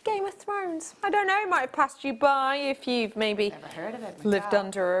Game of Thrones. I don't know, it might have passed you by if you've maybe Never heard of it. lived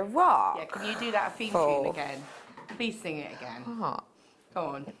under a rock. Yeah, can you do that theme tune again? Please sing it again. Oh. Go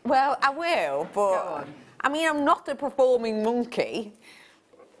on. Well, I will, but Go on. I mean, I'm not a performing monkey.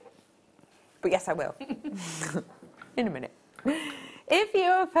 But yes, I will. In a minute. If you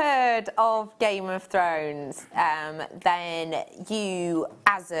have heard of Game of Thrones, then you,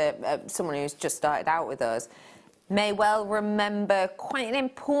 as someone who's just started out with us, may well remember quite an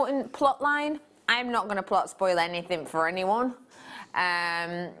important plot line. I'm not going to plot spoil anything for anyone,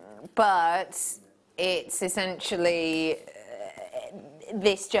 but it's essentially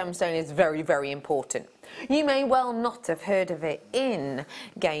this gemstone is very, very important. You may well not have heard of it in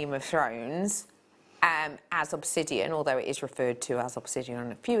Game of Thrones, as obsidian, although it is referred to as obsidian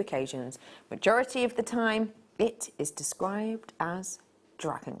on a few occasions. Majority of the time, it is described as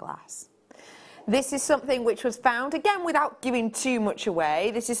dragonglass. This is something which was found, again, without giving too much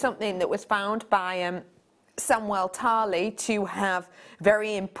away, this is something that was found by Samuel Tarly to have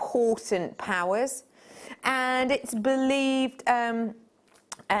very important powers. And it's believed, and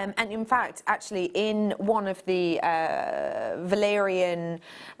in fact, actually, in one of the Valyrian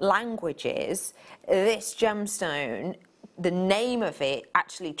languages, this gemstone, the name of it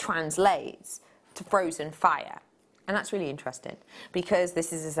actually translates to frozen fire. And that's really interesting, because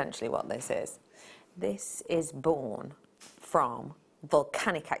this is essentially what this is. This is born from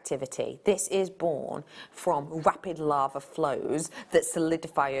volcanic activity. This is born from rapid lava flows that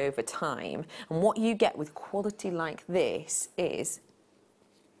solidify over time. And what you get with quality like this is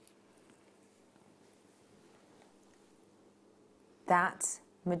that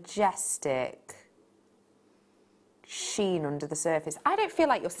majestic sheen under the surface. I don't feel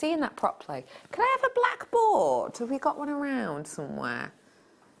like you're seeing that properly. Can I have a blackboard? Have we got one around somewhere?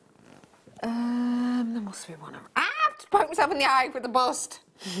 There must be one around. Ah! I've just poked myself in the eye with the bust.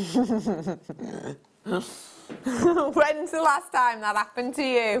 When's the last time that happened to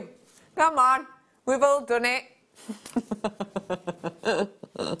you? Come on, we've all done it.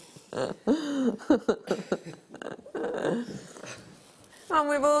 And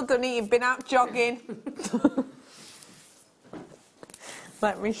we've all done it. You've been out jogging.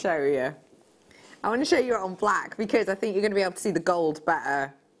 Let me show you. I want to show you it on black because I think you're going to be able to see the gold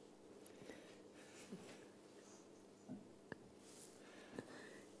better.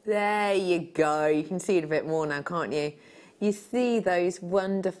 There you go. You can see it a bit more now, can't you? You see those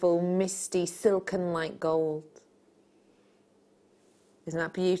wonderful, misty, silken-like gold. Isn't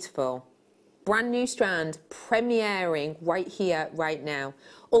that beautiful? Brand new strand, premiering right here, right now.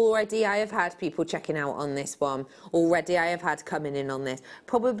 Already I have had people checking out on this one. Already I have had coming in on this.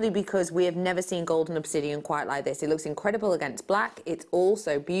 Probably because we have never seen golden obsidian quite like this. It looks incredible against black. It's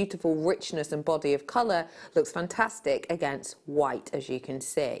also beautiful richness and body of colour. Looks fantastic against white, as you can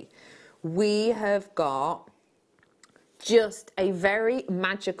see. We have got just a very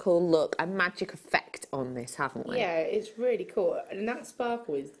magical look, a magic effect on this, haven't we? Yeah, it's really cool. And that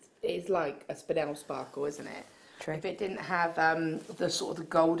sparkle is like a spinel sparkle, isn't it? True. If it didn't have the sort of the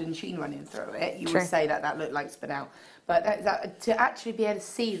golden sheen running through it, you True. would say that looked like spinel. But to actually be able to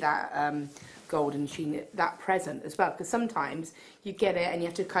see that golden sheen, that present as well, because sometimes you get it and you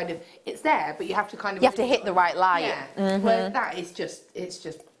have to kind of, it's there, but you have to kind of... You have to hit the right light. Yeah. Mm-hmm. Well, that is just, it's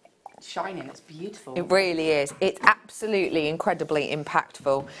just shining. It's beautiful. It really is. It's absolutely incredibly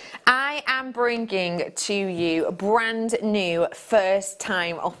impactful. I am bringing to you a brand new first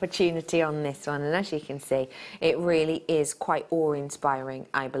time opportunity on this one, and as you can see, it really is quite awe-inspiring,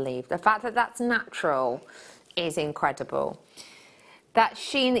 I believe. The fact that that's natural is incredible. That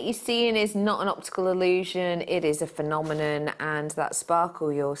sheen that you're seeing is not an optical illusion, it is a phenomenon, and that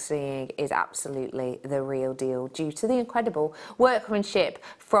sparkle you're seeing is absolutely the real deal due to the incredible workmanship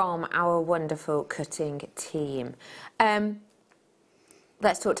from our wonderful cutting team.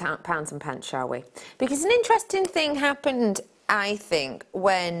 Let's talk pounds and pence, shall we? Because an interesting thing happened, I think,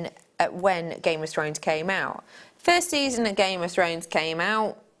 when Game of Thrones came out. First season of Game of Thrones came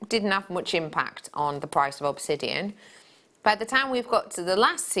out, didn't have much impact on the price of obsidian. By the time we've got to the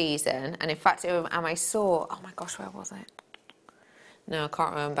last season, and in fact, I saw, oh my gosh, where was it? No, I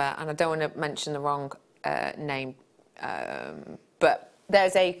can't remember, and I don't want to mention the wrong name, but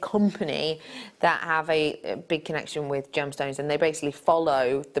there's a company that have a big connection with gemstones, and they basically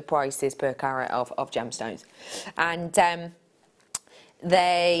follow the prices per carat of gemstones. And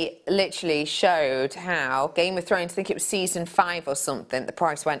they literally showed how Game of Thrones, I think it was season 5 or something, the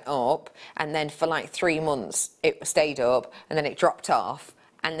price went up, and then for like 3 months it stayed up, and then it dropped off,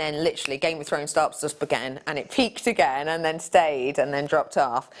 and then literally Game of Thrones starts up again, and it peaked again, and then stayed, and then dropped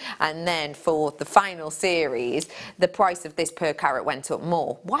off, and then for the final series, the price of this per carat went up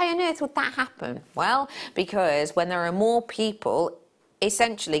more. Why on earth would that happen? Well, because when there are more people,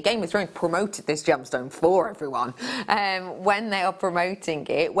 essentially, Game of Thrones promoted this gemstone for everyone. When they are promoting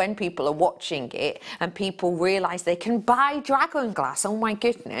it, when people are watching it, and people realise they can buy dragon glass, oh my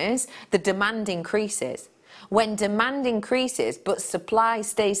goodness, the demand increases. When demand increases, but supply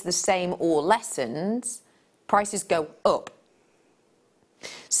stays the same or lessens, prices go up.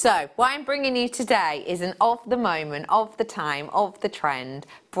 So, what I'm bringing you today is an of the moment, of the time, of the trend,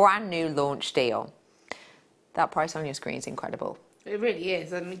 brand new launch deal. That price on your screen is incredible. It really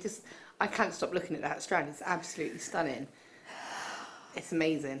is. I mean, I can't stop looking at that strand. It's absolutely stunning. It's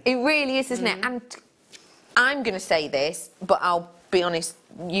amazing. It really is, isn't it? And I'm going to say this, but I'll be honest,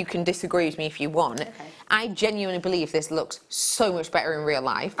 you can disagree with me if you want. Okay. I genuinely believe this looks so much better in real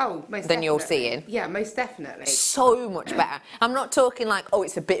life than you're seeing. Yeah, most definitely. So much better. I'm not talking like, oh,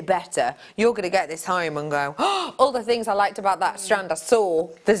 it's a bit better. You're going to get this home and go, oh, all the things I liked about that strand I saw,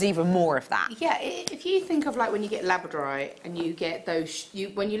 there's even more of that. Yeah, if you think of like when you get labradorite and you get those,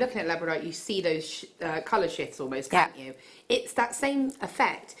 when you're looking at labradorite, you see those colour shifts almost, can't you? It's that same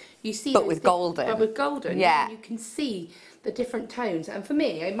effect. You see, but with golden. But with golden, yeah. You can see the different tones. And for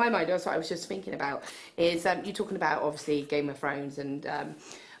me, in my mind, that's what I was just thinking about, is you're talking about, obviously, Game of Thrones, and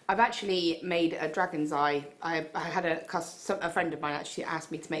I've actually made a dragon's eye. I had a friend of mine actually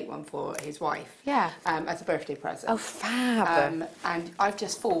asked me to make one for his wife. Yeah. As a birthday present. Oh, fab. And I've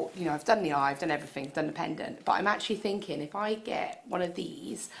just thought, you know, I've done the eye, I've done everything, I've done the pendant, but I'm actually thinking if I get one of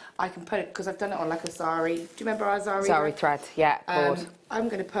these, I can put it, because I've done it on like a sari. Do you remember our sari? Sari thread, yeah, I'm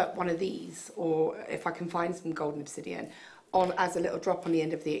going to put one of these, or if I can find some golden obsidian, on as a little drop on the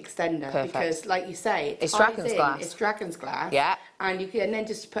end of the extender. Perfect. Because, like you say, it's dragon's glass. It's dragon's glass. Yeah. And you can then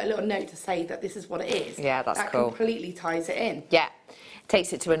just put a little note to say that this is what it is. Yeah, that's cool. That completely ties it in. Yeah.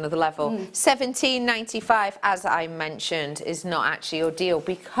 Takes it to another level. $17.95, as I mentioned, is not actually your deal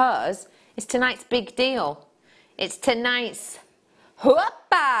because it's tonight's big deal. It's tonight's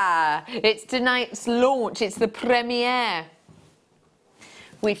whoopah! It's tonight's launch. It's the premiere.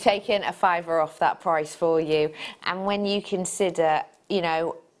 We've taken a £5 off that price for you, and when you consider, you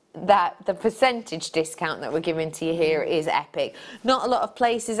know, that the percentage discount that we're giving to you here is epic. Not a lot of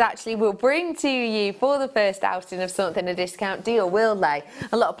places actually will bring to you for the first outing of something a discount deal, will they?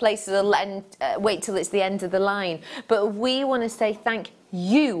 A lot of places will wait till it's the end of the line. But we want to say thank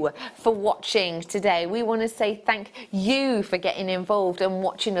you for watching today. We want to say thank you for getting involved and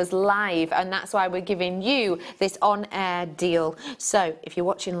watching us live, and that's why we're giving you this on-air deal. So if you're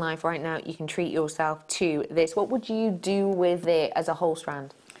watching live right now, you can treat yourself to this. What would you do with it as a whole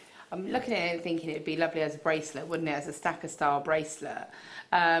strand? I'm looking at it and thinking it would be lovely as a bracelet, wouldn't it, as a stacker style bracelet.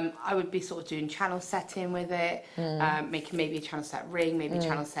 I would be sort of doing channel setting with it, making maybe a channel set ring, maybe a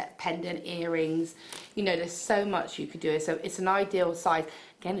channel set pendant, earrings. You know, there's so much you could do. So it's an ideal size.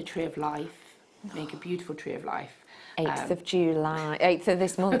 Again, a tree of life. Make a beautiful tree of life. 8th of July, 8th of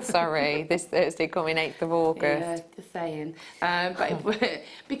this month, sorry, this Thursday coming 8th of August. Yeah, just saying. But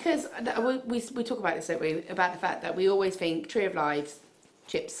because we talk about this, don't we, about the fact that we always think tree of lives,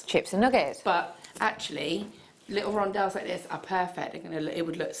 chips. Chips and nuggets. But actually, little rondelles like this are perfect. It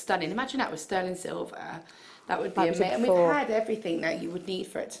would look stunning. Imagine that with sterling silver. That would be amazing. And we've had everything that you would need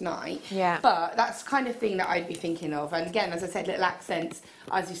for it tonight. Yeah. But that's the kind of thing that I'd be thinking of. And again, as I said, little accents.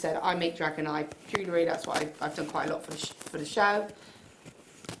 As you said, I make dragon eye jewellery. That's what I've done quite a lot for the show.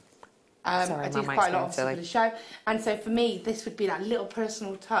 Sorry, I do quite a lot for the show. And so for me, this would be that little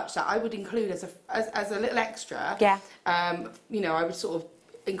personal touch that I would include as a little extra. Yeah. You know, I would sort of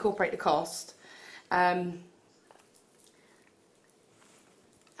incorporate the cost.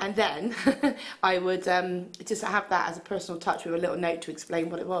 And then I would just have that as a personal touch with a little note to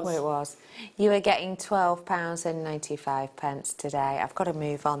explain what it was. What it was. You were getting £12.95 today. I've got to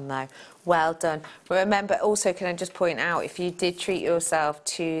move on though. Well done. But remember, also, can I just point out, if you did treat yourself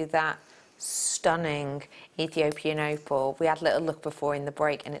to that stunning Ethiopian opal, we had a little look before in the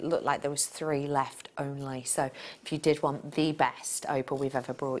break and it looked like there was 3 left only. So if you did want the best opal we've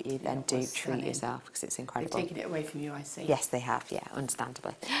ever brought you, then do treat yourself, because it's incredible. They've taken it away from you, I see. Yes, they have, yeah,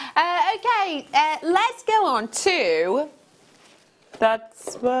 understandably. Okay, let's go on to...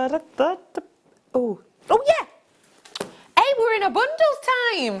 That's what I thought... Oh, yeah! Hey, we're in a bundles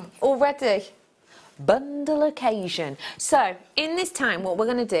time already. Bundle occasion. So, in this time, what we're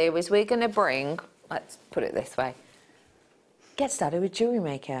going to do is we're going to bring... Let's put it this way. Get started with Jewellery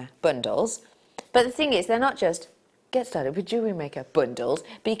Maker bundles. But the thing is, they're not just get started with Jewellery Maker bundles,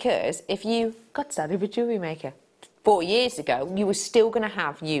 because if you got started with Jewellery Maker 4 years ago, you were still going to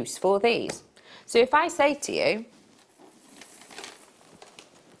have use for these. So if I say to you,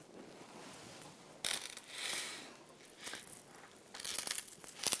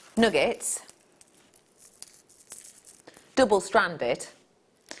 nuggets, double-stranded,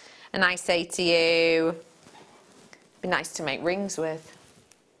 and I say to you, be nice to make rings with,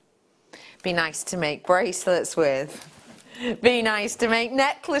 be nice to make bracelets with, be nice to make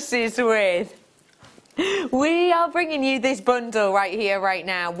necklaces with. We are bringing you this bundle right here, right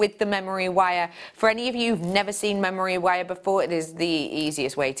now, with the memory wire. For any of you who've never seen memory wire before, it is the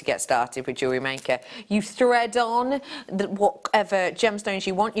easiest way to get started with Jewellery Maker. You thread on whatever gemstones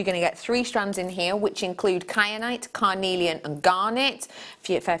you want. You're going to get 3 strands in here, which include kyanite, carnelian and garnet.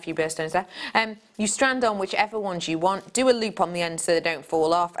 Fair few birthstones there. You strand on whichever ones you want, do a loop on the end so they don't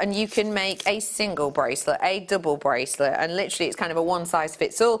fall off, and you can make a single bracelet, a double bracelet, and literally it's kind of a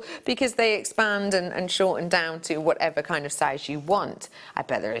one-size-fits-all, because they expand and shorten down to whatever kind of size you want. I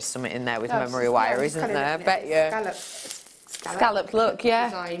bet there is something in there with memory wire, isn't there? I bet you. Scalloped look, yeah.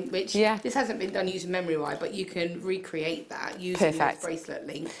 Design, which this hasn't been done using memory wire, but you can recreate that using those bracelet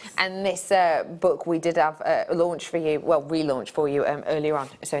links. And this book we did have launch for you, well, relaunch for you earlier on,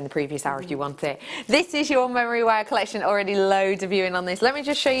 so in the previous hour if you want it. This is your memory wire collection, already loads of viewing on this. Let me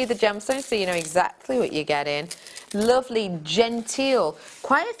just show you the gemstones so you know exactly what you're getting. Lovely, genteel.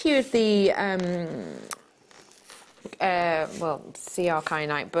 Quite a few of the well, CR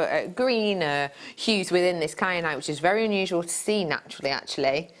kyanite, but greener hues within this kyanite, which is very unusual to see naturally,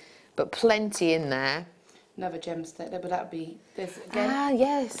 actually, but plenty in there. Another gemstone, but that would be this again. Ah,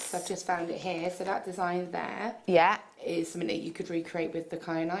 yes. So I've just found it here. So that design there, yeah, is something that you could recreate with the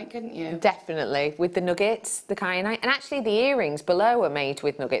kyanite, couldn't you? Definitely, with the nuggets, the kyanite, and actually the earrings below are made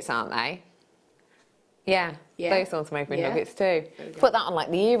with nuggets, aren't they? Yeah, those ones made with nuggets too. Put that on like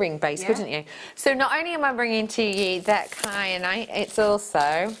the earring base, couldn't you? So not only am I bringing to you that kyanite, it's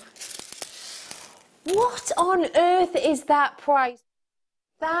also... What on earth is that price?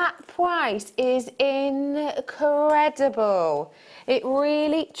 That price is incredible. It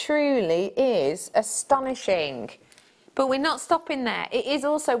really, truly is astonishing. But we're not stopping there. It is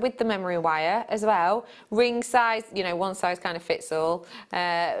also with the memory wire as well. Ring size, you know, one size kind of fits all.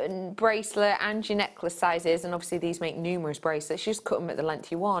 Bracelet and your necklace sizes, and obviously these make numerous bracelets. You just cut them at the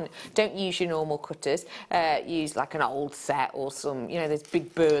length you want. Don't use your normal cutters. Use like an old set or some, you know, those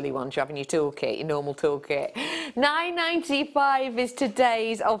big burly ones you have in your toolkit, your normal toolkit. £9.95 is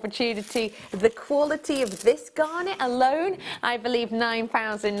today's opportunity. The quality of this garnet alone, I believe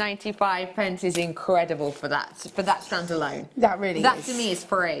 £9.95 is incredible for that strand alone. That really is. That to me is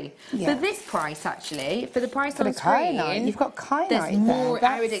free. For this price, actually, for the price on screen, kyanite, you've got kyanite there's more.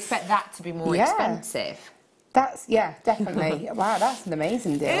 there. I would expect that to be more expensive. That's, definitely. Wow, that's an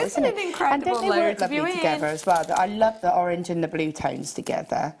amazing deal, isn't it? An incredible and don't they work lovely together as well? I love the orange and the blue tones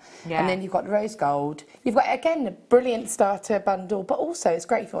together. Yeah. And then you've got the rose gold. You've got, again, a brilliant starter bundle, but also it's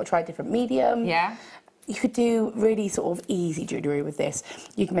great if you want to try a different medium. Yeah. You could do really sort of easy jewellery with this.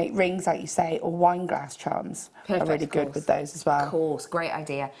 You can make rings, like you say, or wine glass charms. Perfect, are really good with those as well. Of course, great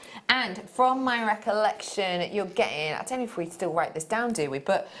idea. And from my recollection, you're getting, I don't know if we still write this down, do we?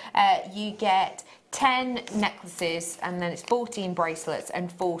 But you get 10 necklaces, and then it's 14 bracelets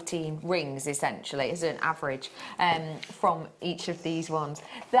and 14 rings, essentially, as an average from each of these ones.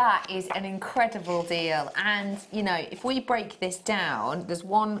 That is an incredible deal. And, you know, if we break this down, there's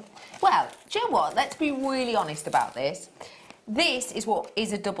one... Well, do you know what? Let's be really honest about this. This is what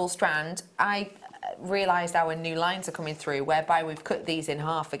is a double strand. I realised our new lines are coming through, whereby we've cut these in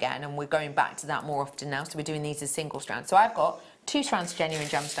half again, and we're going back to that more often now, so we're doing these as single strands. So I've got 2 strands of genuine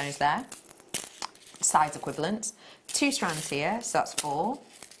gemstones there, size equivalents, 2 strands here, so that's 4,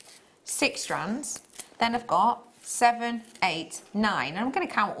 6 strands, then I've got 7, 8, 9, and I'm going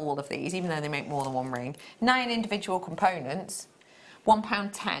to count all of these, even though they make more than one ring, 9 individual components,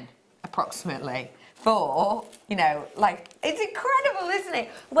 £1.10 approximately. For, you know, like, it's incredible, isn't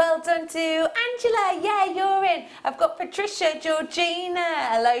it? Well done to Angela, yeah, you're in. I've got Patricia, Georgina,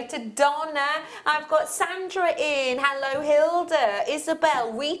 hello to Donna. I've got Sandra in, hello Hilda,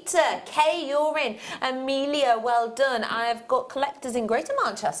 Isabel, Rita, Kay, you're in. Amelia, well done. I've got collectors in Greater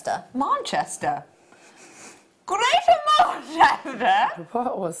Manchester. Manchester? Greater Manchester?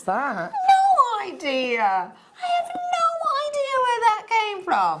 What was that? No idea. I have no idea where that came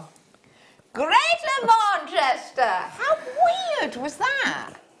from. Greater Manchester! How weird was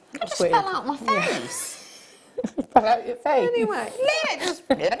that? I just fell out my face. Fell out your face? Anyway, yeah, just...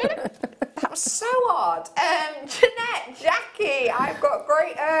 That was so odd. Jeanette, Jackie, I've got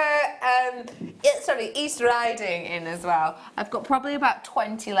East Riding in as well. I've got probably about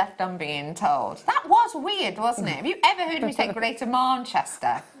 20 left, I'm being told. That was weird, wasn't it? Have you ever heard me say Greater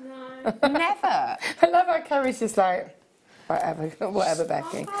Manchester? No. Never. I love how Kerry's just like... Whatever,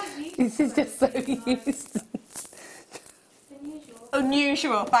 Becky. This is just so used.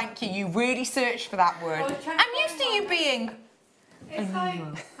 Unusual, thank you. You really searched for that word. I'm used to you being... It's like,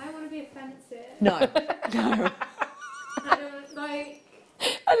 I want to be offensive. No. No. I don't, like...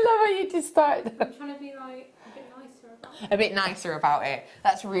 I love how you just started. I'm trying to be, like, a bit nicer about it. A bit nicer about it.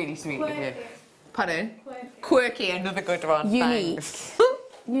 That's really sweet of you. Pardon? Quirky. Quirky, another good one. Unique. Thanks.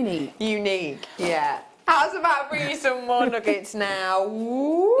 Unique. Unique, yeah. How's about bringing some more nuggets now?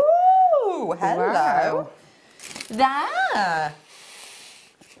 Ooh, hello. Wow. There.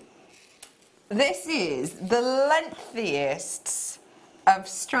 This is the lengthiest of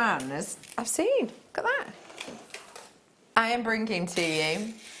strands I've seen. Look at that. I am bringing to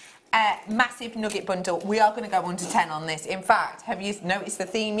you a massive nugget bundle. We are going to go 1 to 10 on this. In fact, have you noticed the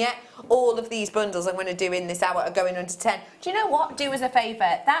theme yet? All of these bundles I'm going to do in this hour are going 1 to 10. Do you know what? Do us a favour.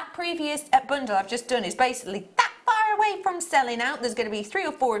 That previous bundle I've just done is basically that far away from selling out. There's going to be 3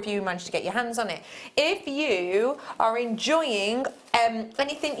 or 4 of you who managed to get your hands on it. If you are enjoying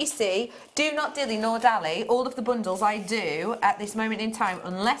anything you see, do not dilly nor dally. All of the bundles I do at this moment in time,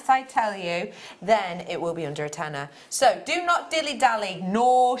 unless I tell you, then it will be under a tenner. So do not dilly dally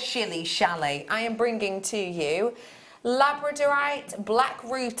nor shilly shally. I am bringing to you Labradorite, black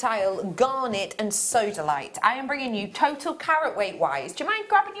rutile, garnet and sodalite. I am bringing you total carat weight wise. Do you mind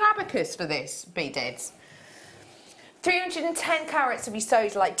grabbing your abacus for this, B-Dids? 310 carats of your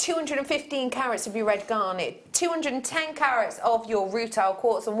sodalite, 215 carats of your red garnet, 210 carats of your rutile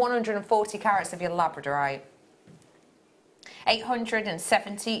quartz and 140 carats of your labradorite.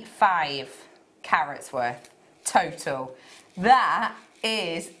 875 carats worth total. That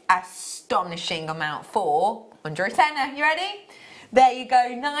is astonishing amount for under a tenner. You ready? There you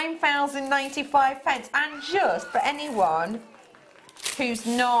go, 9,095 pence. And just for anyone who's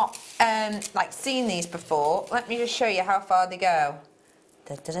not like seen these before, let me just show you how far they go.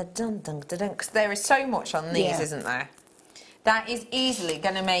 Because there is so much on these, isn't there? That is easily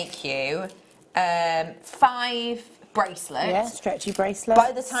going to make you 5 bracelets. Yeah, stretchy bracelets.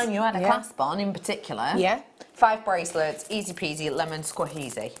 By the time you add a clasp on, in particular. Yeah. 5 bracelets, easy peasy, lemon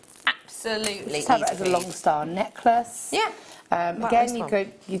squeezy. Absolutely Just have it as a long star necklace. Yeah.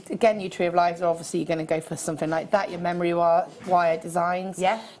 Again, you Tree of Lives, obviously you're going to go for something like that. Your memory wire designs.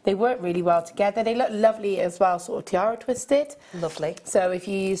 Yeah. They work really well together. They look lovely as well, sort of tiara twisted. Lovely. So if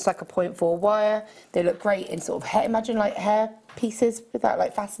you use like a 0.4 wire, they look great in sort of hair, imagine like hair pieces with that,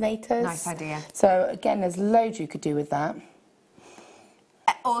 like fascinators. Nice idea. So again, there's loads you could do with that.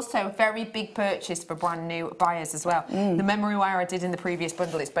 Also, very big purchase for brand new buyers as well. The memory wire I did in the previous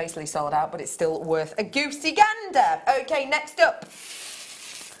bundle, it's basically sold out, but it's still worth a goosey gander. Okay, next up.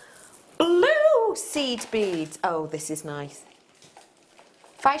 Blue seed beads. Oh, this is nice.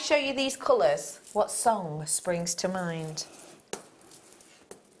 If I show you these colours, what song springs to mind?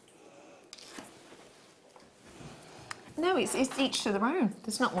 No, it's each to their own.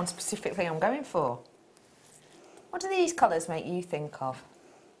 There's not one specifically I'm going for. What do these colours make you think of?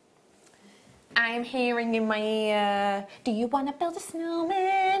 I'm hearing in my ear, do you want to build a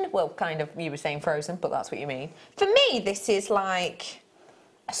snowman? Well, kind of, you were saying Frozen, but that's what you mean. For me, this is like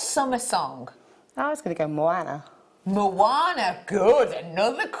a summer song. I was going to go Moana. Moana, good,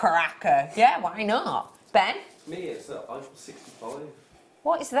 another cracker. Yeah, why not? Ben? Me, it's Eiffel 65.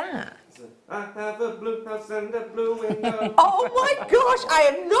 What is that? I have a blue house and a blue window. Oh my gosh, I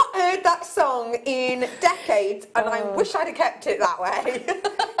have not heard that song in decades, and I wish I'd have kept it that way.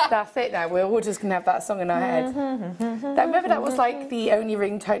 That's it now, we're all just going to have that song in our head. Remember that was like the only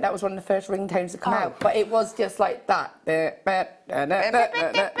ringtone, that was one of the first ringtones to come out, but it was just like that. And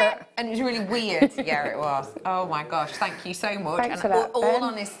it was really weird. Yeah, it was. Oh my gosh, thank you so much. Thanks and for that, all Ben.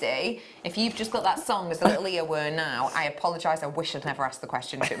 honesty, if you've just got that song as a little earworm now, I apologise. I wish I'd never asked the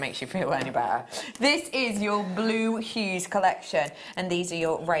question if it makes you feel any better. This is your Blue Hues collection, and these are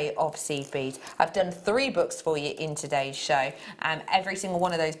your array of seed beads. I've done 3 books for you in today's show, and every single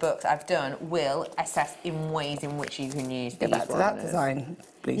one of those books I've done will assess in ways in which you can use these. Go back to that design.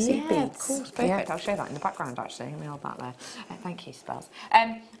 Blue seed beads. Of course, perfect. I'll show that in the background actually. Let me hold that there. Thank you, Spells.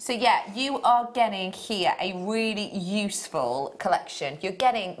 So yeah, you are getting here a really useful collection. You're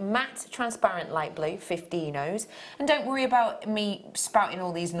getting matte, transparent light blue 15Os, and don't worry about me spouting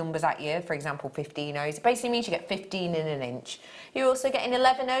all these numbers at you. For example, 15Os. It basically means you get 15 in an inch. You're also getting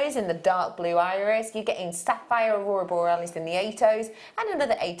 11Os in the dark blue iris. You're getting sapphire aurora borealis in the 8Os, and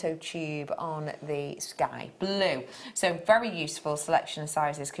another 8O tube on the sky blue. So very useful selection of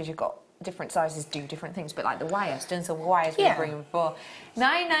sizes, because you've got different sizes do different things, but like the wires, done some wires we were bringing before.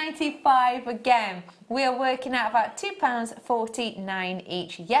 £9.95 again. We are working out about £2.49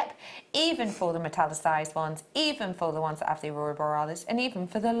 each. Yep, even for the metallicized ones, even for the ones that have the aurora borealis, and even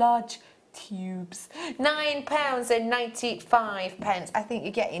for the large tubes. £9.95. I think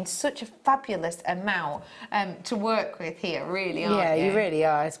you're getting such a fabulous amount to work with here, really, aren't you? Yeah, you really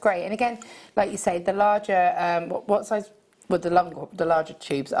are. It's great. And again, like you say, the larger, what size? Well, the larger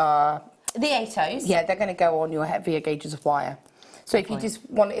tubes are... The 8Os? Yeah, they're going to go on your heavier gauges of wire. So if you just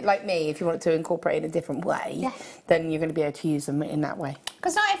want it, like me, if you want it to incorporate in a different way, then you're going to be able to use them in that way.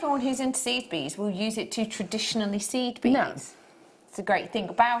 Because not everyone who's into seed beads will use it to traditionally seed beads. No. It's a great thing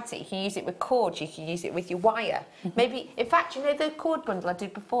about it. You can use it with cords, you can use it with your wire. Maybe, in fact, you know the cord bundle I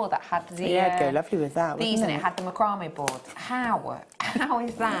did before that had the... Yeah, it'd go lovely with that, these, wouldn't and it had the macrame board. How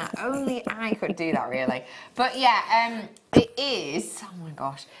is that? Only I could do that, really. But yeah, it is, oh my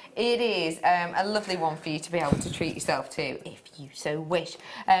gosh, it is a lovely one for you to be able to treat yourself to, if you so wish.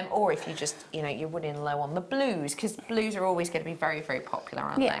 Or if you just, you know, you're running low on the blues, because blues are always going to be very, very popular,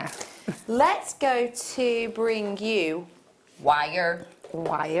 aren't they? Let's go to bring you wire.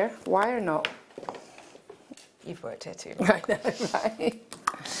 Wire not. You've worked here too. I know, right?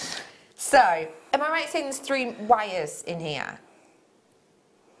 So, am I right saying there's 3 wires in here?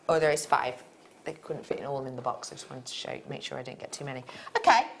 Or there is 5? They couldn't fit it all in the box. I just wanted to make sure I didn't get too many.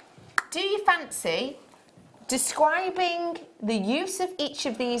 Okay. Do you fancy describing the use of each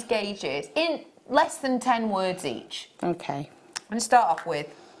of these gauges in less than 10 words each? Okay. I'm going to start off with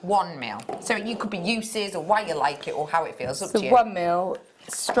 1 mil. So you could be uses or why you like it or how it feels. Up to you. 1 mil,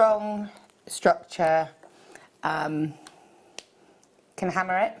 strong structure, can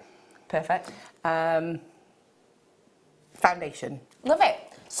hammer it. Perfect. Foundation. Love it.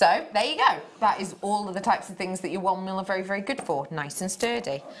 So there you go. That is all of the types of things that your 1 mil are very, very good for. Nice and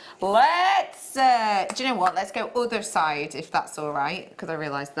sturdy. Let's, do you know what? Let's go other side if that's all right, because I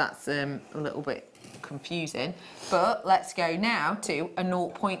realise that's a little bit confusing, but let's go now to a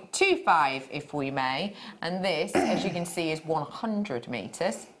 0.25 if we may, and this, as you can see, is 100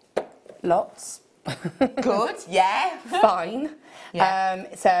 metres. Lots. Good, yeah. Fine. Yeah.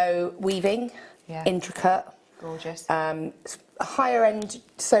 So weaving, intricate. Gorgeous. Higher end,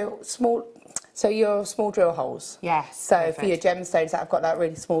 so small, so your small drill holes. Yes. So perfect. for your gemstones that have got that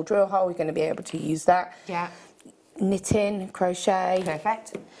really small drill hole, you're going to be able to use that. Yeah. Knitting, crochet.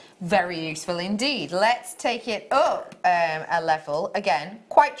 Perfect. Very useful indeed. Let's take it up a level again,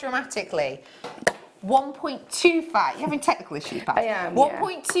 quite dramatically. 1.25. You're having technical issues, Pat. I am.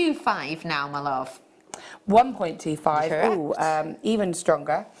 1.25 now, my love. 1.25. Ooh, even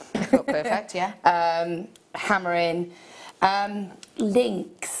stronger. Oh, perfect. Yeah. Hammering,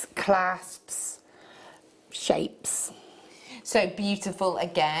 links, clasps, shapes. So beautiful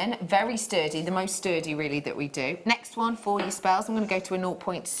again, very sturdy, the most sturdy really that we do. Next one for your spells, I'm going to go to a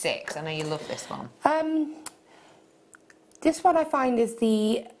 0.6. I know you love this one. This one I find is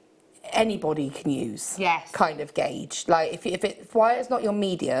the anybody can use kind of gauge. Like if wire's not your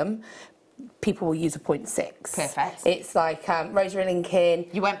medium, people will use a 0.6. Perfect. It's like rosary linking.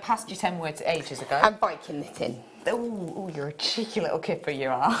 You went past your 10 words ages ago. And Viking knitting. Oh, you're a cheeky little kipper, you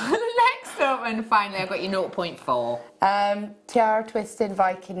are. Next up, and finally I've got your 0.4. Tiara twisting,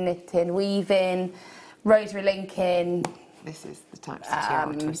 Viking knitting, weaving, rosary linking. This is the types of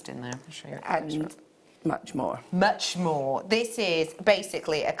tiara twisting there. I'll show you. And much more. Much more. This is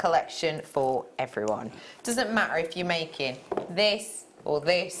basically a collection for everyone. Doesn't matter if you're making this or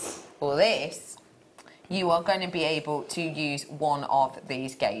this or this, you are going to be able to use one of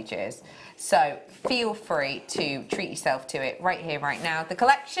these gauges. So feel free to treat yourself to it right here, right now. The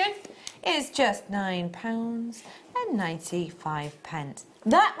collection is just £9.95.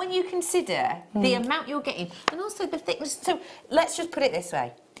 That, when you consider the amount you're getting and also the thickness. So let's just put it this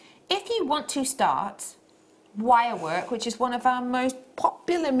way. If you want to start wire work, which is one of our most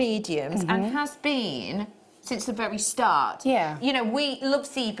popular mediums and has been since the very start. Yeah. You know, we love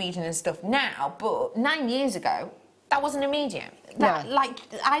seed beading and stuff now, but 9 years ago, that wasn't a medium. That, like,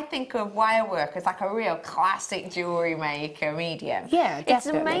 I think of wire work as like a real classic jewellery maker medium. Yeah, definitely. It's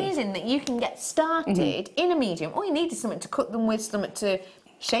amazing that you can get started in a medium. All you need is something to cut them with, something to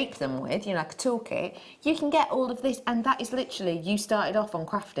shape them with, you know, like a toolkit. You can get all of this, and that is literally, you started off on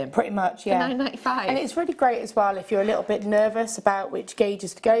crafting. Pretty much, yeah. For £9.95. And it's really great as well if you're a little bit nervous about which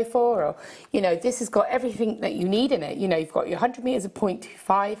gauges to go for, or, you know, this has got everything that you need in it. You know, you've got your 100 metres of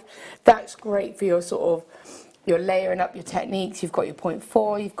 0.25. That's great for your sort of, you're layering up your techniques. You've got your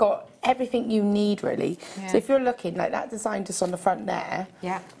 0.4. You've got everything you need, really. Yeah. So if you're looking like that design just on the front there,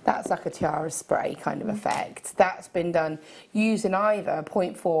 that's like a tiara spray kind of effect. That's been done using either a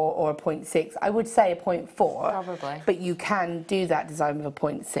 0.4 or a 0.6. I would say a 0.4. Probably. But you can do that design with a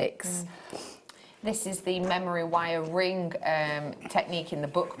 0.6. This is the memory wire ring technique in the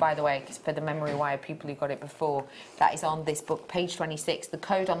book, by the way, 'cause for the memory wire people who got it before, that is on this book, page 26. The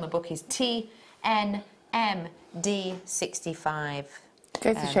code on the book is TNMD65.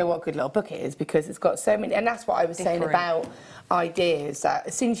 Goes to show what a good little book it is, because it's got so many, and that's what I was saying about ideas, that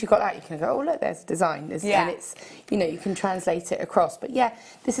as soon as you got that, you can go, oh look, there's a design, and it's, you know, you can translate it across. But yeah,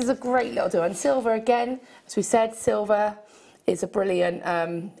 this is a great little deal. And silver, again, as we said, silver is a brilliant,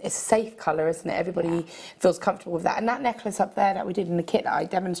 it's a safe colour, isn't it? Everybody feels comfortable with that. And that necklace up there that we did in the kit that I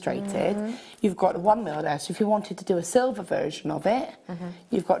demonstrated, you've got the 1 mil there. So if you wanted to do a silver version of it,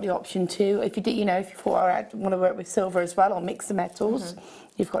 you've got the option to. If you did, you know, if you thought, oh, I want to work with silver as well or mix the metals,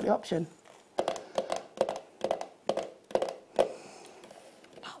 you've got the option.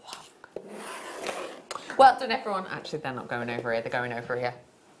 Well done, everyone. Actually, they're not going over here. They're going over here.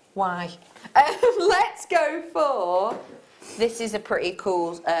 Why? Let's go for... This is a pretty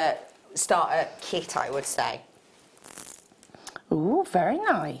cool starter kit, I would say. Ooh, very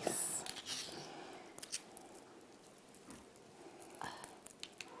nice.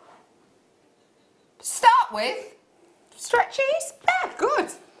 Start with stretchies. Yeah,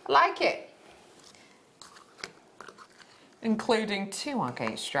 good. I like it. Including 2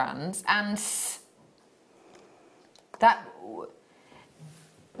 agate strands and that...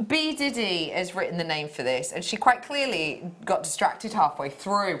 B. Diddy has written the name for this, and she quite clearly got distracted halfway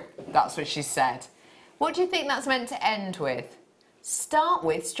through. That's what she said. What do you think that's meant to end with? Start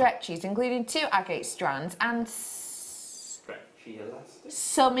with stretchies, including 2 agate strands and Stretchy elastic.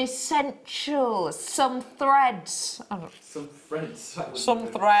 some essentials, some threads. Some threads. Some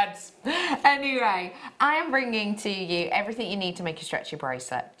threads. Anyway, I am bringing to you everything you need to make a stretchy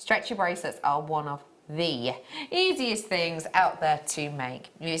bracelet. Stretchy bracelets are one of the easiest things out there to make.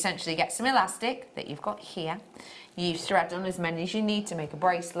 You essentially get some elastic that you've got here. You thread on as many as you need to make a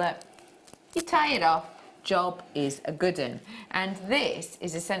bracelet. You tie it off. Job is a good one. And this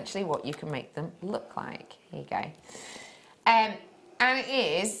is essentially what you can make them look like. Here you go. And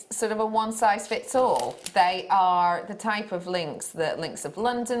it is sort of a one-size-fits-all. They are the type of links that Links of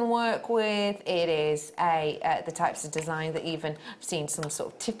London work with. It is the types of design that even I've seen some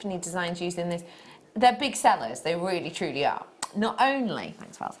sort of Tiffany designs using this. They're big sellers, they really truly are. Not only,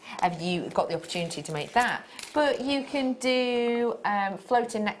 thanks Wells, have you got the opportunity to make that, but you can do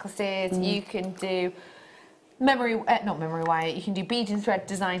floating necklaces, you can do not memory wire, you can do bead and thread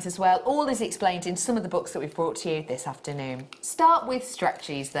designs as well. All is explained in some of the books that we've brought to you this afternoon. Start with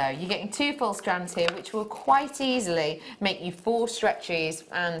stretchies though. You're getting 2 full strands here, which will quite easily make you 4 stretchies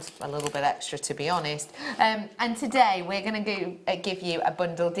and a little bit extra, to be honest. And today we're going to give you a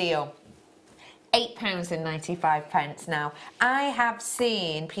bundle deal. £8.95 now. I have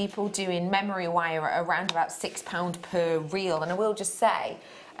seen people doing memory wire at around about £6 per reel, and I will just say,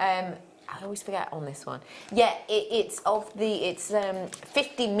 I always forget on this one. Yeah, it's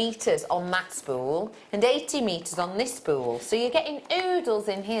 50 metres on that spool and 80 metres on this spool. So you're getting oodles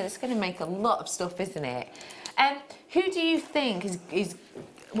in here. That's going to make a lot of stuff, isn't it? Who do you think is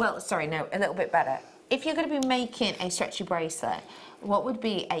well, sorry, no, a little bit better. If you're going to be making a stretchy bracelet, what would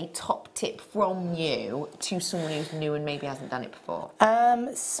be a top tip from you to someone who's new and maybe hasn't done it before?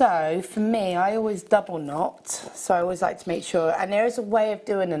 So for me, I always double knot. So I always like to make sure, and there is a way of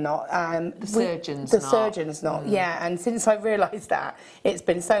doing a knot. The surgeon's knot. Yeah. And since I realised that, it's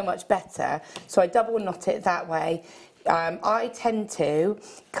been so much better. So I double knot it that way. I tend to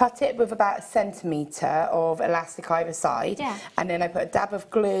cut it with about 1 centimetre of elastic either side, and then I put a dab of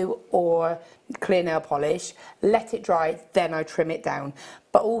glue or clear nail polish, let it dry, then I trim it down.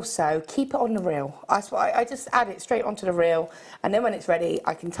 But also keep it on the reel. I just add it straight onto the reel, and then when it's ready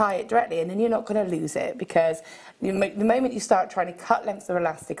I can tie it directly, and then you're not going to lose it, because the moment you start trying to cut lengths of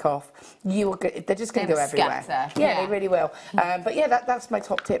elastic off, they're just going to go everywhere. Yeah, they really will. But yeah, that's my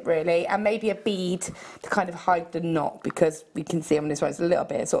top tip really, and maybe a bead to kind of hide the knot, because we can see on this one it's a little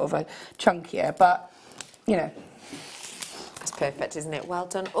bit sort of a chunkier, but you know. That's perfect, isn't it? Well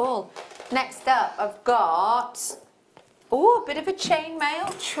done all. Next up, I've got a bit of a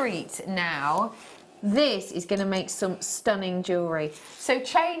chainmail treat now. This is going to make some stunning jewellery. So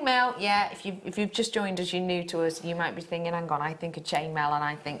chainmail, yeah, if you've just joined us, you're new to us, you might be thinking, hang on, I think of chainmail and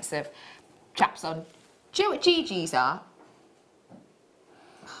I think of chaps on. Do you know what GGs are?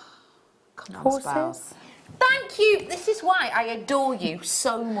 Come on, horses. Spells. Thank you. This is why I adore you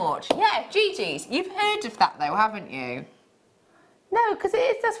so much. Yeah, GGs. You've heard of that though, haven't you? No, because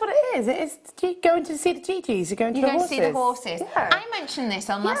that's what it is. It is going to see the GGs. You're going to the horses. See the horses. Yeah. I mentioned this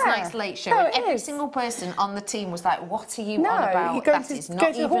on last night's Late Show, and every single person on the team was like, what are you on about? That is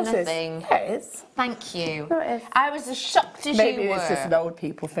not even a thing. Yeah, it is. Thank you. No, it is. I was as shocked as you were. Maybe it's just an old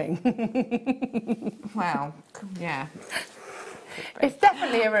people thing. Well, yeah. It's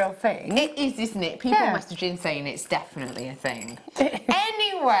definitely a real thing. It is, isn't it? People messaging saying it's definitely a thing.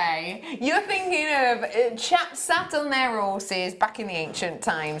 Anyway, you're thinking of chaps sat on their horses back in the ancient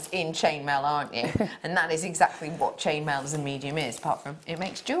times in chainmail, aren't you? And that is exactly what chainmail as a medium is, apart from it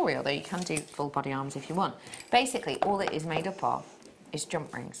makes jewellery, although you can do full body arms if you want. Basically, all it is made up of is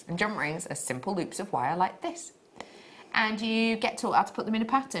jump rings. And jump rings are simple loops of wire like this. And you get taught how to put them in a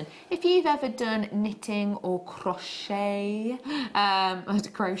pattern. If you've ever done knitting or crochet,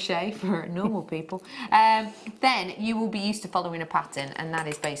 crochet for normal people, then you will be used to following a pattern, and that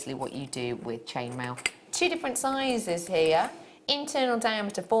is basically what you do with chainmail. 2 different sizes here. Internal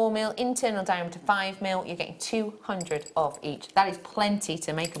diameter 4mm, internal diameter 5mm. You're getting 200 of each. That is plenty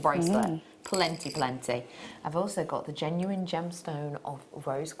to make a bracelet. Plenty. I've also got the genuine gemstone of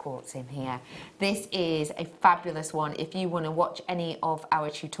rose quartz in here. This is a fabulous one if you want to watch any of our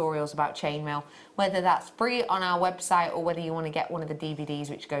tutorials about chainmail, whether that's free on our website or whether you want to get one of the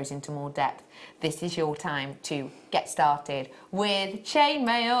DVDs which goes into more depth. This is your time to get started with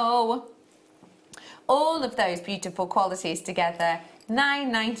chainmail. All of those beautiful qualities together,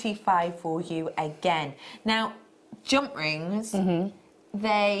 £9.95 for you again. Now, jump rings,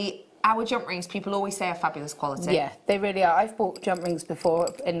 our jump rings, people always say are fabulous quality. Yeah, they really are. I've bought jump rings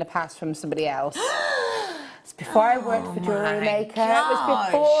before in the past from somebody else. It's before I worked for JewelleryMaker. It was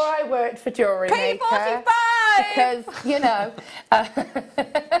before I worked for JewelleryMaker. P45! Because, you know...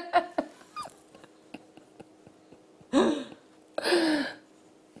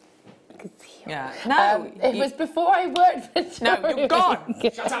 Yeah. No. It was before I worked for JewelleryMaker. No, you're gone.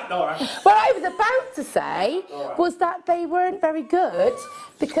 Shut up, Laura. What I was about to say was that they weren't very good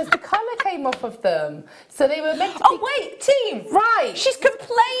because the colour came off of them. So they were meant to be... Oh, wait, team. Right. She's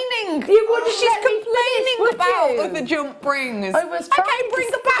complaining. You wouldn't She's let me complaining finish, about would you? the jump rings. I was trying okay, to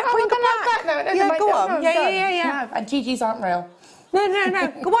bring them back, bring them back. No, yeah, go on. No, Yeah. No, and GGs aren't real. No.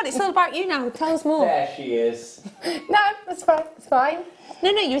 Come on, it's all about you now. Tell us more. There she is. No, that's fine. It's fine. No,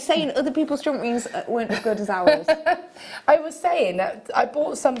 you were saying other people's jump rings weren't as good as ours. I was saying that I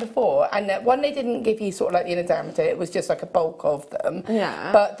bought some before, and that one they didn't give you sort of like the inner diameter. It was just like a bulk of them.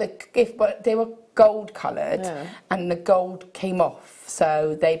 Yeah. But they were gold coloured, and the gold came off.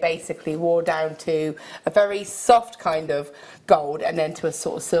 So they basically wore down to a very soft kind of gold, and then to a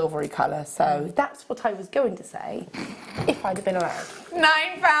sort of silvery colour. So that's what I was going to say, if I'd have been allowed.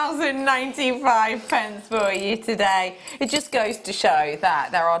 £9,095 for you today. It just goes to show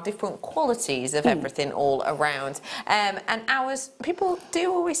that there are different qualities of everything all around. And ours, people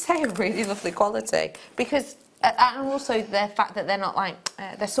do always say a really lovely quality because, and also the fact that they're not like,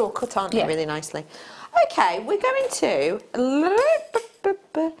 they're sort of cut, aren't they, really nicely. Okay, we're going to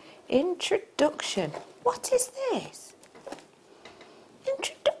introduction. What is this?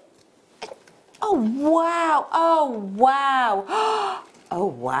 Oh wow! Oh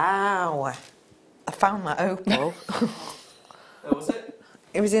wow! I found that opal. What was it?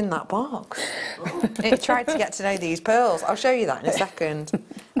 It was in that box. It tried to get to know these pearls. I'll show you that in a second.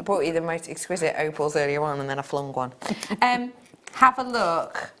 I brought you the most exquisite opals earlier on, and then I flung one. have a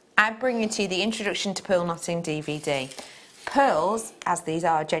look. I'm bringing to you the Introduction to Pearl Knotting DVD. Pearls, as these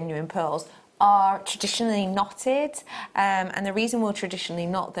are genuine pearls, are traditionally knotted, and the reason we'll traditionally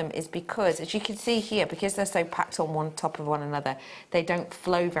knot them is because, as you can see here, because they're so packed on one top of one another, they don't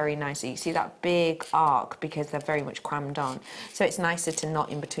flow very nicely. You see that big arc because they're very much crammed on. So it's nicer to knot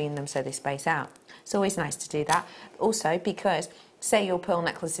in between them so they space out. It's always nice to do that. Also because, say your pearl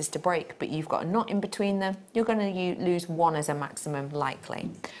necklace is to break, but you've got a knot in between them, you're going to lose one as a maximum, likely.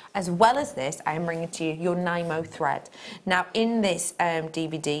 As well as this, I am bringing to you your Nymo thread. Now, in this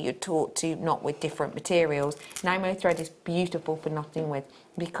DVD, you're taught to knot with different materials. Nymo thread is beautiful for knotting with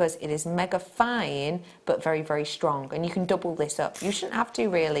because it is mega fine, but very, very strong. And you can double this up. You shouldn't have to,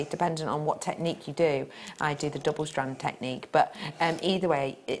 really, depending on what technique you do. I do the double strand technique, but either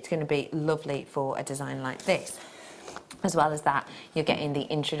way, it's going to be lovely for a design like this. As well as that, you're getting the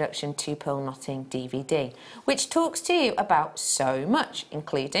Introduction to Pearl Knotting DVD, which talks to you about so much,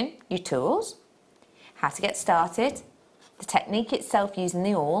 including your tools, how to get started, the technique itself using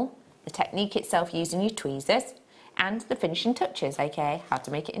the awl, the technique itself using your tweezers, and the finishing touches, aka how to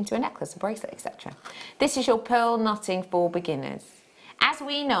make it into a necklace, a bracelet, etc. This is your pearl knotting for beginners. As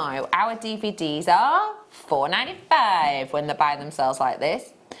we know, our DVDs are $4.95 when they buy themselves like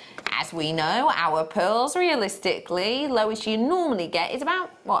this. As we know, our pearls, realistically, lowest you normally get is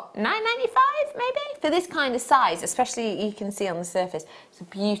about, what, $9.95 maybe? For this kind of size, especially you can see on the surface, it's a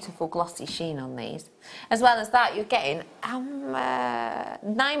beautiful glossy sheen on these. As well as that, you're getting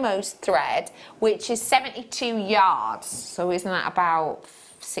Nymo's thread, which is 72 yards. So isn't that about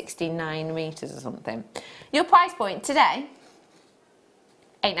 69 metres or something? Your price point today,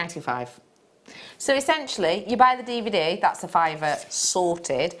 $8.95. So essentially, you buy the DVD, that's a £5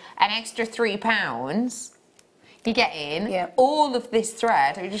 sorted, an extra £3, you get in all of this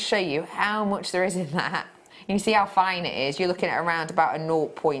thread. I'll just show you how much there is in that. You see how fine it is. You're looking at around about a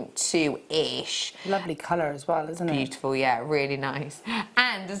 0.2-ish. Lovely colour as well, isn't it? Beautiful, yeah, really nice.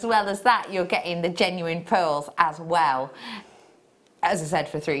 And as well as that, you're getting the genuine pearls as well, as I said,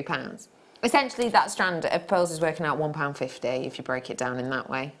 for £3. Essentially, that strand of pearls is working out £1.50 if you break it down in that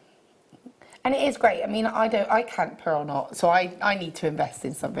way. And it is great. I mean, I can't pearl knot, so I need to invest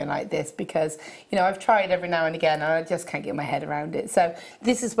in something like this because, you know, I've tried every now and again and I just can't get my head around it. So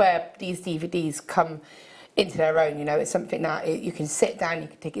this is where these DVDs come into their own. You know, it's something that you can sit down, you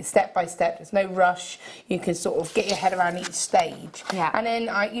can take it step by step. There's no rush. You can sort of get your head around each stage. Yeah. And then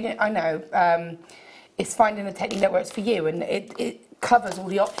I know it's finding a technique that works for you, and it covers all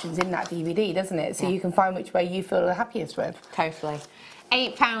the options in that DVD, doesn't it? So you can find which way you feel the happiest with. Totally.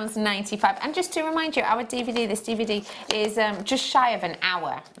 £8.95. And just to remind you, our DVD, this DVD is just shy of an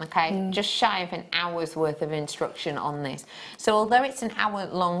hour, okay? Just shy of an hour's worth of instruction on this. So although it's an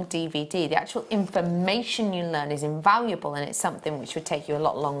hour-long DVD, the actual information you learn is invaluable, and it's something which would take you a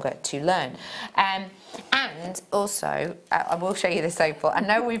lot longer to learn. And also, I will show you this opal. I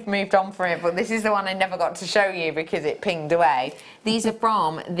know we've moved on from it, but this is the one I never got to show you because it pinged away. These are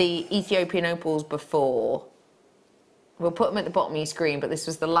from the Ethiopian opals before. We'll put them at the bottom of your screen, but this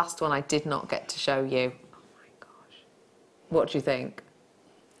was the last one I did not get to show you. Oh my gosh. What do you think?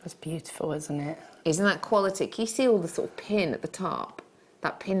 That's beautiful, isn't it? Isn't that quality? Can you see all the sort of pin at the top?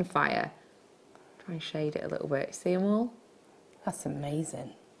 That pin fire. Try and shade it a little bit. See them all? That's amazing.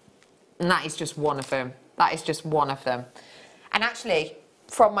 And that is just one of them. That is just one of them. And actually,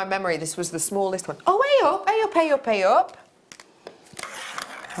 from my memory, this was the smallest one. Oh, way up, way up, way up, way up.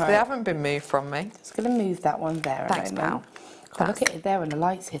 Right. They haven't been moved from me. Just going to move that one there. Thanks, pal. Oh, look at it there when the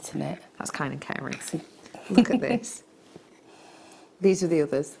light's hitting it. That's kind of caring. Look at this. These are the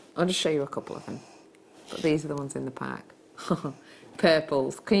others. I'll just show you a couple of them. But these are the ones in the pack.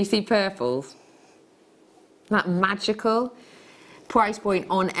 Purples. Can you see purples? Isn't that magical? Price point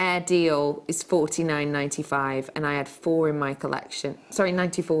on air deal is $49.95, and I had 4 in my collection. Sorry,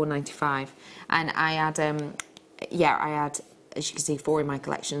 $94.95. And I had, I had, as you can see, 4 in my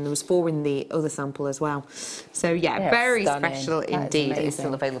collection, and there was 4 in the other sample as well. So yeah, very special indeed. It's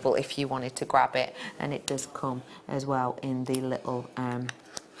still available if you wanted to grab it, and it does come as well in the little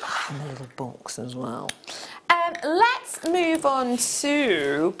box as well. Let's move on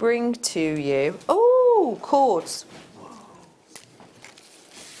to bring to you, oh, cords.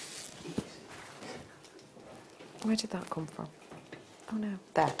 Where did that come from? Oh no,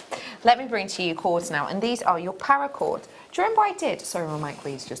 there. Let me bring to you cords now, and these are your paracords. Do you remember I did, sorry my mic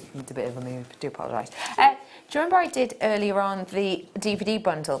please, just needs a bit of a move, do apologise. Do you remember I did earlier on the DVD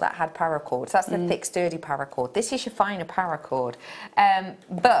bundle that had paracords? That's the thick sturdy paracord. This is your finer paracord,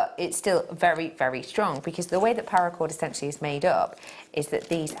 but it's still very, very strong, because the way that paracord essentially is made up is that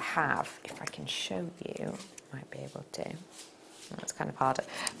these have, if I can show you, might be able to. That's kind of harder.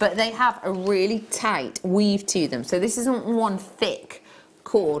 But they have a really tight weave to them. So this isn't one thick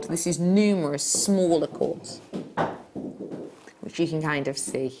cord, this is numerous smaller cords, which you can kind of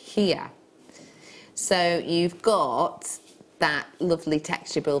see here. So you've got that lovely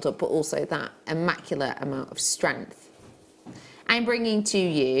texture build up, but also that immaculate amount of strength. I'm bringing to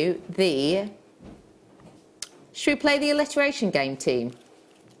you the... Should we play the alliteration game, team?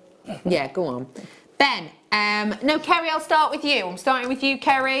 Yeah, go on. Ben, no, Kerry, I'll start with you. I'm starting with you,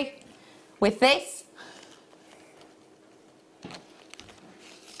 Kerry, with this.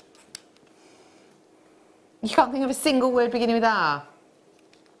 You can't think of a single word beginning with R.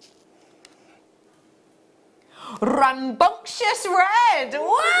 Rambunctious red!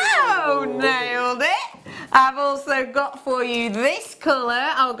 Wow, nailed it. I've also got for you this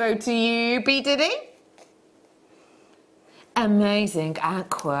colour. I'll go to you, B Diddy. Amazing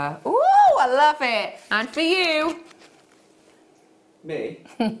aqua. Ooh, I love it. And for you? Me?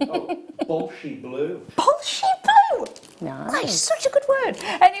 Oh, bolshy blue. Bolshy blue! Nice. That is such a good word.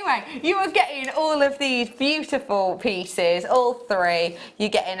 Anyway, you are getting all of these beautiful pieces, all three. You're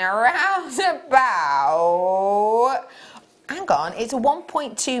getting around about... Hang on, it's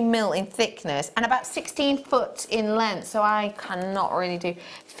 1.2 mil in thickness and about 16 foot in length, so I cannot really do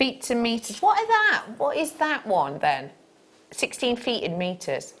feet to meters. What is that? What is that one then? 16 feet in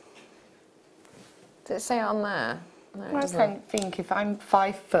meters. Does it say it on there? No, I think if I'm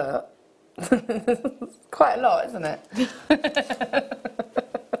 5 foot, quite a lot, isn't it?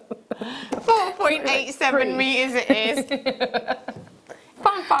 4.87 metres it is. If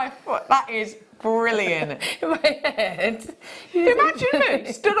I'm 5 foot, that is brilliant. In my head. Imagine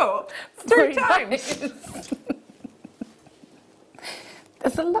me stood up 3 times.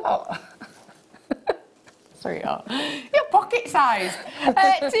 That's a lot. Sorry, you're pocket sized.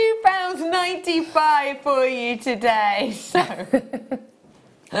 £2.95 for you today. So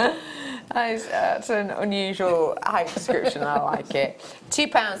that's an unusual high prescription. I like it.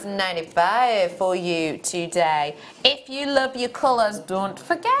 £2.95 for you today. If you love your colours, don't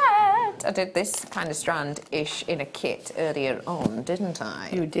forget. I did this kind of strand-ish in a kit earlier on, didn't I?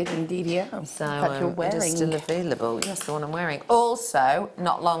 You did indeed, yeah. So you're wearing. it is still available. Yes, the one I'm wearing. Also,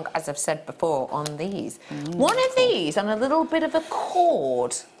 not long, as I've said before, on these. One of these on a little bit of a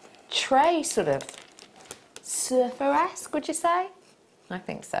cord tray, sort of surfer-esque, would you say? I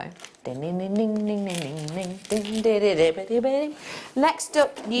think so. Next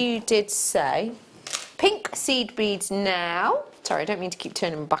up, you did say pink seed beads now. Sorry, I don't mean to keep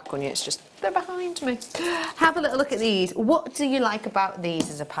turning them back on you, it's just they're behind me. Have a little look at these. What do you like about these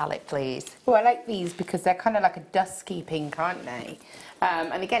as a palette, please? Well, I like these because they're kind of like a dusky pink, aren't they?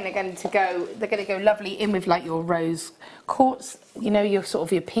 And again, they're going to go lovely in with like your rose quartz, you know, your sort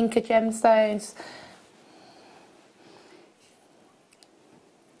of your pinker gemstones.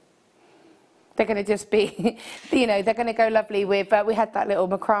 They're going to just be, you know, they're going to go lovely with, we had that little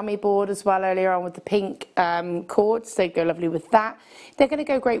macrame board as well earlier on with the pink cords. They go lovely with that. They're going to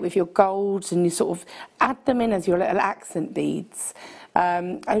go great with your golds, and you sort of add them in as your little accent beads.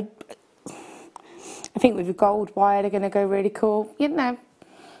 I think with your gold wire, they're going to go really cool. You know,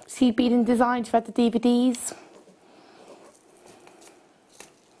 seed beading designs, you've had the DVDs.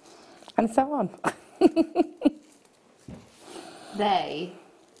 And so on. They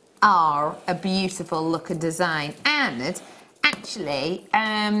are a beautiful look and design, and actually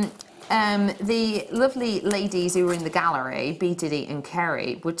the lovely ladies who were in the gallery, B Diddy and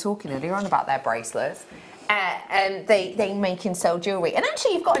Kerry, were talking earlier on about their bracelets, and they make and sell jewellery. And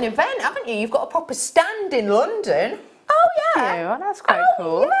actually you've got an event, haven't you? You've got a proper stand in London. Oh yeah. Yeah, well, that's quite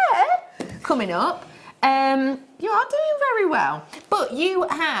cool. Yeah. Coming up. You are doing very well, but you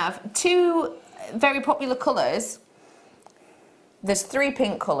have 2 very popular colours. There's 3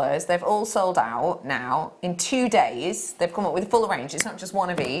 pink colours. They've all sold out now in 2 days. They've come up with a full range. It's not just one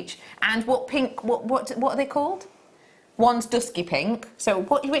of each. And what pink? What are they called? One's dusky pink. So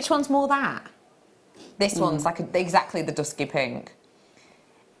which one's more that? This one's like exactly the dusky pink.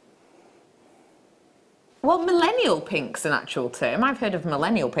 Well, millennial pink's an actual term. I've heard of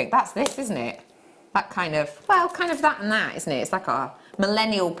millennial pink. That's this, isn't it? That kind of, well, kind of that and that, isn't it? It's like a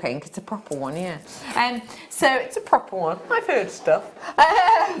millennial pink. It's a proper one, yeah. So it's a proper one. I've heard stuff.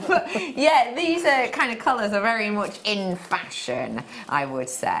 But yeah, these kind of colours are very much in fashion, I would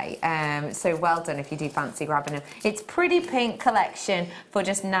say. So well done if you do fancy grabbing them. It's Pretty Pink collection for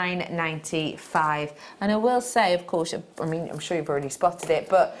just £9.95. And I will say, of course, I mean, I'm sure you've already spotted it,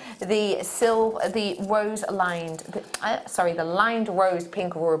 but the lined rose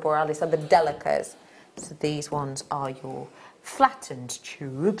pink Aurora Borealis are the delicas. So these ones are your flattened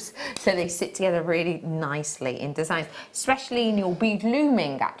tubes, so they sit together really nicely in designs, especially in your bead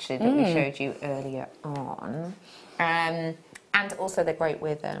looming, actually, that we showed you earlier on. And also they're great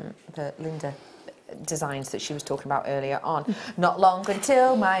with the Linda designs that she was talking about earlier on. Not long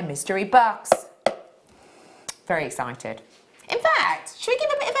until my mystery box. Very excited. In fact, should we give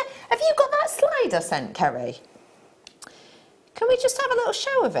a bit of a... Have you got that slide I sent, Kerry? Can we just have a little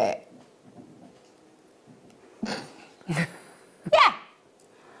show of it? Yeah.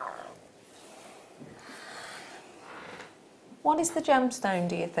 What is the gemstone,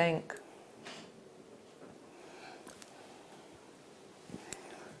 do you think?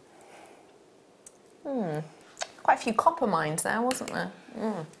 Quite a few copper mines there, wasn't there?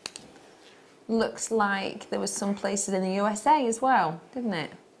 Looks like there was some places in the USA as well, didn't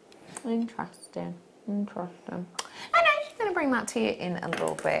it? Interesting, interesting. And I'm just going to bring that to you in a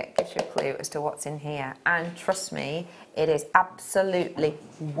little bit, gives you a clue as to what's in here. And trust me, it is absolutely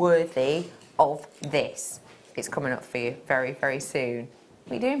worthy of this. It's coming up for you very, very soon.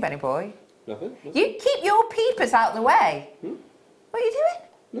 What are you doing, Benny boy? Nothing. You keep your peepers out of the way. What are you doing?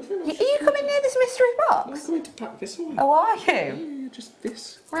 Nothing. Are you coming near this mystery box? I'm going to pack this away. Oh, are you? Yeah, just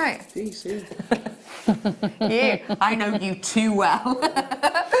this. Right. These, yeah. You, I know you too well.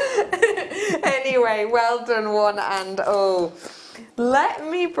 Anyway, well done, one and all. Let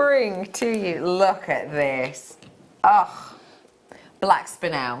me bring to you, look at this. Oh, black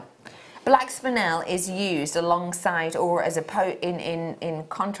spinel. Black spinel is used alongside or as a in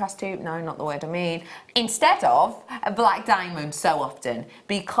contrast to, no, not the word I mean, instead of a black diamond so often,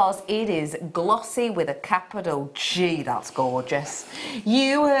 because it is glossy with a capital G. That's gorgeous.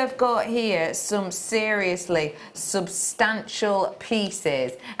 You have got here some seriously substantial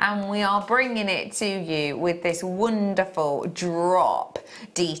pieces, and we are bringing it to you with this wonderful drop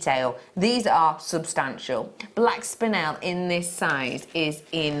detail. These are substantial. Black spinel in this size is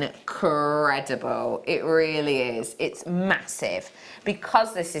incredible. It really is. It's massive.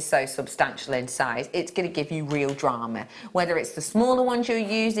 Because this is so substantial in size, it's going to give you real drama, whether it's the smaller ones you're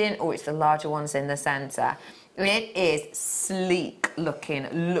using or it's the larger ones in the centre. It is sleek looking,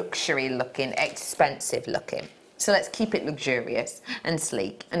 luxury looking, expensive looking. So let's keep it luxurious and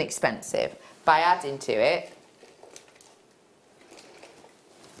sleek and expensive by adding to it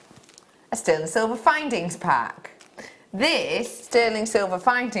a sterling silver findings pack. This sterling silver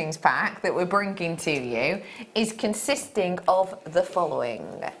findings pack that we're bringing to you is consisting of the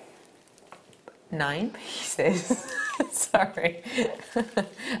following. 9 pieces. Sorry.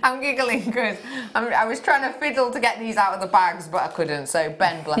 I'm giggling because I was trying to fiddle to get these out of the bags, but I couldn't. So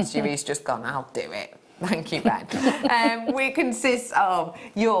Ben, bless you, he's just gone, I'll do it. Thank you, Ben. We consist of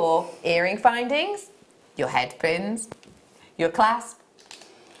your earring findings, your head pins, your clasp,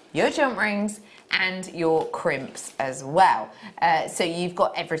 your jump rings, and your crimps as well. So you've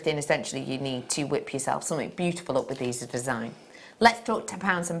got everything essentially you need to whip yourself something beautiful up with these design. Let's talk to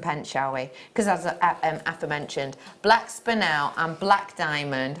pounds and pence, shall we? Because as aforementioned, black spinel and black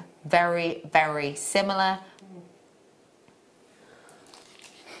diamond, very, very similar.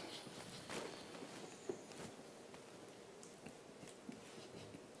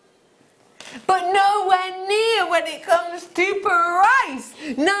 But nowhere near when it comes to price.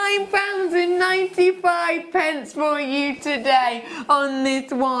 £9.95 for you today on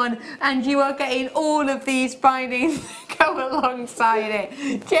this one, and you are getting all of these findings that go alongside it.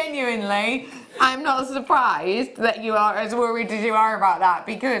 Genuinely, I'm not surprised that you are as worried as you are about that,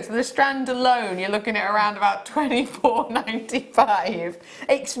 because the strand alone you're looking at around about £24.95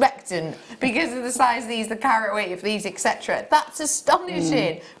 expectant, because of the size of these, the carat weight of these, etc. That's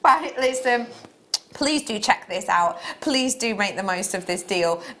astonishing. Right, listen, please do check this out. Please do make the most of this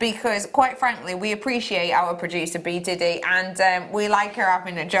deal, because quite frankly we appreciate our producer B Diddy, and we like her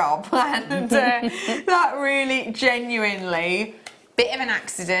having a job, and that really genuinely, bit of an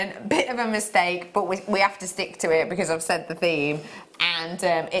accident, bit of a mistake, but we have to stick to it because I've said the theme, and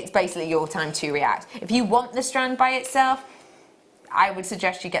it's basically your time to react. If you want the strand by itself, I would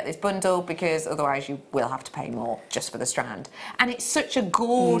suggest you get this bundle, because otherwise you will have to pay more just for the strand. And it's such a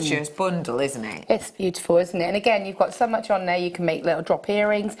gorgeous bundle, isn't it? It's beautiful, isn't it? And again, you've got so much on there. You can make little drop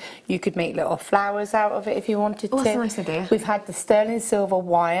earrings. You could make little flowers out of it if you wanted to. That's a nice idea. We've had the sterling silver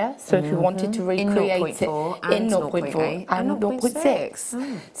wire, so if you wanted to recreate it in 0.4 and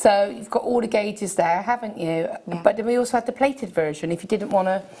 0.6. So you've got all the gauges there, haven't you? Yeah. But then we also had the plated version if you didn't want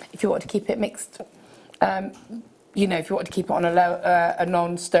to, if you want to keep it mixed. You know, if you want to keep it on a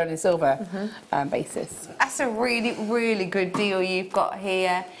non-sterling silver basis. That's a really, really good deal you've got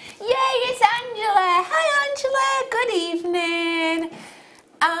here. Yay, it's Angela. Hi, Angela. Good evening.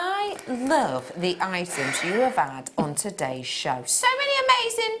 I love the items you have had on today's show. So many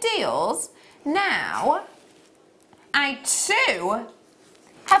amazing deals. Now, I too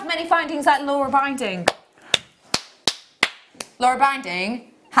have many findings like Laura Binding. Laura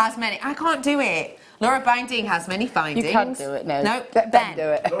Binding has many. I can't do it. Laura Binding has many findings. You can't do it, no. No, Let Ben do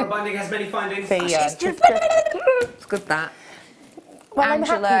it. Laura Binding has many findings. It's good that. Well,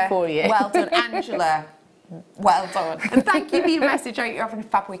 Angela, I'm happy for you. well done, Angela. Well done. And thank you for your message. I hope you're having a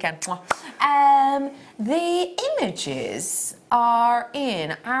fab weekend. The images are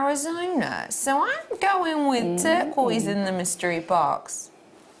in Arizona, so I'm going with turquoise in the mystery box.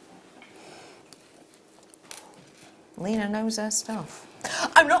 Lena knows her stuff.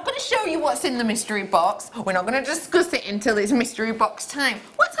 I'm not going to show you what's in the mystery box. We're not going to discuss it until it's mystery box time.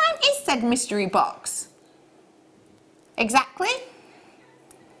 What time is said mystery box? Exactly?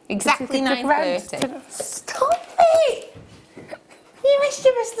 Exactly 9:30. Stop it! You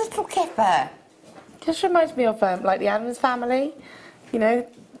mischievous little kipper. Just reminds me of like the Addams Family. You know,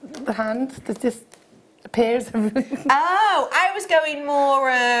 the hand that just appears. Oh, I was going more,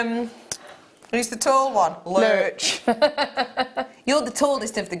 who's the tall one? Lurch. You're the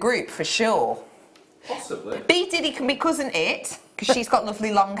tallest of the group, for sure. Possibly. B. Diddy can be cousin It, because she's got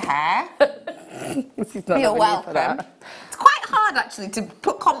lovely long hair. She's not You're having you for welcome. that. It's quite hard, actually, to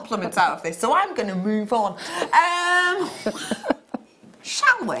put compliments out of this, so I'm going to move on.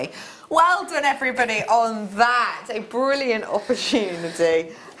 Shall we? Well done, everybody, on that. A brilliant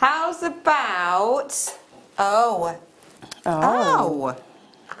opportunity. How's about... Oh. Oh.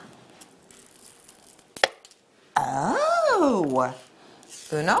 Oh.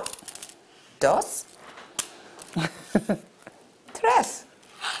 Uno. Dos. Tres.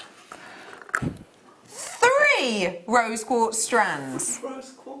 3 rose quartz strands.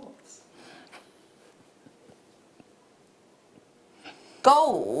 Rose quartz.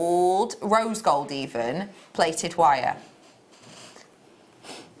 Gold, rose gold even, plated wire.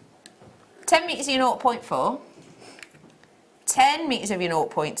 10 metres of your 0.4, 10 metres of your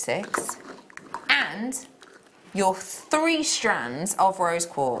 0.6, and your 3 strands of rose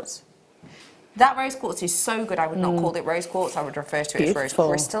quartz. That rose quartz is so good, I would not call it rose quartz, I would refer to it as rose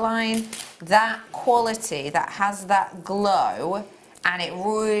crystalline. That quality, that has that glow, and it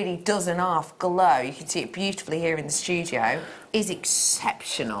really does an half glow, you can see it beautifully here in the studio, is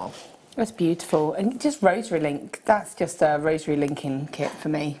exceptional. That's beautiful. And just rosary link, that's just a rosary linking kit for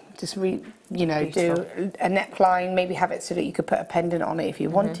me. Just, do a neckline, maybe have it so that you could put a pendant on it if you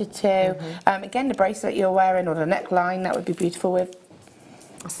wanted to. Again, the bracelet you're wearing or the neckline, that would be beautiful with.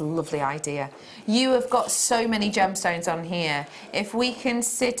 That's a lovely idea. You have got so many gemstones on here. If we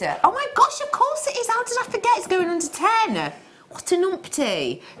consider... Oh my gosh, of course it is. How did I forget? It's going under 10. What an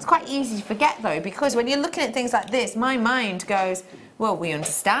umpty. It's quite easy to forget, though, because when you're looking at things like this, my mind goes, well, we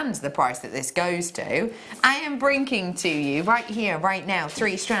understand the price that this goes to. I am bringing to you, right here, right now,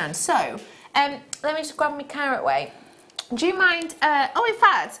 3 strands. So, let me just grab my carat weight. Do you mind... oh, in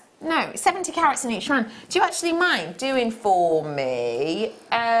fact... No, 70 carats in each strand. Do you actually mind doing for me?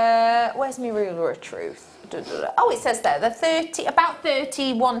 Where's my ruler of truth? Oh, it says there, they're about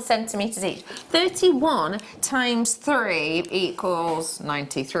 31 centimetres each. 31 times 3 equals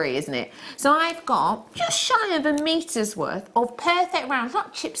 93, isn't it? So I've got just shy of a metre's worth of perfect round,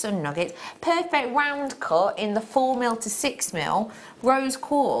 not chips and nuggets, perfect round cut in the 4mm to 6mm rose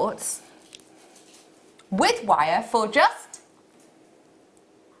quartz with wire for just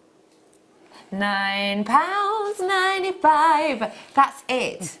 £9.95. That's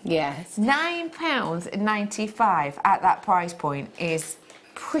it. Yes. £9.95 at that price point is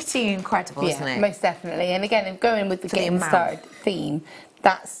pretty incredible, isn't it? Most definitely. And again, going with the getting started theme,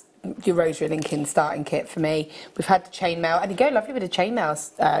 that's your rosary linking starting kit for me. We've had the chainmail, and you go lovely with the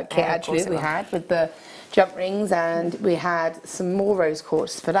chainmail kit actually that we had with the jump rings, and we had some more rose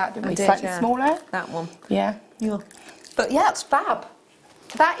quartz for that, didn't we? Slightly smaller. That one. Yeah. But yeah, it's fab.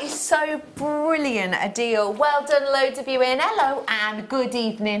 That is so brilliant a deal. Well done, loads of you in. Hello, Anne. Good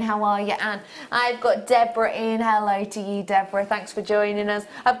evening. How are you, Anne? I've got Deborah in. Hello to you, Deborah. Thanks for joining us.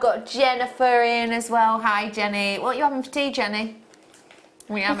 I've got Jennifer in as well. Hi, Jenny. What are you having for tea, Jenny?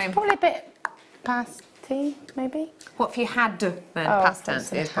 We having probably a bit past tea, maybe. What have you had then? Past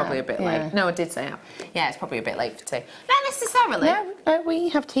tense is probably a bit late. No, I did say that. Yeah, it's probably a bit late for tea. Not necessarily. No, we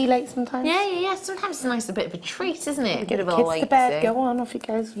have tea late sometimes. Yeah. Sometimes it's a nice bit of a treat, isn't it? Get the kids to bed, go on, off it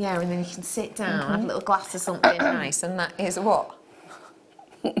goes. Yeah, and then you can sit down, have a little glass of something nice, and that is what?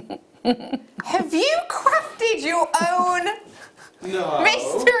 Have you crafted your own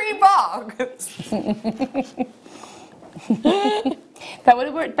mystery box? That would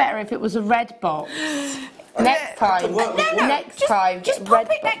have worked better if it was a red box. Next time. Next time. Just pop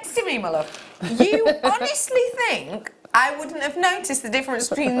it next to me, my love. You honestly think I wouldn't have noticed the difference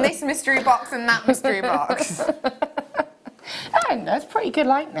between this mystery box and that mystery box? I know, it's pretty good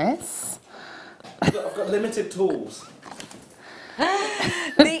likeness. I've got limited tools.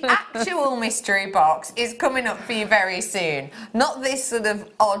 The actual mystery box is coming up for you very soon. Not this sort of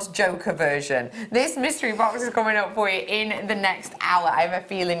odd Joker version. This mystery box is coming up for you in the next hour. I have a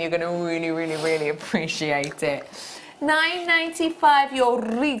feeling you're going to really, really, really appreciate it. £9.95 your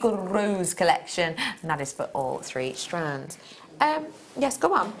Regal Rose collection, and that is for all 3 strands. Yes,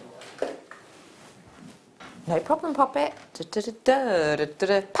 go on. No problem, pop it.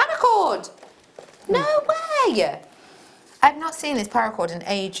 Paracord! No way! I've not seen this paracord in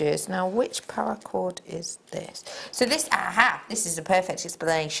ages. Now, which paracord is this? So this, this is a perfect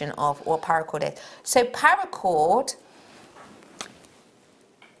explanation of what paracord is. So paracord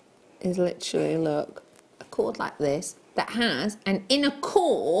is literally, look, a cord like this that has an inner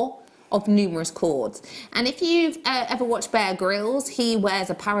core of numerous cords. And if you've ever watched Bear Grylls, he wears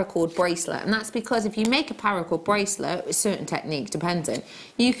a paracord bracelet, and that's because if you make a paracord bracelet with certain techniques, depending,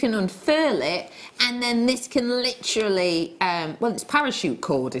 you can unfurl it, and then this can literally, well, it's parachute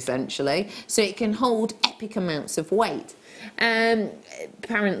cord essentially, so it can hold epic amounts of weight.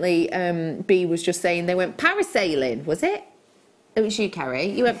 Apparently, B was just saying they went parasailing, was it? It was you, Carrie.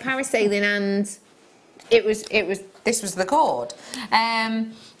 You went parasailing, and this was the cord.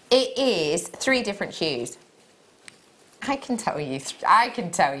 It is 3 different hues. I can tell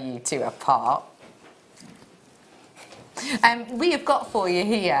you 2 apart. We have got for you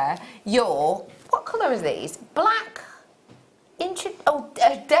here your, what colour is these? Black,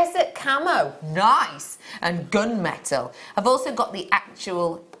 desert camo, nice, and gunmetal. I've also got the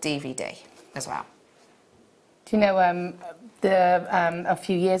actual DVD as well. Do you know, a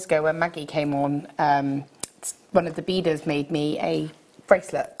few years ago when Maggie came on, one of the beaders made me a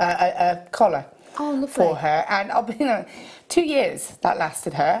bracelet, a collar for her, and I'll be, 2 years that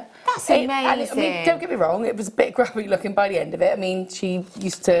lasted her. That's amazing. I mean, don't get me wrong, it was a bit grubby looking by the end of it. I mean, she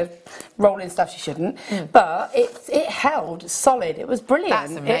used to roll in stuff she shouldn't, but it held solid. It was brilliant.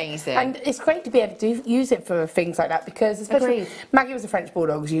 That's amazing. And it's great to be able to use it for things like that, because especially Maggie was a French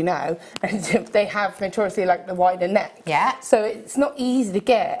Bulldog, as you know, and they have notoriously like the wider neck. Yeah. So it's not easy to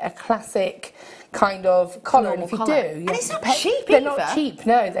get a classic kind of collar, and if you do, and it's not cheap they're either. not cheap,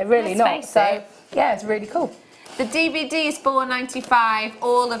 no, they're really not. So yeah, it's really cool. The DVD is £4.95.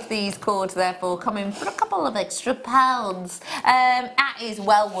 All of these cords, therefore, come in for a couple of extra pounds. That is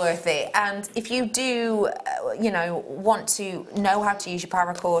well worth it. And if you do, want to know how to use your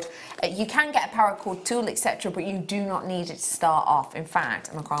paracord, you can get a paracord tool, etc., but you do not need it to start off. In fact,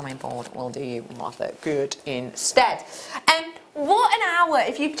 a macrame board will do you rather good instead. What an hour.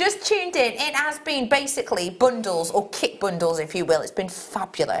 If you've just tuned in, it has been basically bundles, or kit bundles if you will. It's been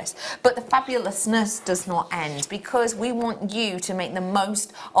fabulous. But the fabulousness does not end, because we want you to make the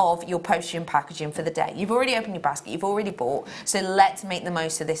most of your postage packaging for the day. You've already opened your basket, you've already bought, so let's make the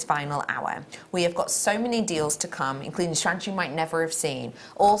most of this final hour. We have got so many deals to come, including strands you might never have seen.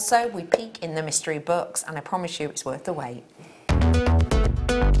 Also, we peek in the mystery books, and I promise you it's worth the wait.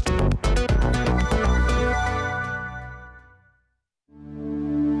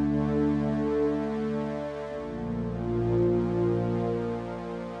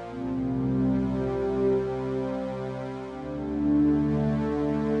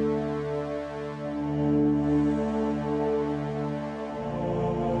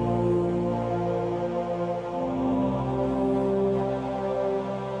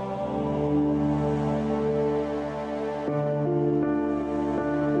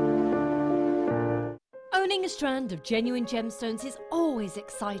 Owning a strand of genuine gemstones is always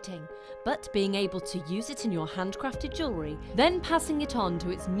exciting, but being able to use it in your handcrafted jewellery, then passing it on to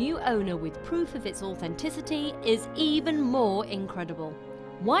its new owner with proof of its authenticity is even more incredible.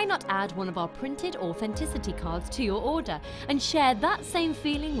 Why not add one of our printed authenticity cards to your order and share that same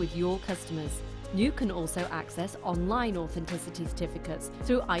feeling with your customers? You can also access online authenticity certificates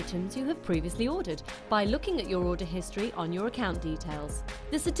through items you have previously ordered by looking at your order history on your account details.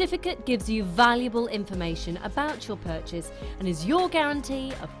 The certificate gives you valuable information about your purchase and is your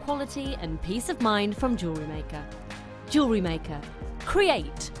guarantee of quality and peace of mind from JewelleryMaker. JewelleryMaker.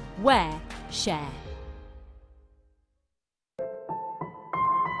 Create, wear, share.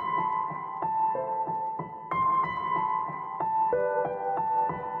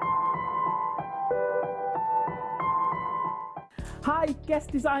 Hi,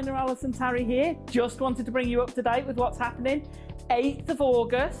 guest designer Alison Tarry here. Just wanted to bring you up to date with what's happening. 8th of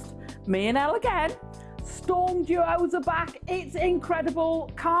August, me and Elle again. Storm duos are back. It's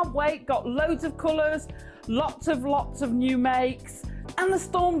incredible. Can't wait. Got loads of colours, lots of new makes, and the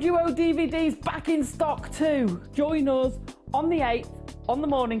Storm Duo DVD's back in stock too. Join us on the 8th on the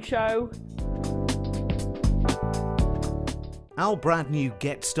morning show. Our brand new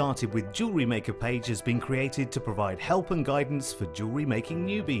Get Started with Jewellery Maker page has been created to provide help and guidance for jewellery making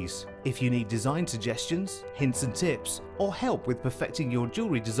newbies. If you need design suggestions, hints and tips, or help with perfecting your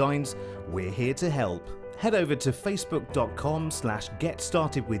jewellery designs, we're here to help. Head over to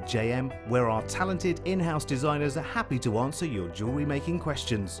facebook.com/getstartedwithjm, where our talented in-house designers are happy to answer your jewellery making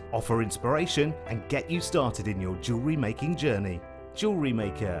questions, offer inspiration, and get you started in your jewellery making journey. Jewellery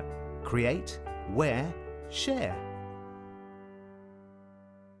Maker. Create, wear, share.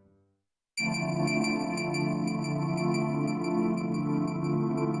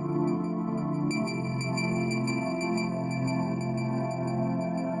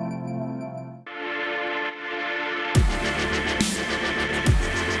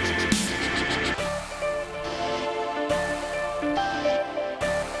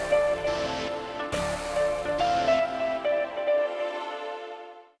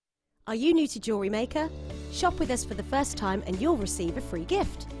 Are you new to Jewellery Maker? Shop with us for the first time and you'll receive a free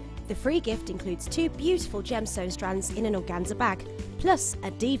gift. The free gift includes 2 beautiful gemstone strands in an organza bag, plus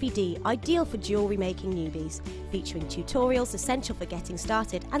a DVD ideal for jewellery making newbies, featuring tutorials essential for getting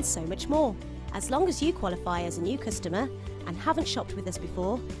started and so much more. As long as you qualify as a new customer and haven't shopped with us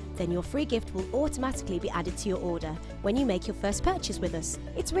before, then your free gift will automatically be added to your order when you make your first purchase with us.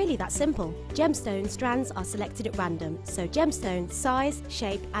 It's really that simple. Gemstone strands are selected at random, so gemstone size,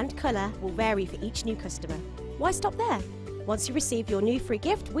 shape and colour will vary for each new customer. Why stop there? Once you receive your new free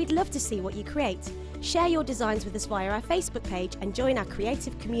gift, we'd love to see what you create. Share your designs with us via our Facebook page and join our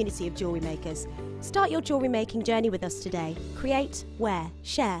creative community of jewellery makers. Start your jewellery making journey with us today. Create, wear,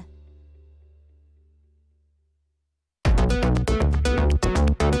 share.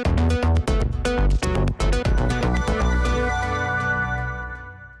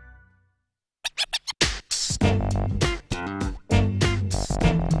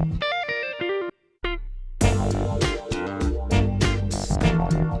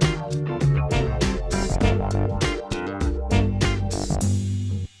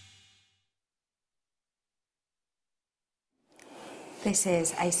 This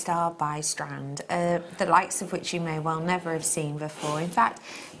is a star by strand, the likes of which you may well never have seen before. In fact,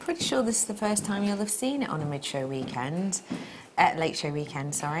 pretty sure this is the first time you'll have seen it on a mid-show weekend, late show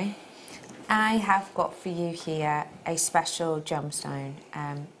weekend, sorry. I have got for you here a special gemstone.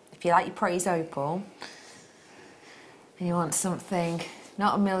 If you like your praise opal and you want something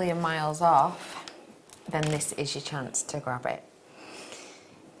not a million miles off, then this is your chance to grab it.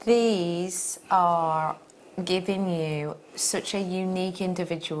 These are giving you such a unique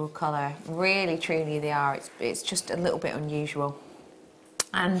individual colour. Really, truly they are. It's just a little bit unusual.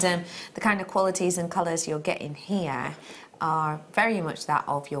 And the kind of qualities and colours you're getting here are very much that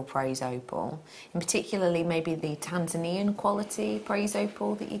of your praise opal. And particularly maybe the Tanzanian quality praise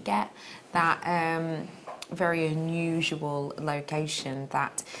opal that you get, that very unusual location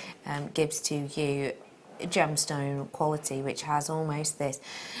that gives to you gemstone quality, which has almost this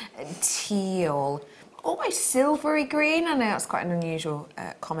teal, almost silvery green. I know that's quite an unusual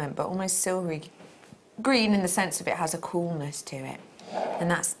comment, but almost silvery green in the sense of it has a coolness to it.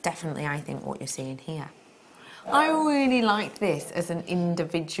 And that's definitely, I think, what you're seeing here. I really like this as an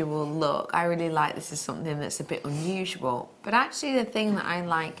individual look. I really like this as something that's a bit unusual. But actually the thing that I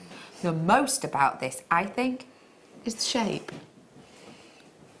like the most about this, I think, is the shape.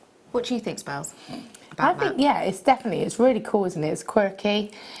 What do you think, Spells? I think, yeah, it's really cool, isn't it? It's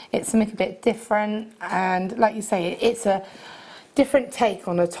quirky, it's something a bit different, and like you say, it's a different take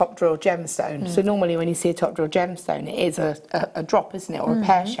on a top drill gemstone. So normally when you see a top drill gemstone, it is a drop, isn't it, or a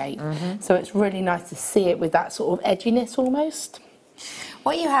pear shape. So it's really nice to see it with that sort of edginess almost.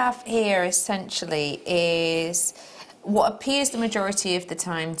 What you have here essentially is what appears the majority of the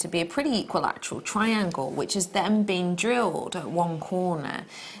time to be a pretty equilateral triangle, which has then been drilled at one corner,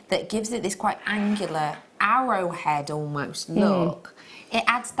 that gives it this quite angular arrowhead almost look. It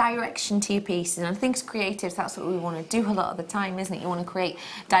adds direction to your pieces, and I think as creatives that's what we want to do a lot of the time, isn't it? You want to create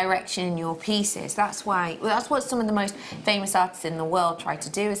direction in your pieces. That's what some of the most famous artists in the world try to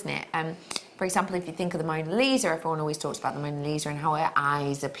do, isn't it? For example, if you think of the Mona Lisa, everyone always talks about the Mona Lisa and how her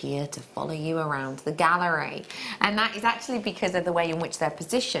eyes appear to follow you around the gallery. And that is actually because of the way in which they're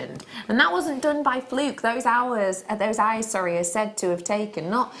positioned. And that wasn't done by fluke. Those eyes, are said to have taken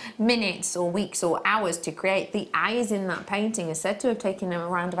not minutes or weeks or hours to create. The eyes in that painting are said to have taken them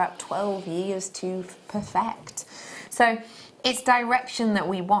around about 12 years to perfect. So It's direction that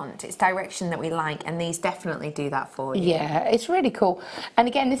we want, it's direction that we like, and these definitely do that for you. Yeah, it's really cool. And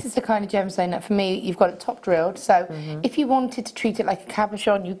again, this is the kind of gemstone that for me, you've got it top drilled, so if you wanted to treat it like a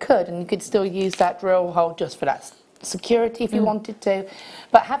cabochon, you could, and you could still use that drill hole just for that security if you wanted to.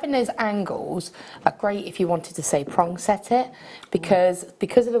 But having those angles are great if you wanted to, say, prong set it, because of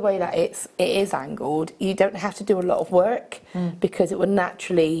the way that it is angled, you don't have to do a lot of work because it would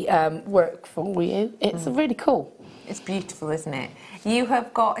naturally work for you. It's really cool. It's beautiful, isn't it? You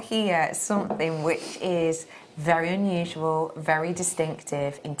have got here something which is very unusual, very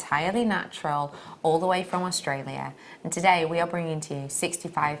distinctive, entirely natural, all the way from Australia. And today we are bringing to you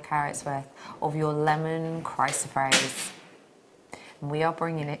 65 carats worth of your lemon chrysoprase. And we are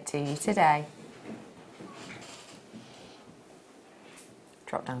bringing it to you today.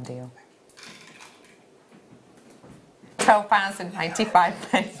 Drop down deal.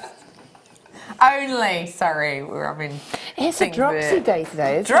 £12.95. Only, sorry, we're having. It's a dropsy day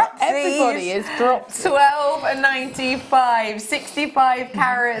today, isn't it? Dropsies. Everybody is dropsy. £12.95, 65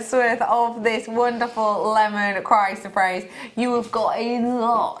 carats worth of this wonderful lemon chrysoprase. You have got a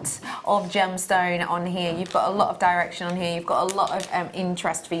lot of gemstone on here. You've got a lot of direction on here. You've got a lot of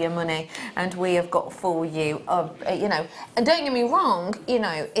interest for your money, and we have got for you. You know, and don't get me wrong. You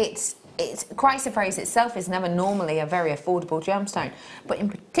know, it's chrysoprase itself is never normally a very affordable gemstone, but in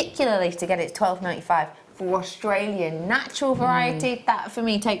particularly to get it £12.95 for Australian natural variety, that for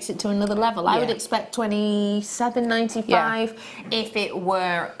me takes it to another level. I would expect £27.95 if it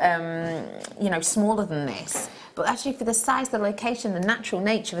were, you know, smaller than this. But actually, for the size, the location, the natural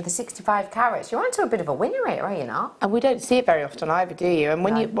nature of the 65 carats, you're onto a bit of a winner here, are you not? And we don't see it very often either, do you? And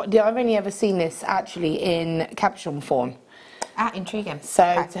when I've only ever seen this actually in cabochon form. Intriguing.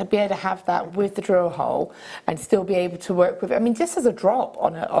 So to be able to have that with the drill hole and still be able to work with it, I mean, just as a drop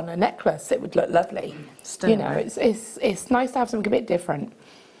on a necklace, it would look lovely. Stunning. You know, it's nice to have something a bit different.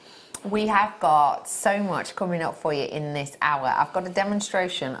 We have got so much coming up for you in this hour. I've got a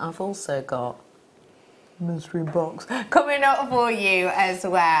demonstration. I've also got mystery box coming up for you as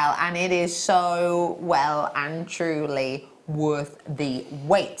well, and it is so well and truly worth the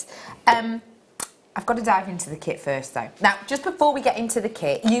wait. I've got to dive into the kit first though. Now, just before we get into the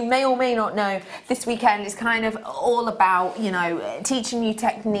kit, you may or may not know this weekend is kind of all about, you know, teaching you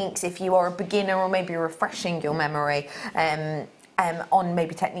techniques if you are a beginner, or maybe refreshing your memory on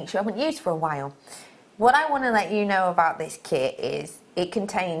maybe techniques you haven't used for a while. What I want to let you know about this kit is it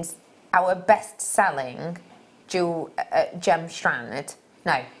contains our best-selling gem strand.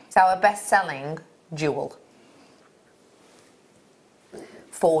 No, it's our best-selling jewel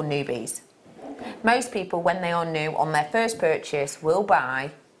for newbies. Most people, when they are new on their first purchase, will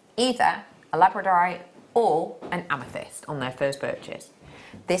buy either a labradorite or an amethyst on their first purchase.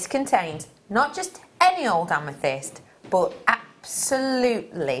 This contains not just any old amethyst, but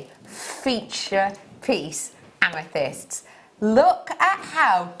absolutely feature piece amethysts. Look at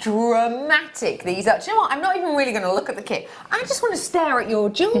how dramatic these are. Do you know what? I'm not even really going to look at the kit. I just want to stare at your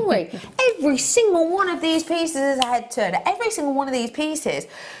jewellery. Every single one of these pieces is a head turner. Every single one of these pieces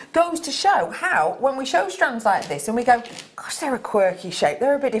goes to show how, when we show strands like this and we go, gosh, they're a quirky shape,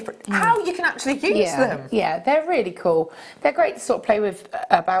 they're a bit different, how you can actually use them. Yeah, they're really cool. They're great to sort of play with,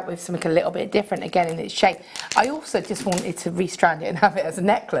 about with something a little bit different, again, in its shape. I also just wanted to restrand it and have it as a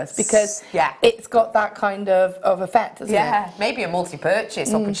necklace because it's got that kind of effect, doesn't it? Maybe a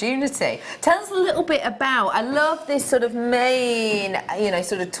multi-purchase opportunity. Tell us a little bit about, I love this sort of main, you know,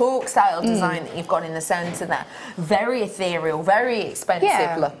 sort of talk style design that you've got in the centre there. Very ethereal, very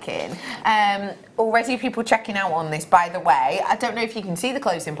expensive looking. Already people checking out on this, by the way. I don't know if you can see the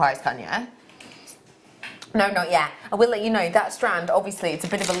closing price, can you? No, not yet. I will let you know that strand, obviously, it's a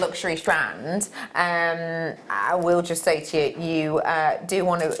bit of a luxury strand. I will just say to you, you do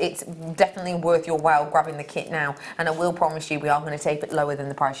want to, it's definitely worth your while grabbing the kit now. And I will promise you, we are going to take it lower than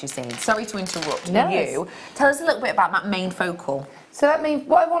the price you've seen. Sorry to interrupt you. Tell us a little bit about that main focal. So that means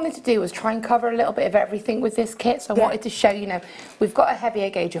what I wanted to do was try and cover a little bit of everything with this kit. So I wanted to show, you know, we've got a heavier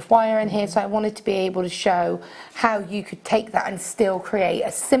gauge of wire in here, so I wanted to be able to show how you could take that and still create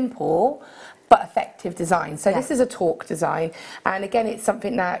a simple but effective design. So this is a talk design, and again, it's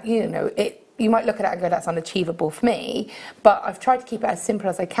something that, you know, you might look at it and go, that's unachievable for me, but I've tried to keep it as simple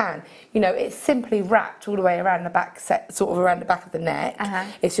as I can. You know, it's simply wrapped all the way around the back, sort of around the back of the neck.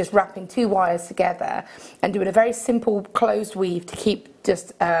 It's just wrapping two wires together and doing a very simple closed weave to keep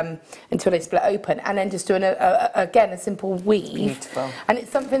just until they split open, and then just doing again a simple weave. Beautiful. And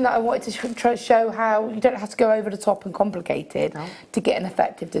it's something that I wanted to try to show how you don't have to go over the top and complicated to get an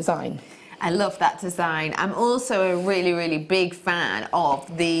effective design. I love that design. I'm also a really, really big fan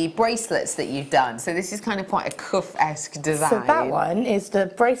of the bracelets that you've done. So this is kind of quite a cuff-esque design. So that one is the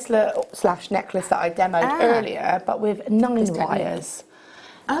bracelet / necklace that I demoed earlier, but with 9 wires.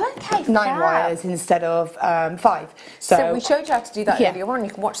 Oh, okay, 9 wires instead of 5. So we showed you how to do that earlier on. You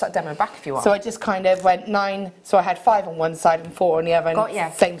can watch that demo back if you want. So I just kind of went 9, so I had 5 on one side and 4 on the other,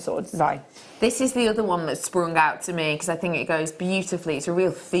 and same sort of design. This is the other one that sprung out to me because I think it goes beautifully. It's a real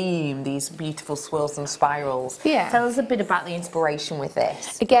theme, these beautiful swirls and spirals. Yeah. Tell us a bit about the inspiration with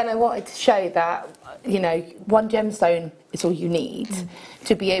this. Again, I wanted to show that, you know, one gemstone is all you need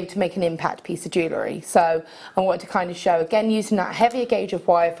to be able to make an impact piece of jewellery. So I wanted to kind of show, again, using that heavier gauge of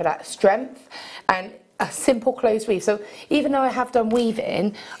wire for that strength and a simple closed weave. So even though I have done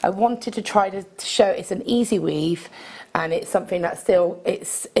weaving, I wanted to try to show it's an easy weave and it's something that still,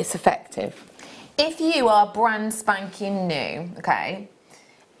 it's effective. If you are brand spanking new, okay,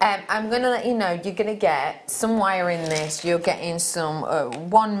 I'm going to let you know you're going to get some wire in this. You're getting some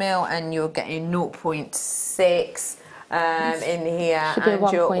 1 mil and you're getting 0.6 in here. Should be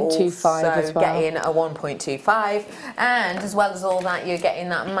and you're 1.25 as well. getting a 1.25. And as well as all that, you're getting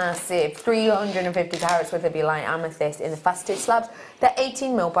that massive 350 carats worth of your light amethyst in the faceted slabs. They're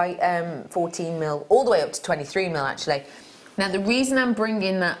 18 mil by 14 mil, all the way up to 23 mil actually. Now, the reason I'm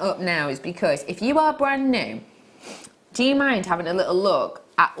bringing that up now is because if you are brand new, do you mind having a little look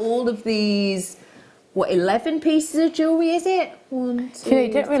at all of these, what, 11 pieces of jewellery, is it? 1, 2,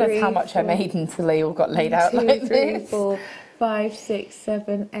 you didn't realise how much I made until they all got laid out 2, like 3, this. 4, 5, 6,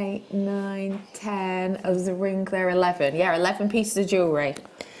 7, 8, 9, 10. Oh, there's a ring there, 11. Yeah, 11 pieces of jewellery.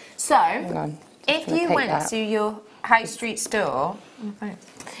 So, if you went to your high street store,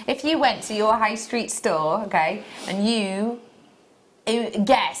 if you went to your high street store, okay, and you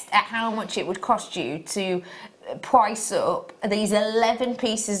guessed at how much it would cost you to price up these 11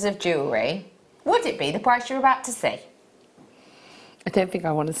 pieces of jewellery, would it be the price you're about to see? I don't think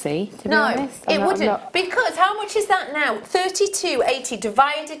I want to see, to be honest. No, it wouldn't. Because how much is that now? 32.80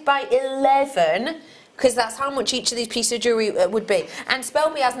 divided by 11, because that's how much each of these pieces of jewellery would be. And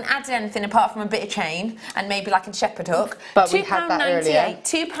Spelby hasn't added anything apart from a bit of chain and maybe like a shepherd hook. But we had that earlier.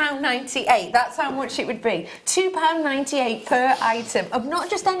 £2.98. That's how much it would be. £2.98 per item of not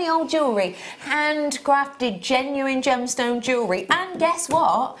just any old jewellery, handcrafted, genuine gemstone jewellery. And guess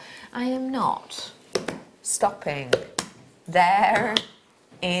what? I am not stopping there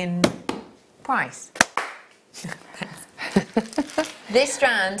in price. This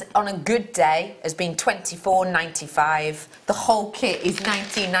strand on a good day has been £24.95. The whole kit is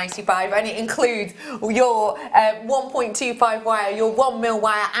 £19.95 and it includes your 1.25 wire, your 1 mil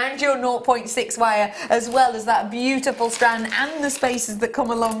wire and your 0.6 wire, as well as that beautiful strand and the spacers that come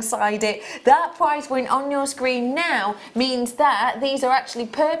alongside it. That price point on your screen now means that these are actually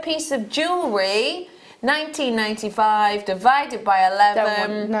per piece of jewellery, £19.95 divided by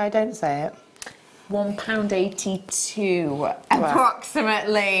 11. Don't say it. £1.82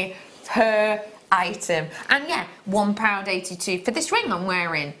 approximately per item. And yeah, £1.82 for this ring I'm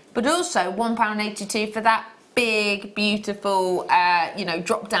wearing, but also £1.82 for that big, beautiful, you know,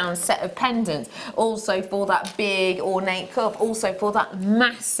 drop-down set of pendants. Also for that big ornate cuff. Also for that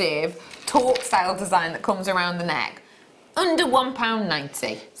massive torque-style design that comes around the neck. Under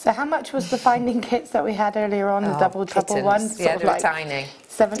 £1.90. So how much was the finding kits that we had earlier on, the double trouble ones? Yeah, they were tiny.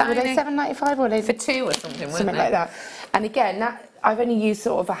 Were they £7.95 or were they for 2 or something? Something like that. And again, that I've only used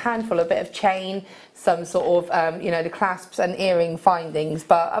sort of a handful, a bit of chain, some sort of you know, the clasps and earring findings.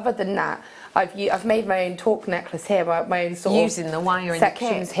 But other than that, I've made my own torque necklace here, my own sort using of the wire in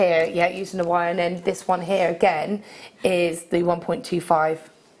sections the kit. here. Yeah, using the wire, and then this one here again is the 1.25.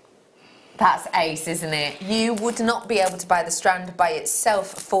 That's ace, isn't it? You would not be able to buy the strand by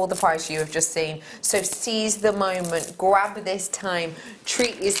itself for the price you have just seen. So seize the moment, grab this time,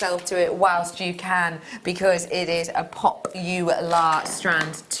 treat yourself to it whilst you can, because it is a popular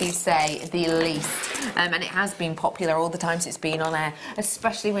strand, to say the least. And it has been popular all the times it's been on air,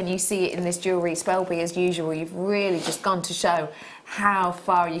 especially when you see it in this jewellery. Spelby, as usual, you've really just gone to show how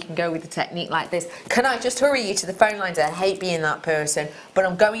far you can go with a technique like this. Can I just hurry you to the phone lines? I hate being that person, but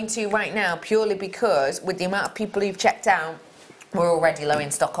I'm going to right now purely because with the amount of people who've checked out, we're already low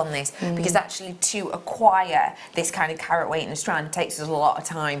in stock on this, because actually to acquire this kind of carat weight in a strand takes us a lot of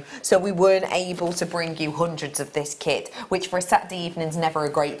time. So we weren't able to bring you hundreds of this kit, which for a Saturday evening is never a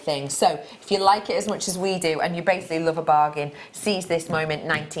great thing. So if you like it as much as we do and you basically love a bargain, seize this moment,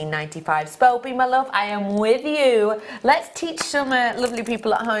 £19.95. Spelby, my love, I am with you. Let's teach some lovely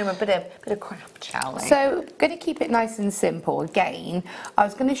people at home a bit of craft, shall we? So, going to keep it nice and simple. Again, I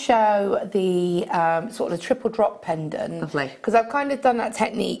was going to show the sort of triple drop pendant. Lovely. Because I've kind of done that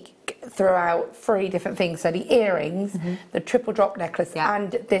technique throughout 3 different things. So the earrings, the triple drop necklace,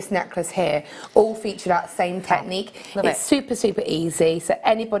 and this necklace here all feature that same technique. It's super, super easy, so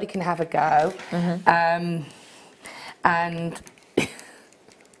anybody can have a go. And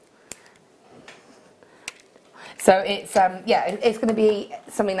so it's it's going to be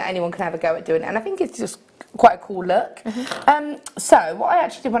something that anyone can have a go at doing, and I think it's just quite a cool look. So what I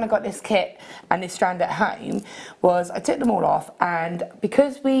actually did when I got this kit and this strand at home was I took them all off, and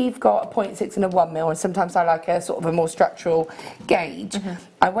because we've got a 0.6 and a 1mm, and sometimes I like a sort of a more structural gauge,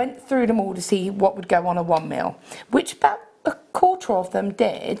 I went through them all to see what would go on a 1mm, which about a quarter of them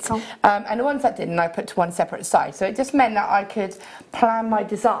did, and the ones that didn't I put to one separate side. So it just meant that I could plan my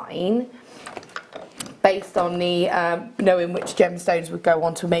design based on the knowing which gemstones would go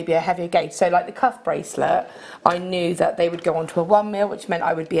onto maybe a heavier gauge. So like the cuff bracelet, I knew that they would go onto a 1mm, which meant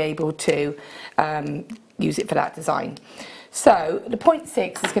I would be able to use it for that design. So the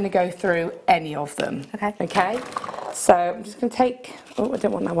 0.6 is going to go through any of them. Okay. So I'm just going to take, oh, I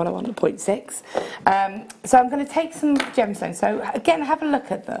don't want that one, I want the 0.6. So I'm going to take some gemstones. So again, have a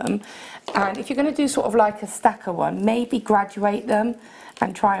look at them. And if you're going to do sort of like a stacker one, maybe graduate them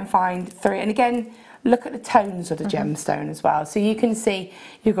and try and find 3. And again, look at the tones of the gemstone as well. So you can see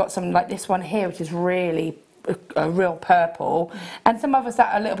you've got something like this one here, which is really a real purple, and some others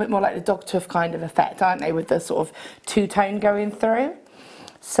that are a little bit more like the dogtooth kind of effect, aren't they, with the sort of 2-tone going through.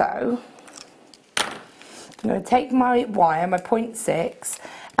 So I'm going to take my wire, my 0.6,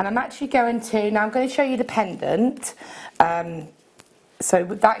 and I'm actually going to, now I'm going to show you the pendant, so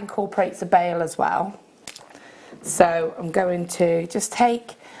that incorporates a bail as well. So I'm going to just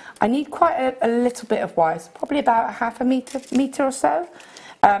take, I need quite a little bit of wire, so probably about a meter or so.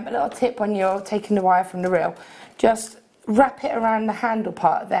 A little tip when you're taking the wire from the reel, just wrap it around the handle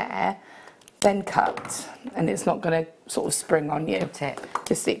part there, then cut, and it's not going to sort of spring on you.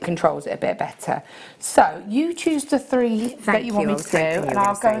 Just it controls it a bit better. So you choose the 3 that you want me to do, and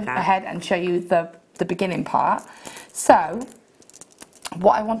I'll go ahead and show you the beginning part. So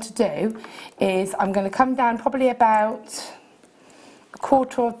what I want to do is I'm going to come down probably about a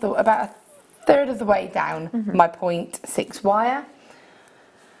quarter of the, about a third of the way down my 0.6 wire.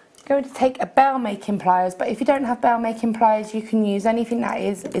 Going to take a bell making pliers, but if you don't have bell making pliers, you can use anything that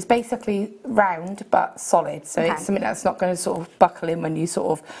is basically round but solid, so it's something that's not going to sort of buckle in when you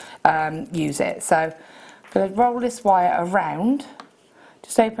sort of use it. So I'm going to roll this wire around,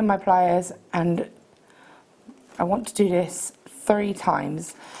 just open my pliers, and I want to do this 3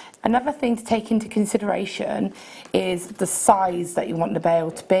 times. Another thing to take into consideration is the size that you want the bail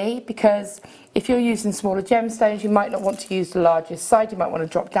to be, because if you're using smaller gemstones, you might not want to use the largest side, you might want to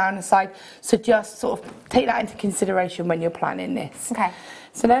drop down a side, so just sort of take that into consideration when you're planning this.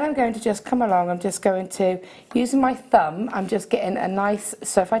 So then I'm going to just come along, I'm just going to, using my thumb, I'm just getting a nice,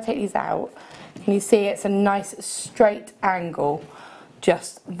 so if I take these out, can you see it's a nice straight angle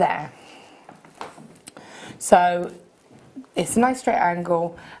just there. So it's a nice straight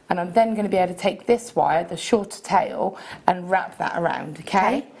angle, and I'm then going to be able to take this wire, the shorter tail, and wrap that around,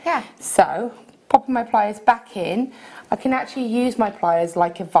 okay? So, popping my pliers back in, I can actually use my pliers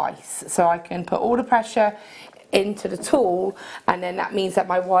like a vice, so I can put all the pressure into the tool, and then that means that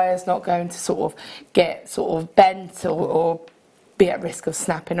my wire's not going to sort of get sort of bent or be at risk of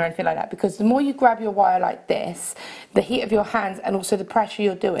snapping or anything like that, because the more you grab your wire like this, the heat of your hands and also the pressure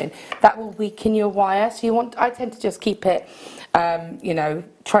you're doing, that will weaken your wire. So you want, I tend to just keep it, you know,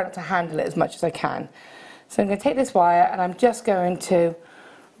 try not to handle it as much as I can. So I'm going to take this wire and I'm just going to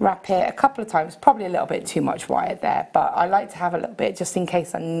wrap it a couple of times, probably a little bit too much wire there, but I like to have a little bit just in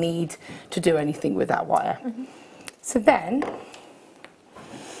case I need to do anything with that wire. So then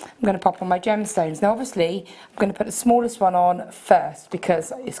I'm going to pop on my gemstones. Now obviously I'm going to put the smallest one on first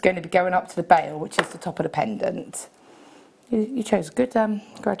because it's going to be going up to the bail, which is the top of the pendant. You chose a good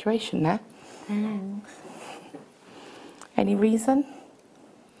graduation there. Any reason?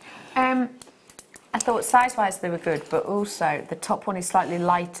 I thought size-wise they were good, but also the top one is slightly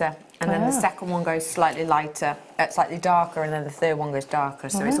lighter, and then the second one goes slightly lighter, slightly darker, and then the third one goes darker,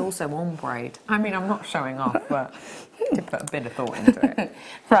 so it's also ombre. I mean, I'm not showing off, but to put a bit of thought into it.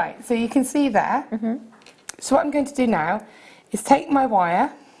 Right, so you can see there. So what I'm going to do now is take my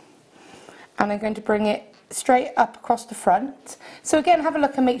wire and I'm going to bring it straight up across the front. So again, have a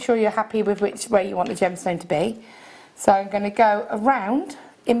look and make sure you're happy with which way you want the gemstone to be. So I'm going to go around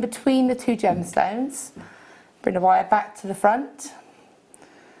in between the two gemstones, bring the wire back to the front,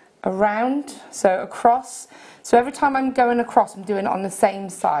 around, so across. So every time I'm going across, I'm doing it on the same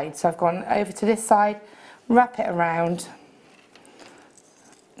side. So I've gone over to this side, wrap it around.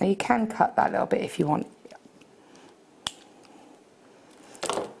 Now you can cut that little bit if you want.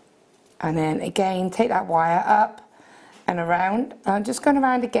 And then again, take that wire up and around. I'm just going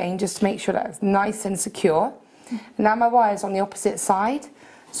around again just to make sure that it's nice and secure. And now my wire's on the opposite side.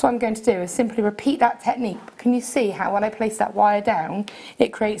 So what I'm going to do is simply repeat that technique. Can you see how when I place that wire down, it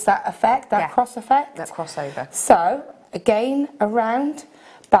creates that effect, that cross effect? That crossover. So, again, around,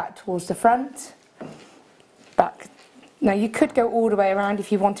 back towards the front, back. Now you could go all the way around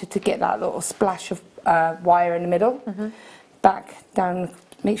if you wanted to get that little splash of wire in the middle. Back, down,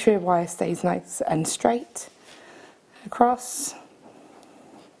 make sure your wire stays nice and straight. Across.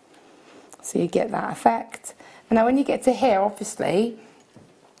 So you get that effect. And now when you get to here, obviously,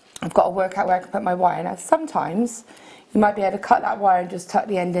 I've got to work out where I can put my wire. Now sometimes you might be able to cut that wire and just tuck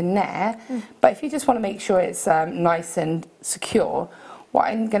the end in there, but if you just want to make sure it's nice and secure, what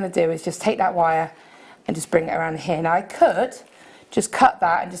I'm going to do is just take that wire and just bring it around here. Now I could just cut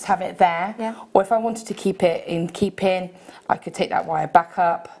that and just have it there, or if I wanted to keep it in keeping, I could take that wire back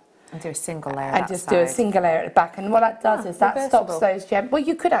up and do a single layer and just do a single layer at the back, and what that does is that stops those gems. Well,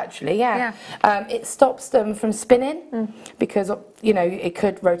 you could actually, it stops them from spinning because, you know, it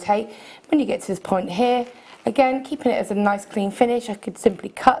could rotate. When you get to this point here, again, keeping it as a nice clean finish, I could simply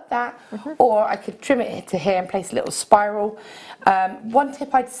cut that, or I could trim it to here and place a little spiral. One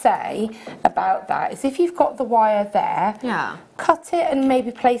tip I'd say about that is if you've got the wire there, cut it and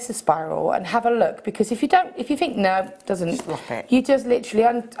maybe place a spiral and have a look, because if you don't, if you think no, doesn't, you just literally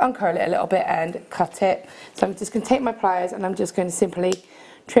uncurl it a little bit and cut it. So I'm just going to take my pliers and I'm just going to simply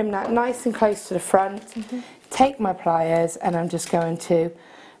trim that nice and close to the front, take my pliers and I'm just going to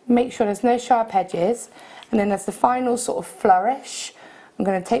make sure there's no sharp edges. And then as the final sort of flourish, I'm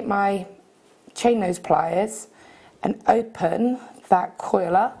going to take my chain nose pliers and open that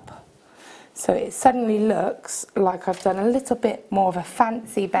coil up. So it suddenly looks like I've done a little bit more of a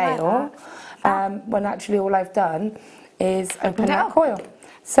fancy bail, when actually all I've done is open that coil.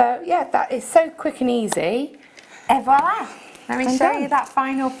 So yeah, that is so quick and easy. Et voila! Let me show you that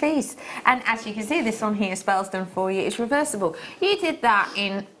final piece. And as you can see, this one here, spell's done for you. It's reversible. You did that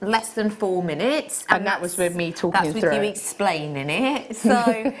in less than 4 minutes. And that was with me talking through it. That's with you explaining it.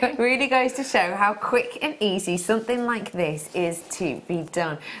 So really goes to show how quick and easy something like this is to be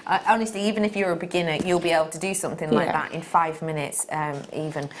done. Honestly, even if you're a beginner, you'll be able to do something like that in 5 minutes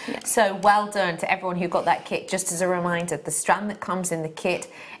even. So well done to everyone who got that kit. Just as a reminder, the strand that comes in the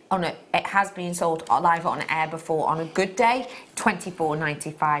kit, it has been sold live on air before. On a good day,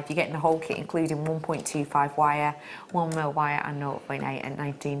 $24.95. You're getting the whole kit, including 1.25 wire, 1mm wire, and 0.8 at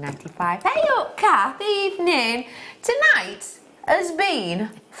 $19.95. Hey up, Kath, evening. Tonight has been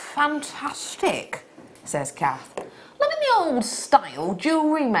fantastic, says Kath. Loving the old style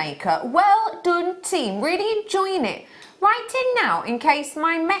jewellery maker. Well done, team. Really enjoying it. Write in now in case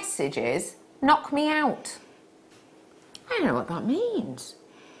my messages knock me out. I don't know what that means.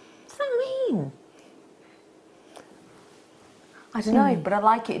 What does that mean? I don't know, but I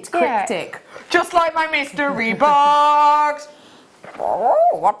like it. It's cryptic. Just like my mystery box. Oh,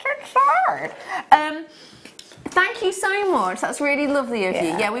 what's inside? Thank you so much. That's really lovely of you.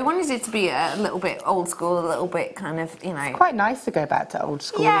 Yeah, we wanted it to be a little bit old school, a little bit kind of, you know. It's quite nice to go back to old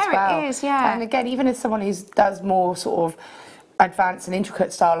school as well. Yeah, it is, yeah. And again, even as someone who does more sort of advanced and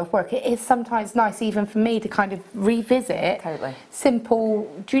intricate style of work, it is sometimes nice even for me to kind of revisit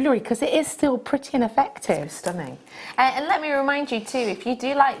simple jewellery, because it is still pretty and effective. It's stunning. And let me remind you too, if you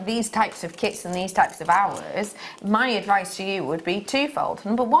do like these types of kits and these types of hours, my advice to you would be twofold.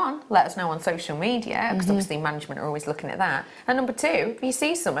 Number one, let us know on social media, because obviously management are always looking at that. And number two, if you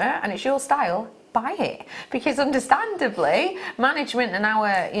see something and it's your style, buy it, because understandably management and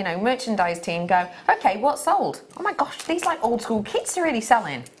our, you know, merchandise team go, okay, what's sold? Oh my gosh, these like old school kits are really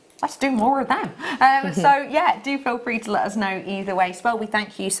selling. Let's do more of them. So yeah, do feel free to let us know either way. Spell, we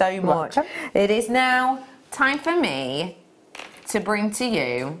thank you so much. It is now time for me to bring to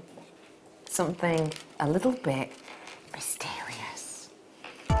you something a little bit mysterious.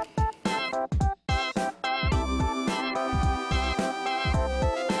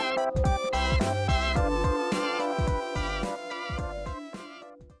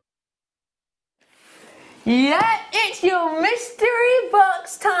 Yeah, it's your mystery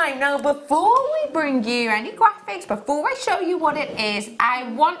box time. Now, before we bring you any graphics, before I show you what it is,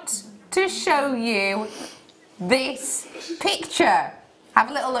 I want to show you this picture.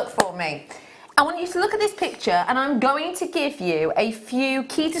 Have a little look for me. I want you to look at this picture, and I'm going to give you a few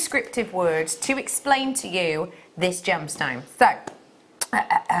key descriptive words to explain to you this gemstone. So,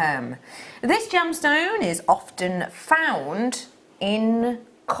 this gemstone is often found in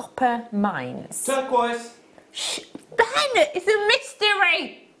copper mines. Turquoise. Shh, Ben, it's a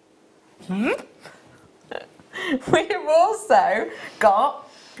mystery. We've also got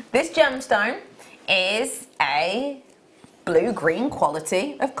This gemstone is a blue-green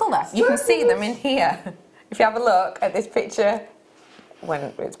quality of colour. You can see them in here. If you have a look at this picture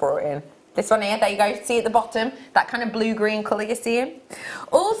when it's brought in. This one here, there you go, see at the bottom, that kind of blue-green colour you're seeing.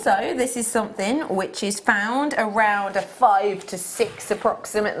 Also, this is something which is found around a 5 to 6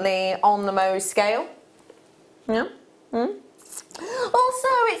 approximately on the Mohs scale. Yeah. Also,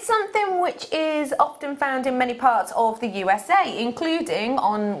 it's something which is often found in many parts of the USA, including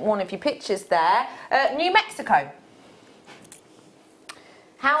on one of your pictures there, New Mexico.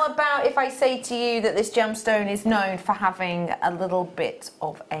 How about if I say to you that this gemstone is known for having a little bit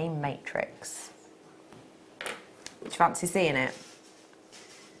of a matrix? Do you fancy seeing it?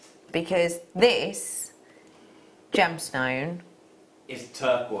 Because this gemstone Is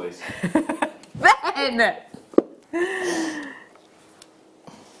turquoise. Ben!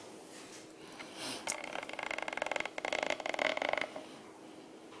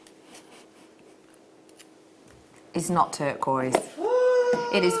 Is not turquoise.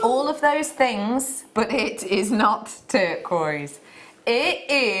 It is all of those things, but it is not turquoise. It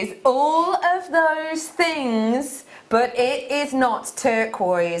is all of those things, but it is not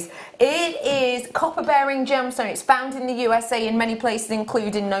turquoise. It is copper-bearing gemstone. It's found in the USA in many places,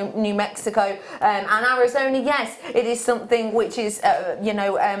 including New Mexico and Arizona. Yes, it is something which is,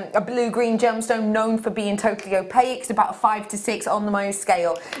 a blue-green gemstone known for being totally opaque. It's about a 5 to 6 on the Mohs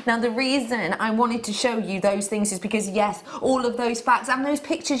scale. Now, the reason I wanted to show you those things is because, yes, all of those facts and those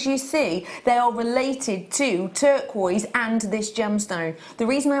pictures you see, they are related to turquoise and this gemstone. The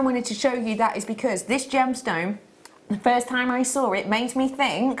reason I wanted to show you that is because this gemstone, the first time I saw it, made me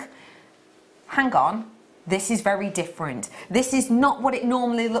think, hang on, this is very different. This is not what it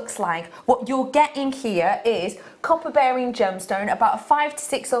normally looks like. What you're getting here is copper-bearing gemstone, about a 5 to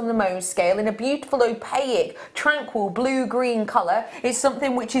 6 on the Mohs scale, in a beautiful opaque, tranquil blue-green colour. It's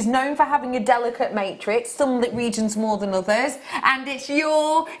something which is known for having a delicate matrix, some regions more than others, and it's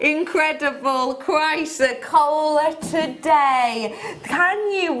your incredible chrysocolla today.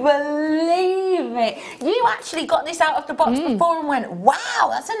 Can you believe it? You actually got this out of the box before and went, wow,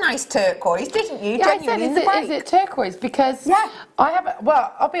 that's a nice turquoise, didn't you? Yeah, I said, is it turquoise? Because I haven't,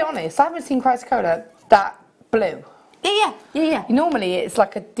 well, I'll be honest, I haven't seen chrysocolla that blue. Yeah. Normally it's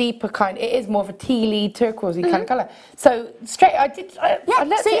like a deeper kind, it is more of a tealy, turquoisey kind of colour. So straight, I looked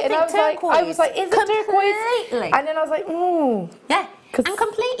at it and I was like, is it turquoise? And then I was like, ooh. Yeah, and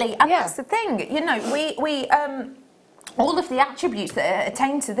completely, and that's the thing, you know, we all of the attributes that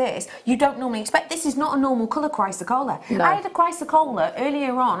attain to this, you don't normally expect. This is not a normal colour chrysocolla. No. I had a chrysocolla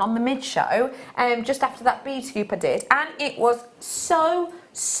earlier on the mid-show, just after that bead scoop I did, and it was so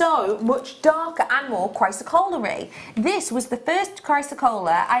much darker and more chrysocolla-y. This was the first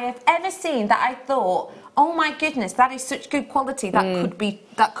chrysocolla I have ever seen that I thought, oh my goodness, that is such good quality, that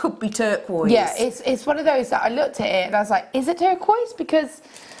could be turquoise. Yeah, it's one of those that I looked at it and I was like, is it turquoise? Because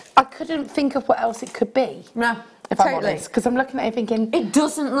I couldn't think of what else it could be. No. If I'm honest, because I'm looking at it thinking, it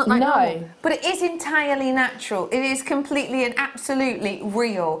doesn't look like normal, but it is entirely natural. It is completely and absolutely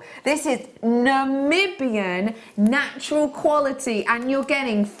real. This is Namibian natural quality, and you're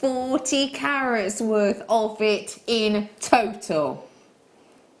getting 40 carats worth of it in total.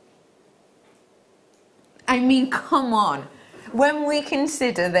 I mean, come on. When we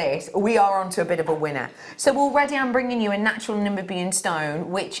consider this, we are onto a bit of a winner. So already I'm bringing you a natural Namibian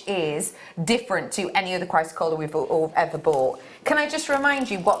stone, which is different to any other chrysocolla we've ever bought. Can I just remind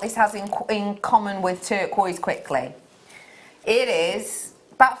you what this has in common with turquoise quickly? It is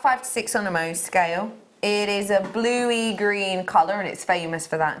about 5 to 6 on a Mohs scale. It is a bluey green colour, and it's famous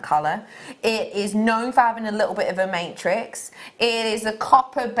for that colour. It is known for having a little bit of a matrix. It is a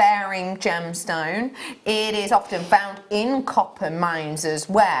copper-bearing gemstone. It is often found in copper mines as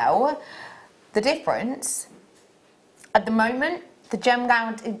well. The difference, at the moment, the Gem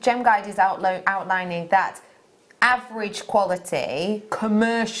Guide is outlining that average quality,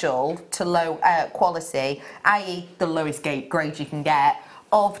 commercial to low quality, i.e. the lowest grade you can get,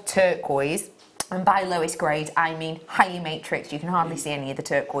 of turquoise. And by lowest grade, I mean highly matrix. You can hardly see any of the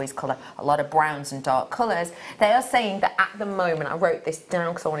turquoise colour, a lot of browns and dark colours. They are saying that at the moment, I wrote this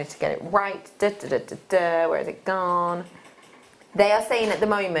down because I wanted to get it right. Where has it gone? They are saying at the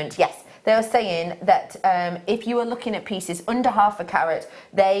moment, yes, they are saying that if you are looking at pieces under half a carat,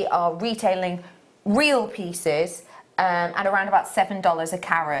 they are retailing real pieces at around about $7 a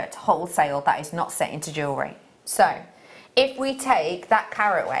carat wholesale. That is not set into jewellery. So if we take that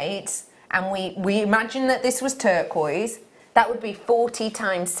carat weight, and we imagine that this was turquoise, that would be 40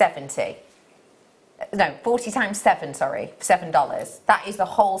 times 70. No, 40 times 7, sorry, $7. That is the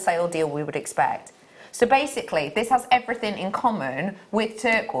wholesale deal we would expect. So basically, this has everything in common with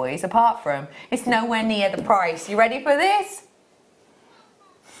turquoise, apart from it's nowhere near the price. You ready for this?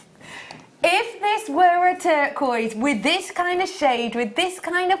 If this were a turquoise with this kind of shade, with this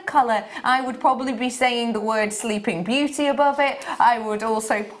kind of colour, I would probably be saying the word Sleeping Beauty above it. I would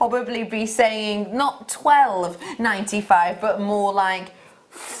also probably be saying not $12.95, but more like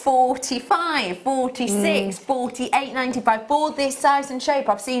 45, 46, 48.95 for this size and shape.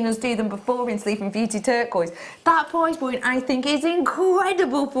 I've seen us do them before in Sleeping Beauty turquoise. That price point, I think, is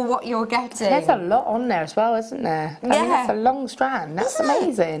incredible for what you're getting. There's a lot on there as well, isn't there? I mean, that's a long strand. That's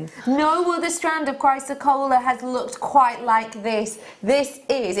amazing. No other strand of chrysocolla has looked quite like this. This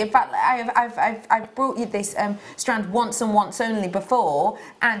is, in fact, I've brought you this strand once and once only before,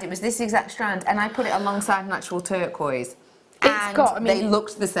 and it was this exact strand, and I put it alongside an actual turquoise. It's got, I mean, they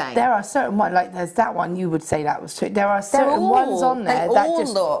looked the same. There are certain ones, like there's that one, you would say that was true. There are certain ones on there that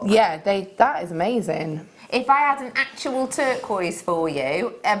just look. Yeah, that is amazing. If I had an actual turquoise for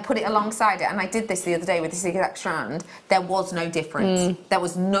you and put it alongside it, and I did this the other day with this exact strand, there was no difference. There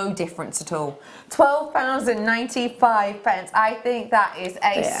was no difference at all. £12.95. I think that is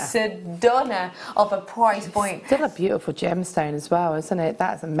a stunner of a price point. Still a beautiful gemstone as well, isn't it?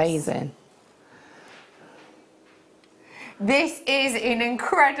 That's amazing. This is an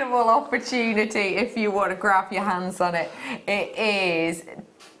incredible opportunity if you want to grab your hands on it. It is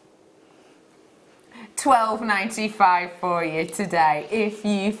 $12.95 for you today. If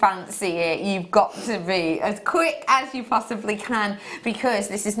you fancy it, you've got to be as quick as you possibly can because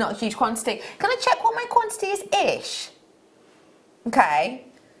this is not a huge quantity. Can I check what my quantity is ish? Okay,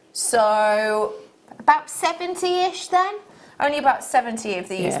 so about 70-ish then? Only about 70 of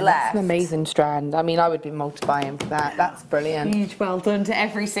these left. That's an amazing strand. I mean, I would be multiplying for that. That's brilliant. Huge well done to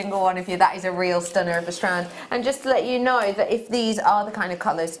every single one of you. That is a real stunner of a strand. And just to let you know that if these are the kind of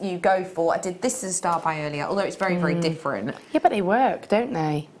colours you go for, I did this as a star by earlier, although it's very, very different. Yeah, but they work, don't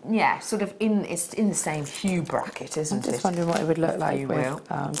they? Yeah, sort of it's in the same hue bracket, isn't it? I'm just wondering what it would look like with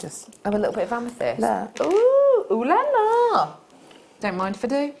just... Oh, a little bit of amethyst. Look. Ooh, ooh la la. Don't mind if I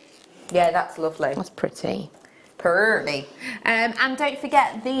do. Yeah, that's lovely. That's pretty. Pretty. And don't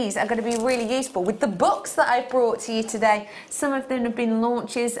forget, these are going to be really useful with the books that I've brought to you today. Some of them have been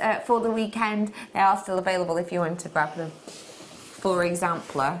launches for the weekend. They are still available if you want to grab them. For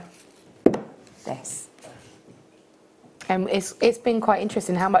example, this. It's been quite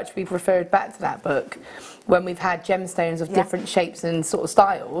interesting how much we've referred back to that book when we've had gemstones of different shapes and sort of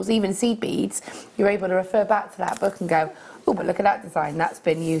styles, even seed beads. You're able to refer back to that book and go, oh, but look at that design. That's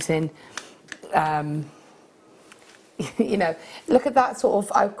been using... you know, look at that sort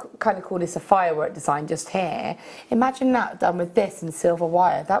of, I kind of call this a firework design just here. Imagine that done with this and silver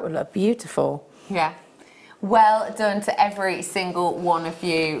wire. That would look beautiful. Yeah. Well done to every single one of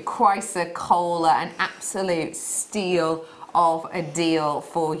you. Chrysocolla, an absolute steal of a deal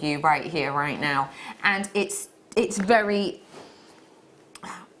for you right here, right now. And it's very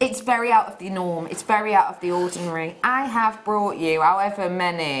out of the norm. It's very out of the ordinary. I have brought you however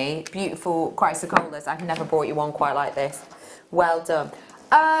many beautiful chrysocollas. I've never brought you one quite like this. Well done.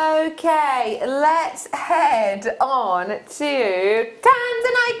 Okay, let's head on to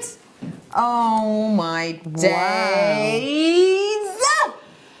Tanzanite. Oh my days. Wow.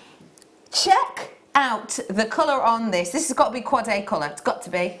 Check out the colour on this. This has got to be quad A colour. It's got to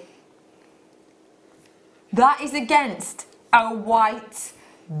be. That is against a white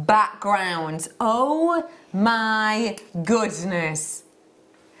background. Oh my goodness.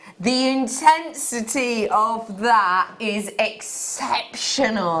 The intensity of that is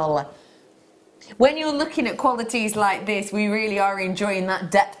exceptional. When you're looking at qualities like this, we really are enjoying that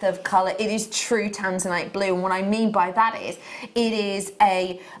depth of colour. It is true Tanzanite blue, and what I mean by that is, it is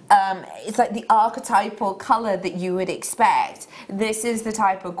it's like the archetypal colour that you would expect. This is the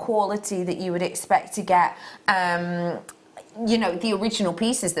type of quality that you would expect to get, you know, the original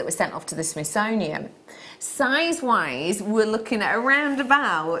pieces that were sent off to the Smithsonian. Size-wise, we're looking at around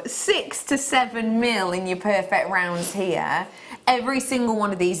about 6 to 7 mil in your perfect rounds here. Every single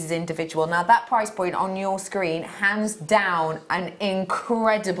one of these is individual. Now, that price point on your screen, hands down, an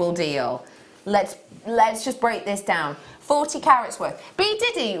incredible deal. Let's just break this down. 40 carats worth. B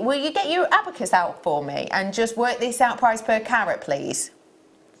Diddy, will you get your abacus out for me and just work this out price per carat, please?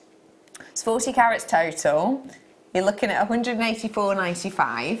 It's 40 carats total. You're looking at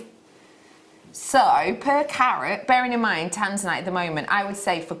 $184.95. So, per carat, bearing in mind Tanzanite at the moment, I would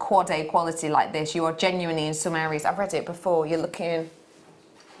say for quad A quality like this, you are genuinely in some areas, I've read it before, you're looking...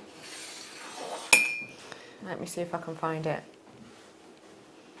 Let me see if I can find it.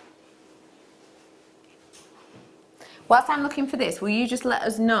 Whilst I'm looking for this, will you just let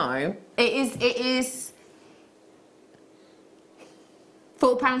us know? It is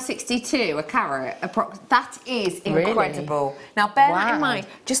 £4.62 a carat. That is incredible. Really? Now bear that in mind.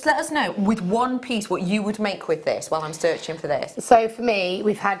 Just let us know with one piece what you would make with this while I'm searching for this. So for me,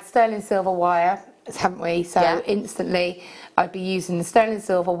 we've had sterling silver wire, haven't we? So instantly I'd be using the sterling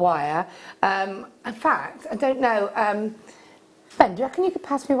silver wire. In fact, I don't know, Ben, do you reckon you could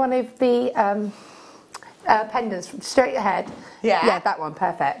pass me one of the pendants from straight ahead? Yeah, that one,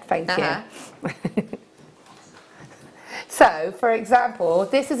 perfect, thank you. So, for example,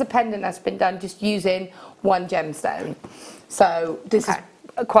 this is a pendant that's been done just using one gemstone. So this is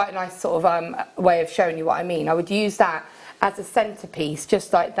quite a nice sort of way of showing you what I mean. I would use that as a centerpiece,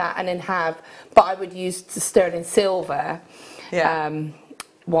 just like that, and then but I would use the sterling silver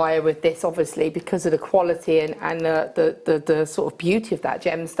wire with this, obviously, because of the quality and the sort of beauty of that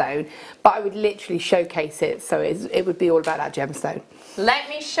gemstone. But I would literally showcase it, so it would be all about that gemstone. Let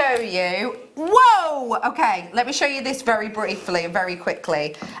me show you. Whoa! Okay, let me show you this very briefly and very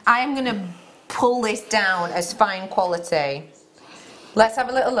quickly. I am going to pull this down as fine quality. Let's have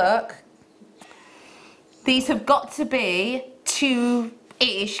a little look. These have got to be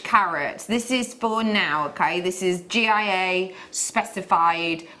 2-ish carats. This is for now, okay? This is GIA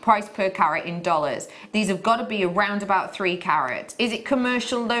specified price per carat in dollars. These have got to be around about 3 carats. Is it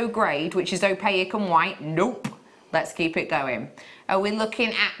commercial low grade, which is opaque and white? Nope. Let's keep it going. Are we looking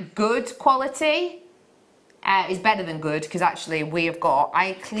at good quality? It's better than good, because actually we have got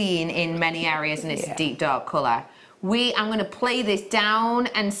eye clean in many areas and it's a deep dark colour. I'm going to play this down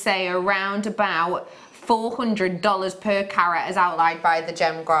and say around about $400 per carat as outlined by the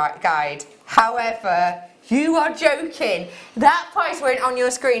gem guide. However, you are joking. That price went on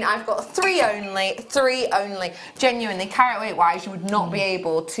your screen. I've got 3 only. Genuinely, carat weight wise, you would not be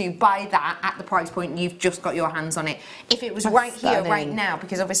able to buy that at the price point you've just got your hands on it. If it was right here, right now,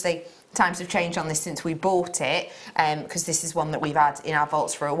 because obviously times have changed on this since we bought it, because this is one that we've had in our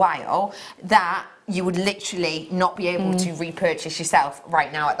vaults for a while, that you would literally not be able to repurchase yourself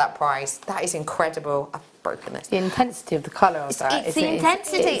right now at that price. That is incredible. I've broken this. The intensity of the colour of that. It's the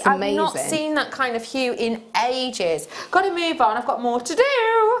intensity. It's amazing. I've not seen that kind of hue in ages. Got to move on. I've got more to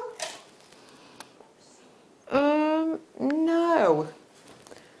do. No.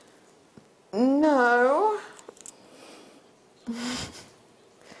 No.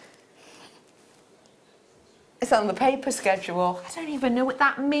 It's on the paper schedule. I don't even know what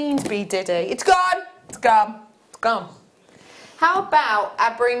that means, B Diddy. It's gone. It's gone. It's gone. How about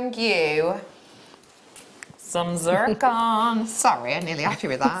I bring you some zircon? Sorry, I nearly had you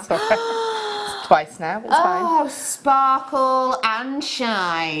with that. It's twice now, but it's fine. Oh, sparkle and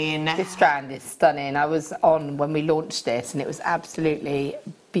shine. This strand is stunning. I was on when we launched this and it was absolutely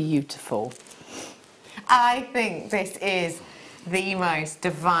beautiful. I think this is the most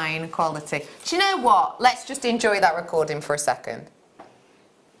divine quality. Do you know what? Let's just enjoy that recording for a second.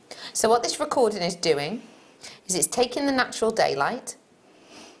 So what this recording is doing is it's taking the natural daylight.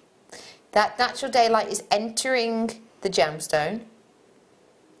 That natural daylight is entering the gemstone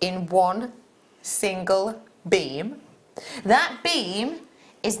in one single beam. That beam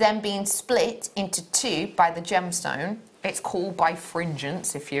is then being split into 2 by the gemstone. It's called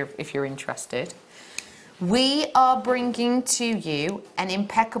bifringence if you're interested. We are bringing to you an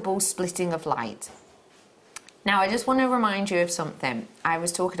impeccable splitting of light. Now, I just want to remind you of something. I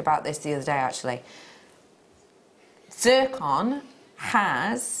was talking about this the other day, actually. Zircon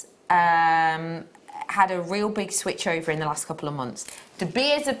has had a real big switch over in the last couple of months. De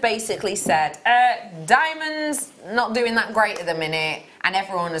Beers have basically said, diamonds not doing that great at the minute, and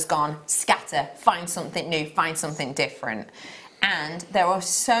everyone has gone, scatter, find something new, find something different. And there are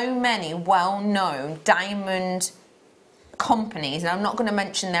so many well-known diamond companies, and I'm not going to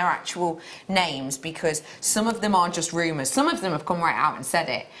mention their actual names because some of them are just rumours. Some of them have come right out and said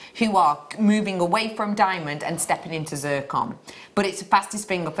it, who are moving away from diamond and stepping into zircon. But it's a fastest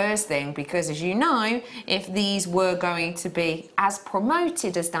finger first thing because, as you know, if these were going to be as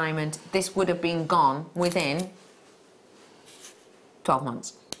promoted as diamond, this would have been gone within 12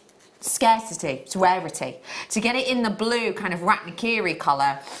 months. Scarcity, it's rarity. To get it in the blue kind of Ratnakiri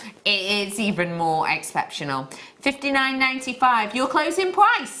colour, it is even more exceptional. $59.95, your closing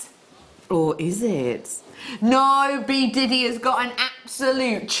price. Or is it? No, B Diddy has got an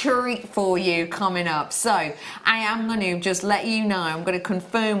absolute treat for you coming up. So I am going to just let you know, I'm going to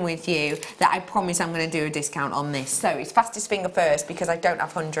confirm with you that I promise I'm going to do a discount on this. So it's fastest finger first because I don't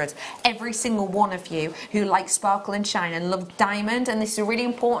have hundreds. Every single one of you who likes sparkle and shine and love diamond, and this is a really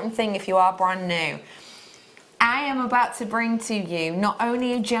important thing if you are brand new, I am about to bring to you not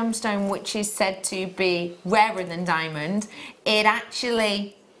only a gemstone which is said to be rarer than diamond, it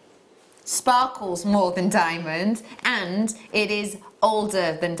actually sparkles more than diamond, and it is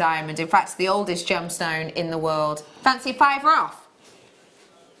older than diamond. In fact, it's the oldest gemstone in the world. Fancy a fiver off?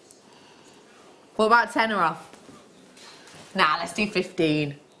 What about 10 off? Nah, let's do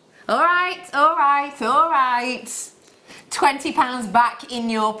 15. All right, all right, all right. £20 back in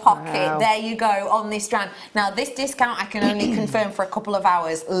your pocket. Wow. There you go on this strand. Now this discount I can only confirm for a couple of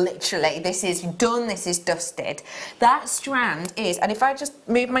hours, literally. This is done, this is dusted. That strand is, and if I just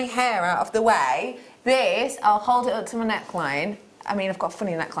move my hair out of the way, this, I'll hold it up to my neckline. I mean, I've got a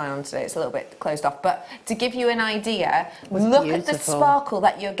funny neckline on today, it's a little bit closed off, but to give you an idea, look at the sparkle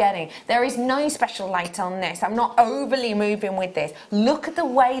that you're getting. There is no special light on this. I'm not overly moving with this. Look at the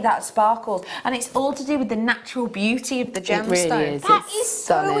way that sparkles, and it's all to do with the natural beauty of the gemstone. It really is. That is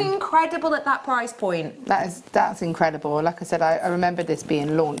so incredible at that price point. That's incredible. Like I said, I remember this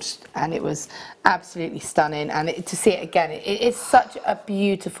being launched, and it was absolutely stunning, and to see it again, it is such a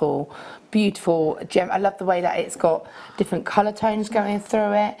beautiful gem. I love the way that it's got different colour tones going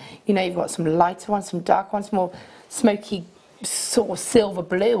through it. You know, you've got some lighter ones, some dark ones, more smoky, sort of silver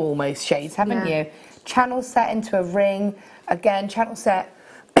blue almost shades, haven't you? Channel set into a ring, again, channel set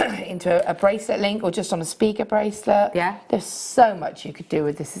into a bracelet link or just on a speaker bracelet. Yeah. There's so much you could do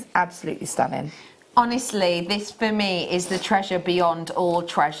with this. It's absolutely stunning. Honestly, this for me is the treasure beyond all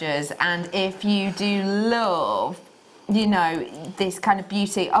treasures, and if you do love, you know, this kind of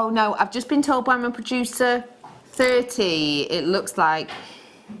beauty. Oh no, I've just been told by my producer, 30, it looks like.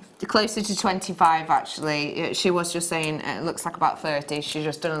 Closer to 25 actually. She was just saying it looks like about 30. She's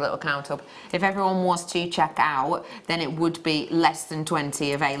just done a little count up. If everyone was to check out, then it would be less than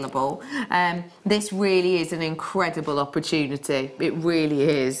 20 available. This really is an incredible opportunity. It really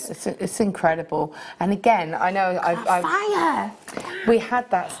is. It's incredible. And again, I know we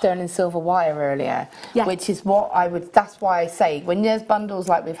had that sterling silver wire earlier, which is what that's why I say when there's bundles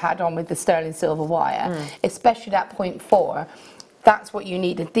like we've had on with the sterling silver wire, especially that 0.4, that's what you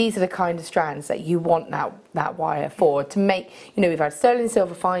need. And these are the kind of strands that you want that wire for, to make, you know, we've had sterling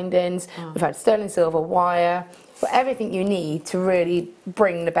silver findings, we've had sterling silver wire, for everything you need to really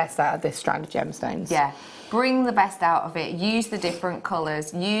bring the best out of this strand of gemstones. Yeah, bring the best out of it, use the different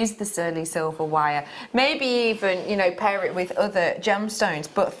colours, use the sterling silver wire, maybe even, you know, pair it with other gemstones,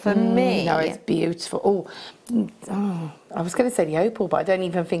 but for me... No, it's beautiful. Oh, I was going to say the opal, but I don't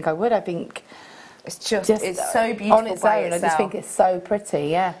even think I would. I think... It's just it's so beautiful on its own. I just think it's so pretty,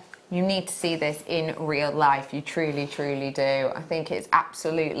 yeah. You need to see this in real life. You truly, truly do. I think it's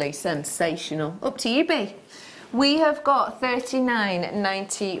absolutely sensational. Up to you, B. We have got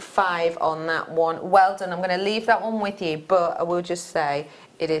 $39.95 on that one. Well done. I'm going to leave that one with you, but I will just say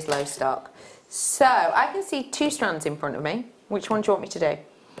it is low stock. So I can see two strands in front of me. Which one do you want me to do?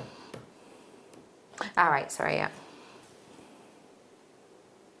 All right, sorry, yeah.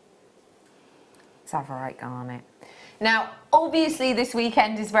 Savarite garnet. Now, obviously this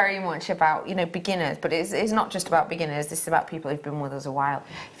weekend is very much about, you know, beginners, but it's not just about beginners, this is about people who've been with us a while.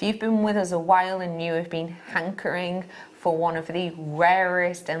 If you've been with us a while and you have been hankering for one of the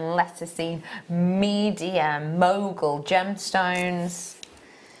rarest and lesser seen medium mogul gemstones,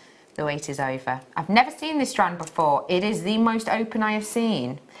 the wait is over. I've never seen this strand before. It is the most open I have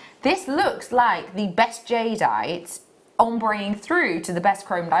seen. This looks like the best jadeite ombreing through to the best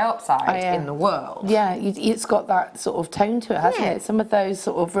chrome dioxide in the world. Yeah, it's got that sort of tone to it, hasn't it? Some of those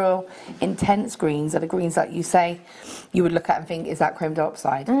sort of real intense greens are the greens that you say you would look at and think, is that chrome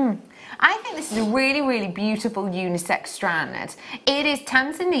dioxide? I think this is a really, really beautiful unisex strand. It is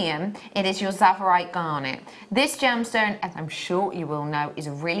Tanzanian, it is your Zavarite garnet. This gemstone, as I'm sure you will know, is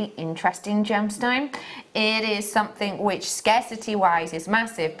a really interesting gemstone. It is something which scarcity-wise is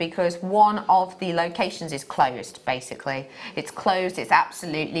massive because one of the locations is closed, basically. It's closed, it's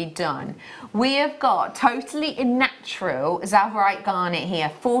absolutely done. We have got totally natural Zavarite garnet here,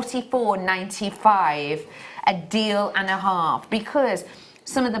 $44.95, a deal and a half, because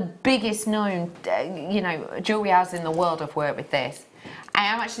some of the biggest known, you know, jewellery houses in the world have worked with this. I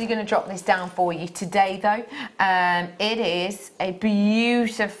am actually going to drop this down for you today, though. It is a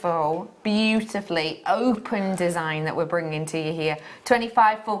beautiful, beautifully open design that we're bringing to you here.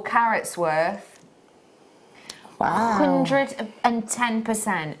 25 full carats worth. Wow.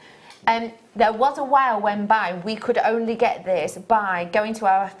 110%. There was a while went by we could only get this by going to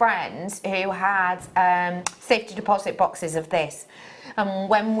our friends who had safety deposit boxes of this. And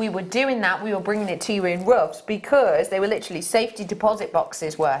when we were doing that, we were bringing it to you in roughs because they were literally safety deposit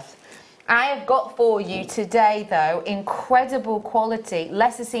boxes worth. I have got for you today, though, incredible quality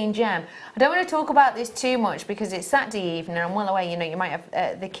Lesser-seen gem. I don't want to talk about this too much because it's Saturday evening. I'm well aware, you know, you might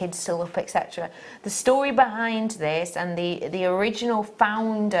have the kids still up, etc. The story behind this and the original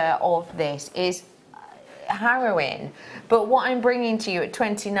founder of this is harrowing. But what I'm bringing to you at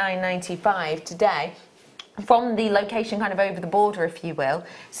 $29.95 today, from the location kind of over the border, if you will,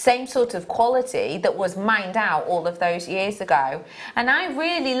 same sort of quality that was mined out all of those years ago. And I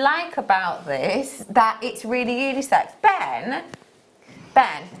really like about this that it's really unisex. Ben,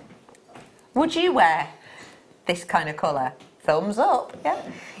 would you wear this kind of colour? Thumbs up, yeah.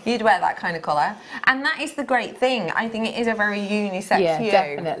 You'd wear that kind of colour. And that is the great thing. I think it is a very unisex hue. Yeah,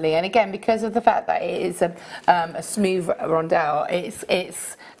 definitely. And again, because of the fact that it is a smooth rondelle,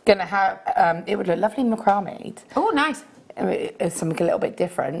 it's going to have, it would look lovely macrame. Oh, nice. It's something a little bit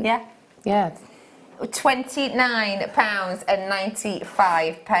different. Yeah. Yeah.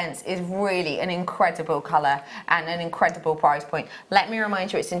 £29.95 is really an incredible colour and an incredible price point. Let me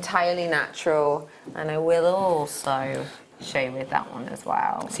remind you, it's entirely natural, and I will also show you with that one as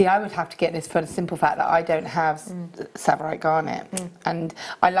well. See, I would have to get this for the simple fact that I don't have Savarite garnet, and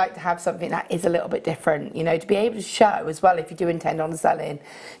I like to have something that is a little bit different, you know, to be able to show as well, if you do intend on selling,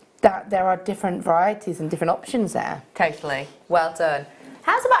 that there are different varieties and different options there. Totally. Well done.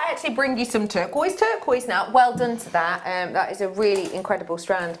 How's about I actually bring you some turquoise now? Well done to that. That is a really incredible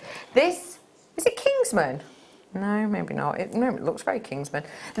strand. This, is it Kingsman? No, maybe not. No, it looks very Kingsman.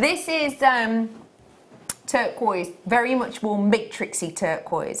 This is turquoise, very much more matrixy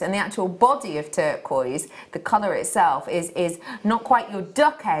turquoise, and the actual body of turquoise, the colour itself, is not quite your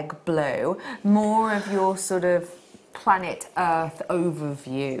duck egg blue, more of your sort of planet Earth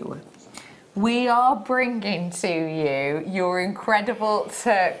overview. We are bringing to you your incredible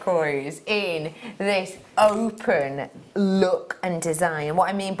turquoise in this open look and design. And what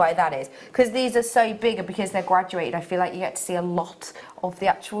I mean by that is, because these are so big and because they're graduated, I feel like you get to see a lot of the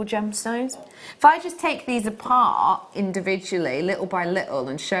actual gemstones. If I just take these apart individually, little by little,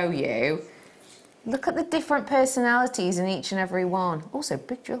 and show you, look at the different personalities in each and every one. Also,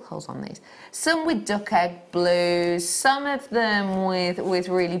 big drill holes on these. Some with duck egg blues, some of them with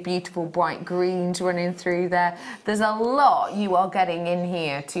really beautiful bright greens running through there. There's a lot you are getting in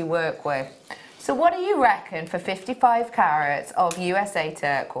here to work with. So what do you reckon for 55 carats of USA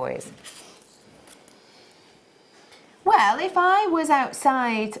turquoise? Well, if I was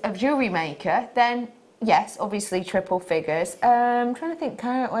outside of JewelleryMaker, then yes, obviously triple figures. I'm trying to think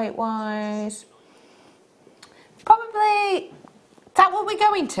carat weight wise. Probably, is that what we're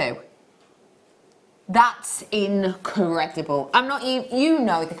going to? That's incredible. I'm not, you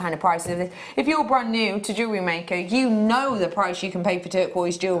know the kind of prices of this. If you're brand new to JewelleryMaker, you know the price you can pay for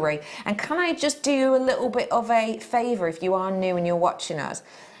turquoise jewellery. And can I just do you a little bit of a favour if you are new and you're watching us?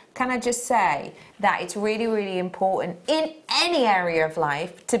 Can I just say that it's really, really important in any area of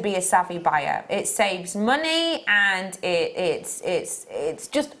life to be a savvy buyer. It saves money and it's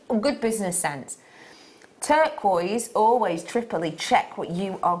just good business sense. Turquoise, always triply check what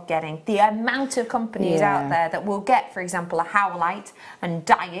you are getting. The amount of companies out there that will get, for example, a howlite and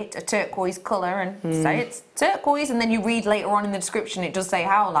dye it a turquoise colour and say it's turquoise, and then you read later on in the description it does say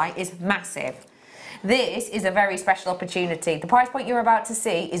howlite, is massive. This is a very special opportunity. The price point you're about to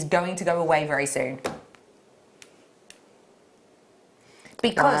see is going to go away very soon.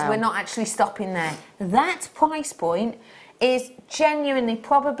 Because we're not actually stopping there. That price point is genuinely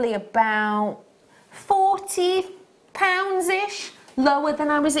probably about £40-ish lower than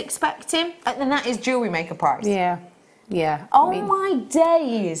I was expecting, and that is JewelleryMaker price. Yeah. Oh my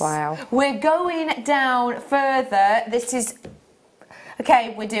days! Wow. We're going down further. This is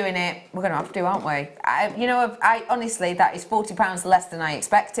okay. We're doing it. We're going to have to, aren't we? You know, I honestly, that is £40 less than I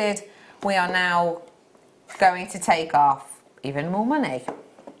expected. We are now going to take off even more money,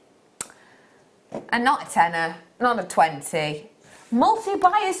 and not a tenner, not a 20.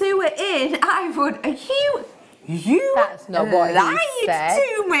 Multi-buyers who were in, I would, you That's not what lied he said.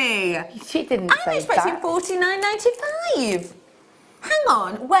 to me. She didn't say that. I'm expecting $49.95. Hang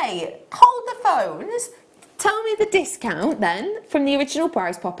on, wait, hold the phones. Tell me the discount then from the original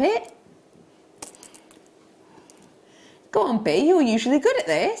price, Poppet. Go on, B, you're usually good at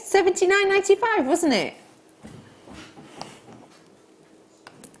this. $79.95, wasn't it?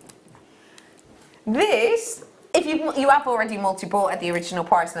 This, if you have already multi-bought at the original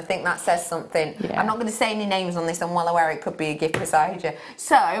price, and I think that says something. Yeah. I'm not going to say any names on this, I'm well aware it could be a gift beside you.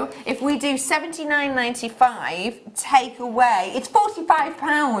 So, if we do $79.95, take away, it's £45.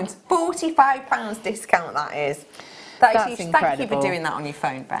 £45 discount that is. Thank you for doing that on your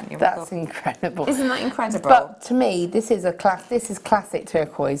phone, Ben. That's incredible. Isn't that incredible? But to me, this is classic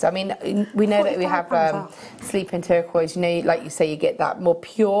turquoise. I mean, we know that we have sleeping turquoise. You know, like you say, you get that more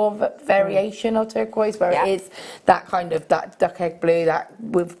pure variation of turquoise, where it is that kind of that duck egg blue, that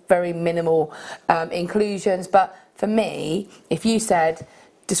with very minimal inclusions. But for me, if you said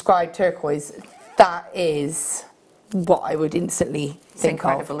describe turquoise, that is what I would instantly think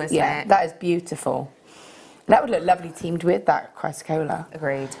of. Incredible, isn't it? That is beautiful. That would look lovely teamed with that chrysocolla.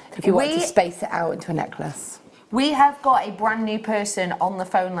 Agreed. If you wanted to space it out into a necklace. We have got a brand new person on the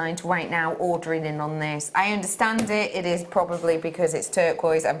phone lines right now ordering in on this. I understand it. It is probably because it's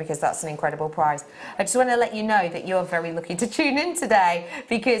turquoise and because that's an incredible price. I just want to let you know that you're very lucky to tune in today,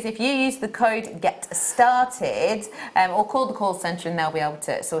 because if you use the code GETSTARTED or call the call centre and they'll be able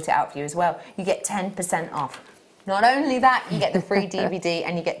to sort it out for you as well, you get 10% off. Not only that, you get the free DVD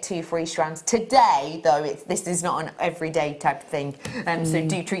and you get 2 free strands. Today, though, this is not an everyday type of thing, so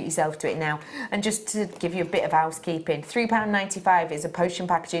do treat yourself to it now. And just to give you a bit of housekeeping, £3.95 is a potion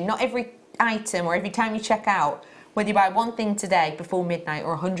packaging. Not every item or every time you check out, whether you buy one thing today before midnight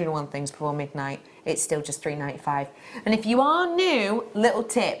or 101 things before midnight, it's still just £3.95. And if you are new, little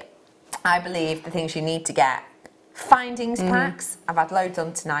tip, I believe the things you need to get: findings packs. I've had loads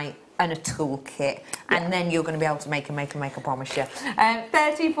on tonight. And a toolkit, and then you're going to be able to make, I promise you.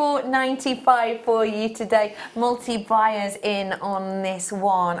 $34.95 for you today. Multi-buyers in on this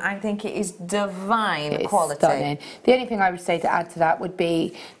one. I think it is divine quality. Stunning. The only thing I would say to add to that would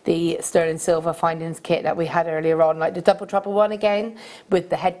be the sterling silver findings kit that we had earlier on, like the double trouble one again, with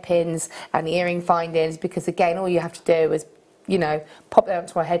the head pins and the earring findings, because again, all you have to do is, you know, pop that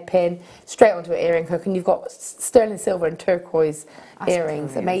onto a head pin, straight onto an earring hook, and you've got sterling silver and turquoise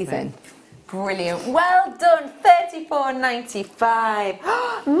earrings. Amazing. Brilliant. Well done.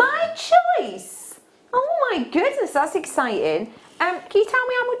 $34.95. My choice. Oh my goodness, that's exciting. Can you tell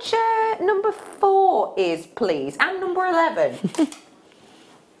me how much number 4 is, please? And number 11.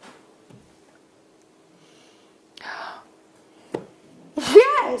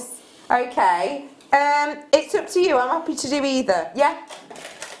 Yes. Okay. It's up to you. I'm happy to do either. Yeah?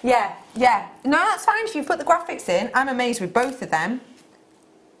 Yeah. No, that's fine. If you put the graphics in, I'm amazed with both of them.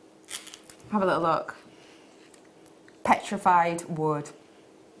 Have a little look. Petrified wood.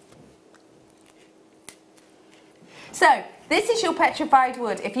 So, this is your petrified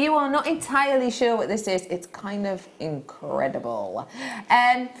wood. If you are not entirely sure what this is, it's kind of incredible.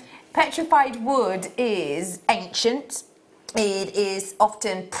 Petrified wood is ancient. It is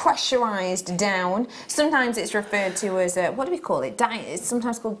often pressurized down. Sometimes it's referred to as a, what do we call it? It's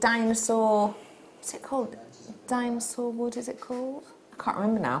sometimes called dinosaur. What's it called? Dinosaur wood, is it called? I can't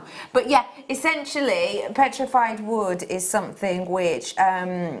remember now. But yeah, essentially, petrified wood is something which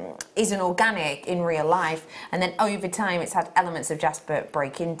is an organic in real life, and then over time it's had elements of jasper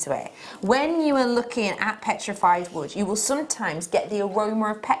break into it. When you are looking at petrified wood, you will sometimes get the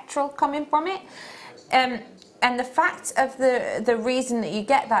aroma of petrol coming from it. And the fact of the reason that you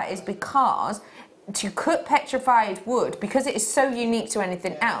get that is because to cut petrified wood, because it is so unique to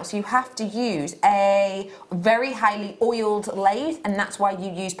anything else, you have to use a very highly oiled lathe, and that's why you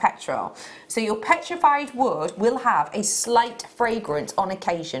use petrol. So your petrified wood will have a slight fragrance on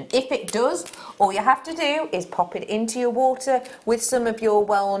occasion. If it does, all you have to do is pop it into your water with some of your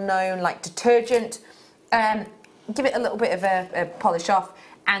well-known like detergent, give it a little bit of a polish off,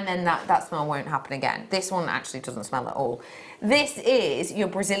 and then that smell won't happen again. This one actually doesn't smell at all. This is your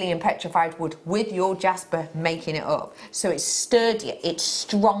Brazilian petrified wood with your jasper making it up. So it's sturdier, it's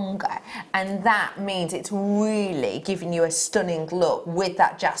stronger, and that means it's really giving you a stunning look with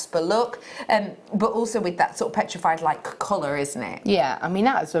that jasper look, but also with that sort of petrified-like colour, isn't it? Yeah, I mean,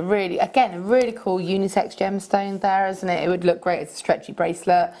 that's a really cool unisex gemstone there, isn't it? It would look great as a stretchy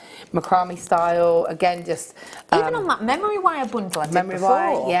bracelet, macrame style, again, just... Even on that memory wire bundle I did memory before.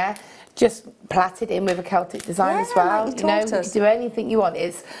 Wire, yeah. Just plaited in with a Celtic design as well. Like you know, you can do anything you want.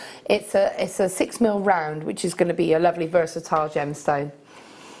 It's a 6mm round, which is going to be a lovely versatile gemstone.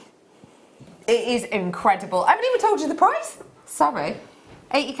 It is incredible. I haven't even told you the price. Sorry.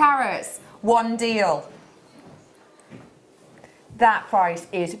 80 carats, one deal. That price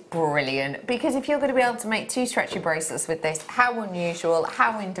is brilliant, because if you're going to be able to make 2 stretchy bracelets with this, how unusual,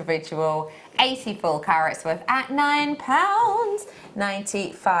 how individual. 80 full carats worth at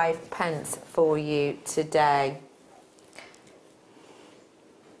 £9.95 for you today.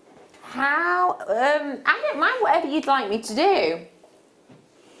 How, I don't mind whatever you'd like me to do.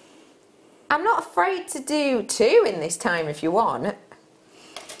 I'm not afraid to do 2 in this time if you want.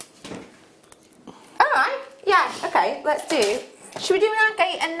 Alright, yeah, okay, let's do. Should we do an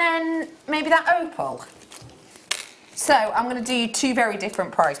agate and then maybe that opal? So I'm going to do 2 very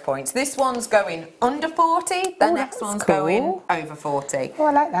different price points. This one's going under 40, the next one's going over 40. Oh,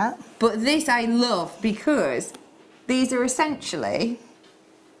 I like that. But this I love because these are essentially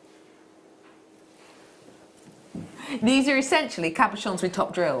cabochons with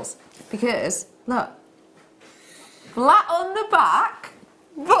top drills. Because, look, flat on the back,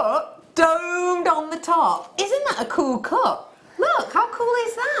 but domed on the top. Isn't that a cool cut? Look, how cool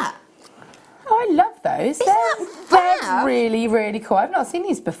is that? Oh, I love those. They're really, really cool. I've not seen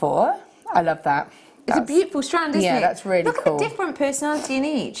these before. I love that. It's a beautiful strand, isn't it? Yeah, that's really cool. Look at the different personality in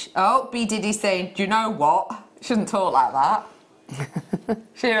each. Oh, B. Diddy's saying, do you know what? Shouldn't talk like that.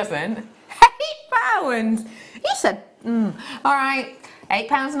 She doesn't. £8. You said, all right.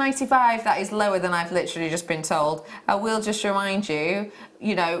 £8.95, that is lower than I've literally just been told. I will just remind you,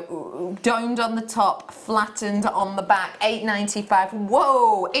 you know, domed on the top, flattened on the back, £8.95.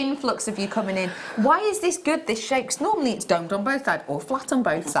 Whoa, influx of you coming in. Why is this good, this shape? 'Cause normally it's domed on both sides or flat on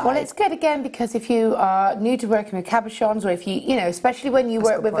both sides. Well, it's good again because if you are new to working with cabochons, or if you know, especially when you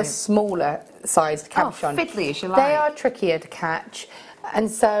work with a smaller sized cabochon, fiddly as you like. They are trickier to catch,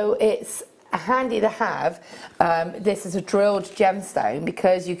 and so it's handy to have this as a drilled gemstone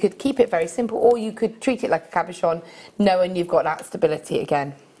because you could keep it very simple, or you could treat it like a cabochon, knowing you've got that stability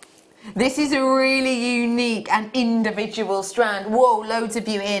again. This is a really unique and individual strand. Whoa, loads of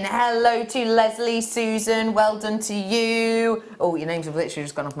you in. Hello to Leslie, Susan, well done to you. Oh, your names have literally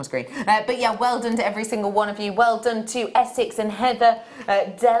just gone off my screen. But yeah, well done to every single one of you. Well done to Essex and Heather,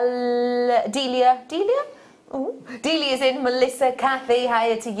 Delia? Ooh. Delia's in, Melissa, Kathy,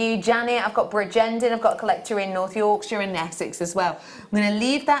 hiya to you, Janet, I've got Bridgendon, I've got a collector in North Yorkshire and Essex as well. I'm going to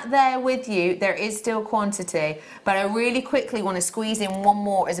leave that there with you. There is still quantity, but I really quickly want to squeeze in one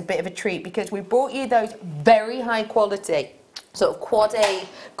more as a bit of a treat because we brought you those very high quality, sort of quad A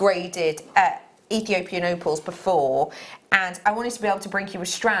graded Ethiopian opals before, and I wanted to be able to bring you a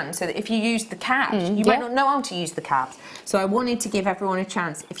strand so that if you use the caps, you might not know how to use the caps. So I wanted to give everyone a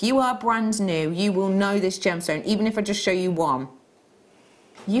chance. If you are brand new, you will know this gemstone, even if I just show you one.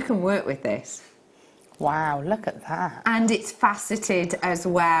 You can work with this. Wow, look at that. And it's faceted as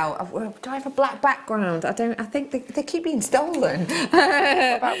well. Do I have a black background? I think they keep being stolen.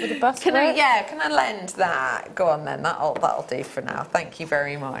 What about with the bust Can I lend that? Go on then, that'll do for now. Thank you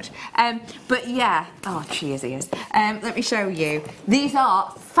very much. But yeah, oh cheers ears. Let me show you. These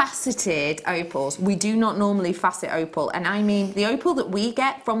are faceted opals. We do not normally facet opal, and I mean the opal that we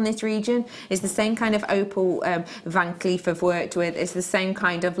get from this region is the same kind of opal Van Cleef have worked with. It's the same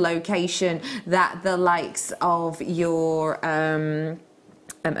kind of location that the likes of your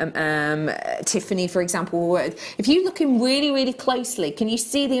Tiffany, for example. If you look in really, really closely, can you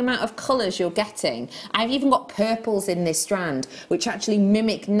see the amount of colours you're getting? I've even got purples in this strand, which actually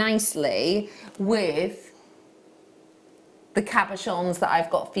mimic nicely with the cabochons that I've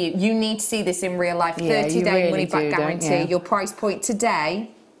got for you. You need to see this in real life. 30-day money-back guarantee. Your price point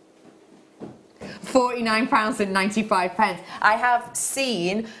today, £49.95. I have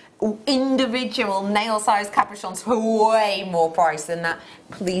seen individual nail-sized cabochons for way more price than that.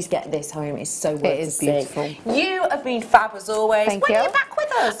 Please get this home. It's so worth it. It is beautiful. You have been fab as always. Thank you. When are you back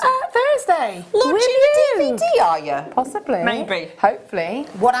with us? Thursday. Launching a DVD, are you? Possibly. Maybe. Hopefully.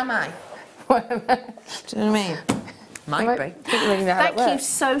 What am I? Do you know what I mean? Might be. Thank you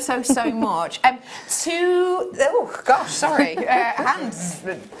so much. Oh gosh, sorry. Hands.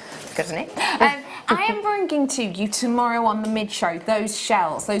 Good, isn't it? I am bringing to you tomorrow on the mid-show those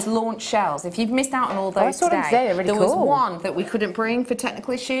shells, those launch shells. If you've missed out on all those today, they're really there cool. was one that we couldn't bring for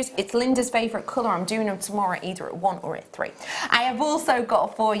technical issues. It's Linda's favourite colour. I'm doing them tomorrow either at 1 or at 3. I have also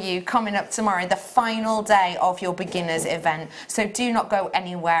got for you coming up tomorrow the final day of your beginners event. So do not go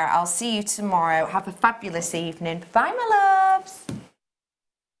anywhere. I'll see you tomorrow. Have a fabulous evening. Bye, my loves.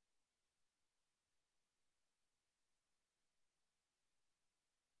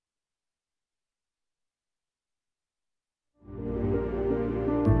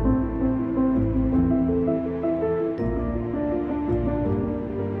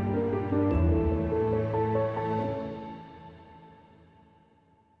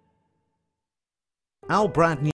 Our brand new